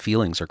thoughts and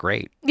feelings are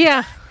great.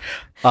 Yeah.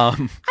 I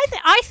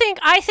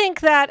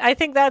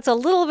think that's a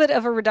little bit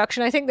of a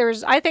reduction. I think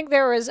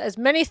there was as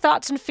many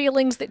thoughts and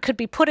feelings that could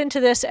be put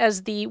into this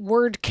as the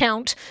word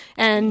count.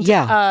 And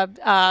yeah.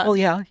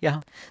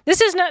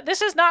 This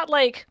is not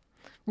like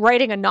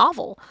writing a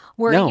novel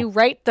where you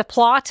write the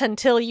plot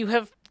until you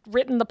have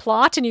written the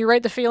plot and you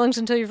write the feelings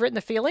until you've written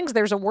the feelings.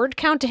 There's a word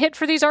count to hit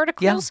for these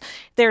articles. Yeah.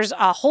 There's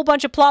a whole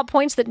bunch of plot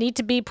points that need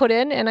to be put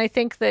in, and I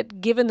think that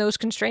given those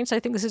constraints, I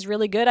think this is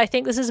really good. I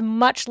think this is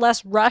much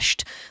less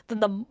rushed than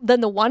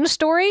the one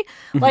story.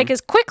 Like,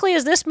 as quickly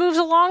as this moves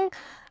along,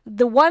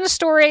 the one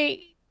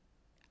story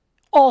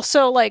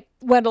also like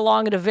went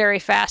along at a very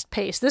fast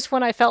pace. This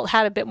one I felt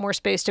had a bit more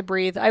space to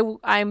breathe.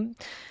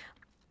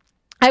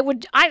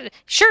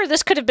 Sure,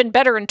 this could have been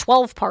better in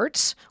 12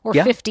 parts or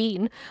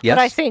 15, but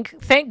I think,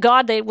 thank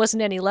God that it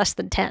wasn't any less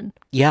than 10.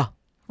 Yeah.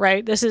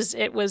 Right?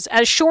 It was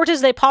as short as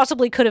they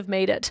possibly could have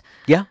made it.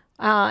 Yeah.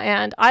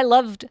 And I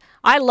loved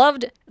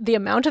the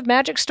amount of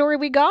magic story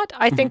we got.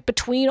 I think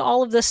between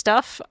all of this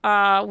stuff,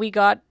 we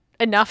got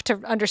enough to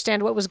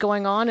understand what was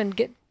going on and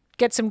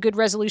get some good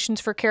resolutions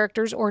for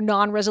characters, or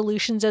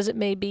non-resolutions as it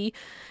may be,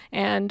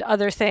 and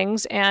other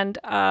things. And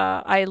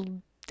I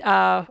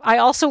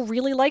also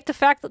really like the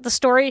fact that the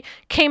story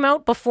came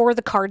out before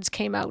the cards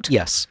came out.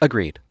 Yes,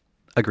 agreed.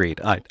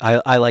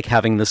 I like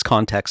having this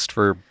context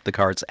for the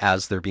cards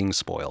as they're being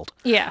spoiled.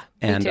 Yeah,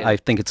 and I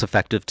think it's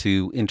effective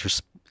to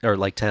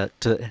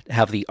to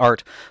have the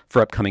art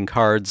for upcoming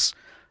cards,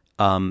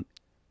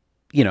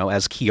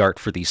 as key art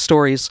for these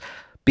stories,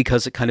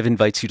 because it kind of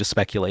invites you to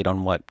speculate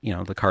on what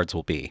the cards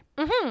will be.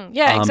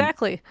 Yeah,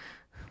 exactly.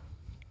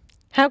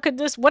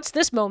 What's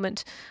this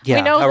moment?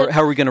 Yeah,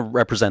 how are we going to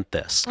represent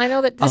this? I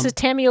know that this is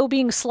Tamio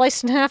being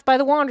sliced in half by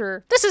the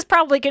Wanderer. This is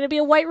probably going to be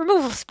a white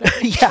removal spell.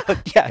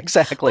 yeah,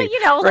 exactly.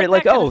 But, right,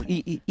 like,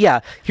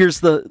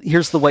 here's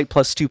the white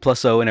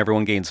 +2/+0 and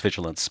everyone gains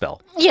vigilance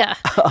spell. Yeah.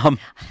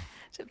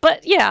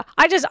 But yeah,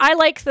 I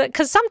like that,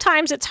 because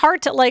sometimes it's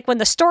hard to, like, when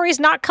the story's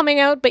not coming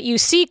out, but you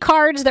see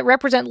cards that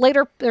represent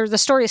later, or the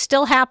story is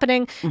still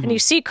happening, and you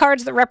see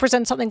cards that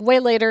represent something way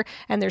later,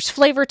 and there's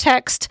flavor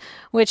text,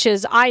 which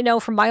is, I know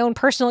from my own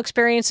personal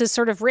experiences,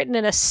 sort of written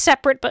in a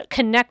separate but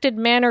connected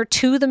manner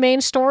to the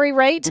main story,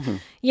 right?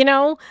 You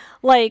know,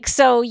 like,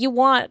 so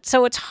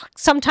it's,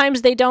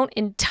 sometimes they don't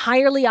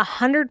entirely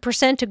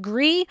 100%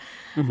 agree,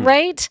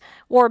 right?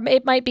 Or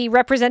it might be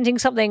representing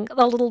something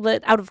a little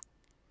bit out of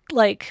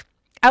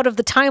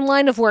the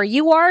timeline of where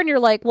you are, and you're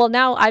like, well,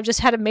 now I've just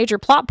had a major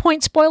plot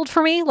point spoiled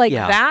for me, like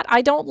that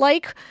I don't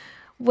like.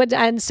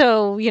 And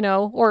so, you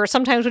know, or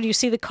sometimes when you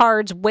see the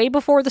cards way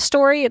before the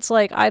story, it's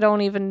like, I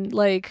don't even,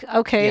 like,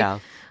 okay,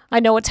 I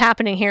know what's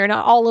happening here, and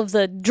all of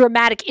the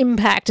dramatic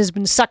impact has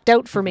been sucked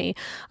out for me.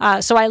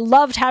 So I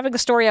loved having the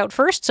story out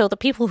first, so the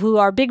people who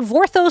are big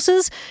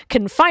Vorthoses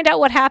can find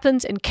out what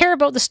happens and care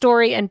about the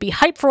story and be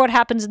hyped for what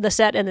happens in the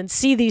set, and then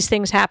see these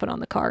things happen on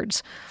the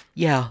cards.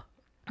 Yeah.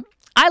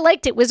 I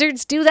liked it.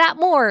 Wizards, do that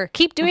more.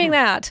 Keep doing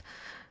that.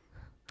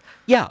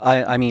 Yeah,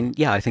 I mean,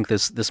 yeah, I think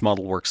this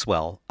model works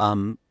well.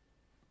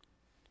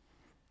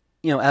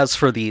 You know, as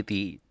for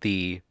the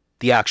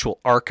actual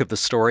arc of the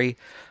story,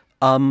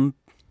 I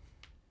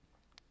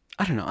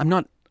don't know. I'm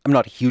not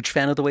a huge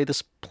fan of the way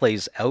this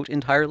plays out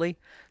entirely.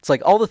 It's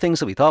like all the things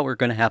that we thought were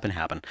going to happen.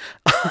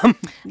 I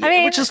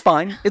mean, which is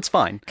fine. It's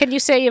fine. Can you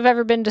say you've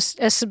ever been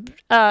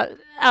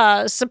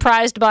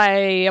surprised by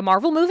a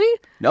Marvel movie?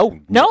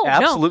 No,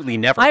 absolutely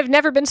never. I've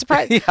never been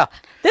surprised. Yeah.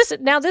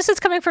 This is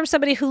coming from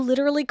somebody who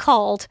literally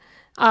called,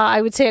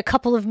 I would say, a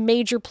couple of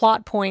major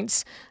plot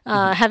points,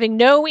 having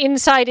no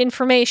inside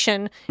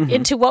information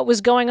into what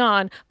was going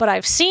on. But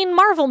I've seen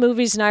Marvel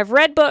movies and I've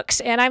read books,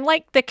 and I'm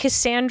like the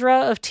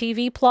Cassandra of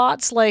TV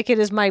plots. Like, it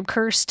is my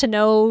curse to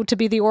know, to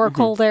be the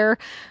oracle there.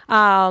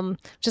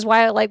 Which is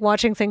why I like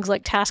watching things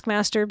like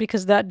Taskmaster,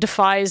 because that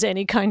defies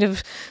any kind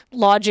of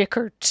logic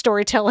or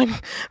storytelling,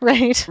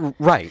 right?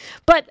 Right.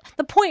 But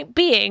the point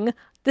being,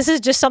 this is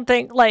just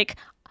something like,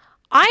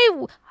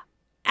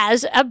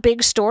 as a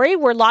big story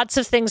where lots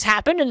of things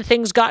happened and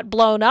things got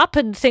blown up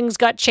and things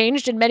got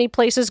changed and many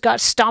places got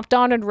stomped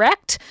on and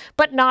wrecked,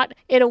 but not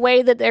in a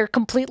way that they're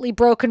completely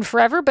broken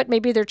forever, but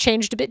maybe they're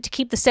changed a bit to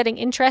keep the setting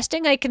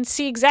interesting. I can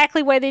see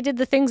exactly why they did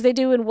the things they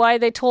do and why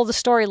they told a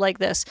story like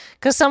this.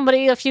 Because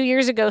somebody a few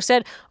years ago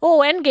said,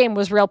 oh, Endgame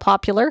was real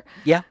popular.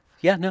 Yeah,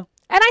 no.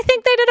 And I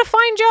think they did a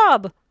fine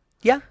job.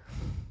 Yeah.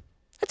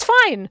 It's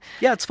fine.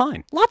 Yeah, it's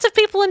fine. Lots of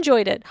people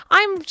enjoyed it.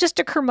 I'm just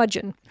a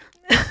curmudgeon.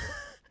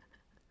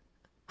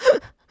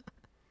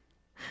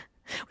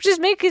 Which just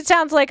makes it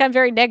sound like I'm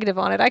very negative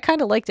on it. I kind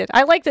of liked it.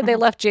 I like that they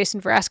left Jason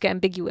Vraska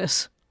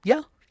ambiguous.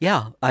 Yeah.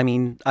 I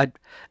mean, I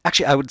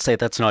would say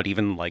that's not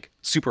even like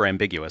super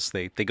ambiguous.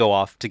 They go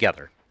off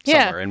together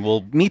somewhere, and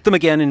we'll meet them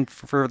again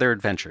for further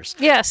adventures.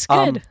 Yes,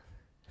 good.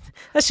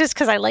 That's just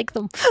because I like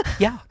them.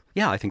 Yeah.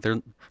 I think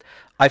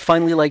I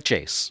finally like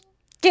Jace.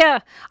 Yeah,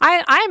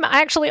 I'm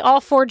actually all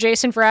for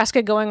Jason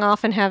Vraska going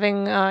off and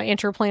having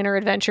interplanar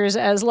adventures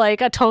as like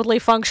a totally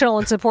functional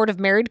and supportive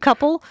married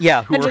couple.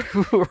 Yeah,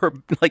 who are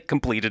like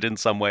completed in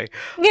some way.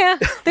 Yeah,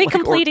 they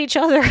complete each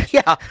other.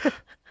 Yeah.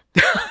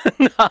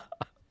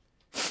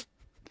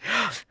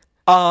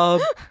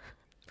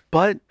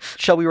 But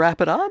shall we wrap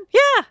it up?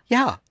 Yeah.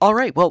 Yeah. All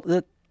right. Well,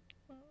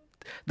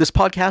 this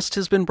podcast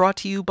has been brought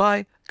to you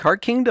by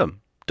cardkingdom.com/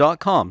 go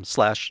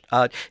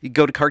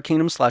to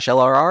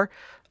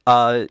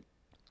cardkingdom/LRR.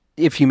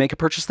 If you make a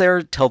purchase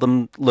there, tell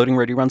them Loading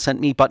Ready Run sent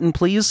me button,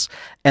 please.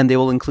 And they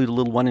will include a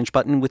little 1-inch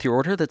button with your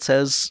order that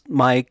says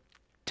my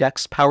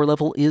deck's power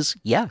level is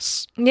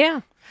yes.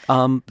 Yeah.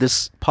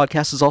 This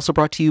podcast is also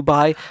brought to you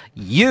by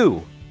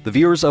you, the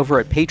viewers over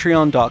at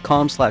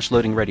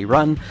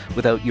patreon.com/loadingreadyrun.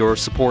 Without your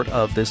support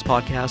of this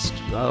podcast,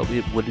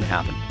 it wouldn't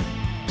happen.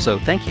 So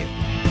thank you.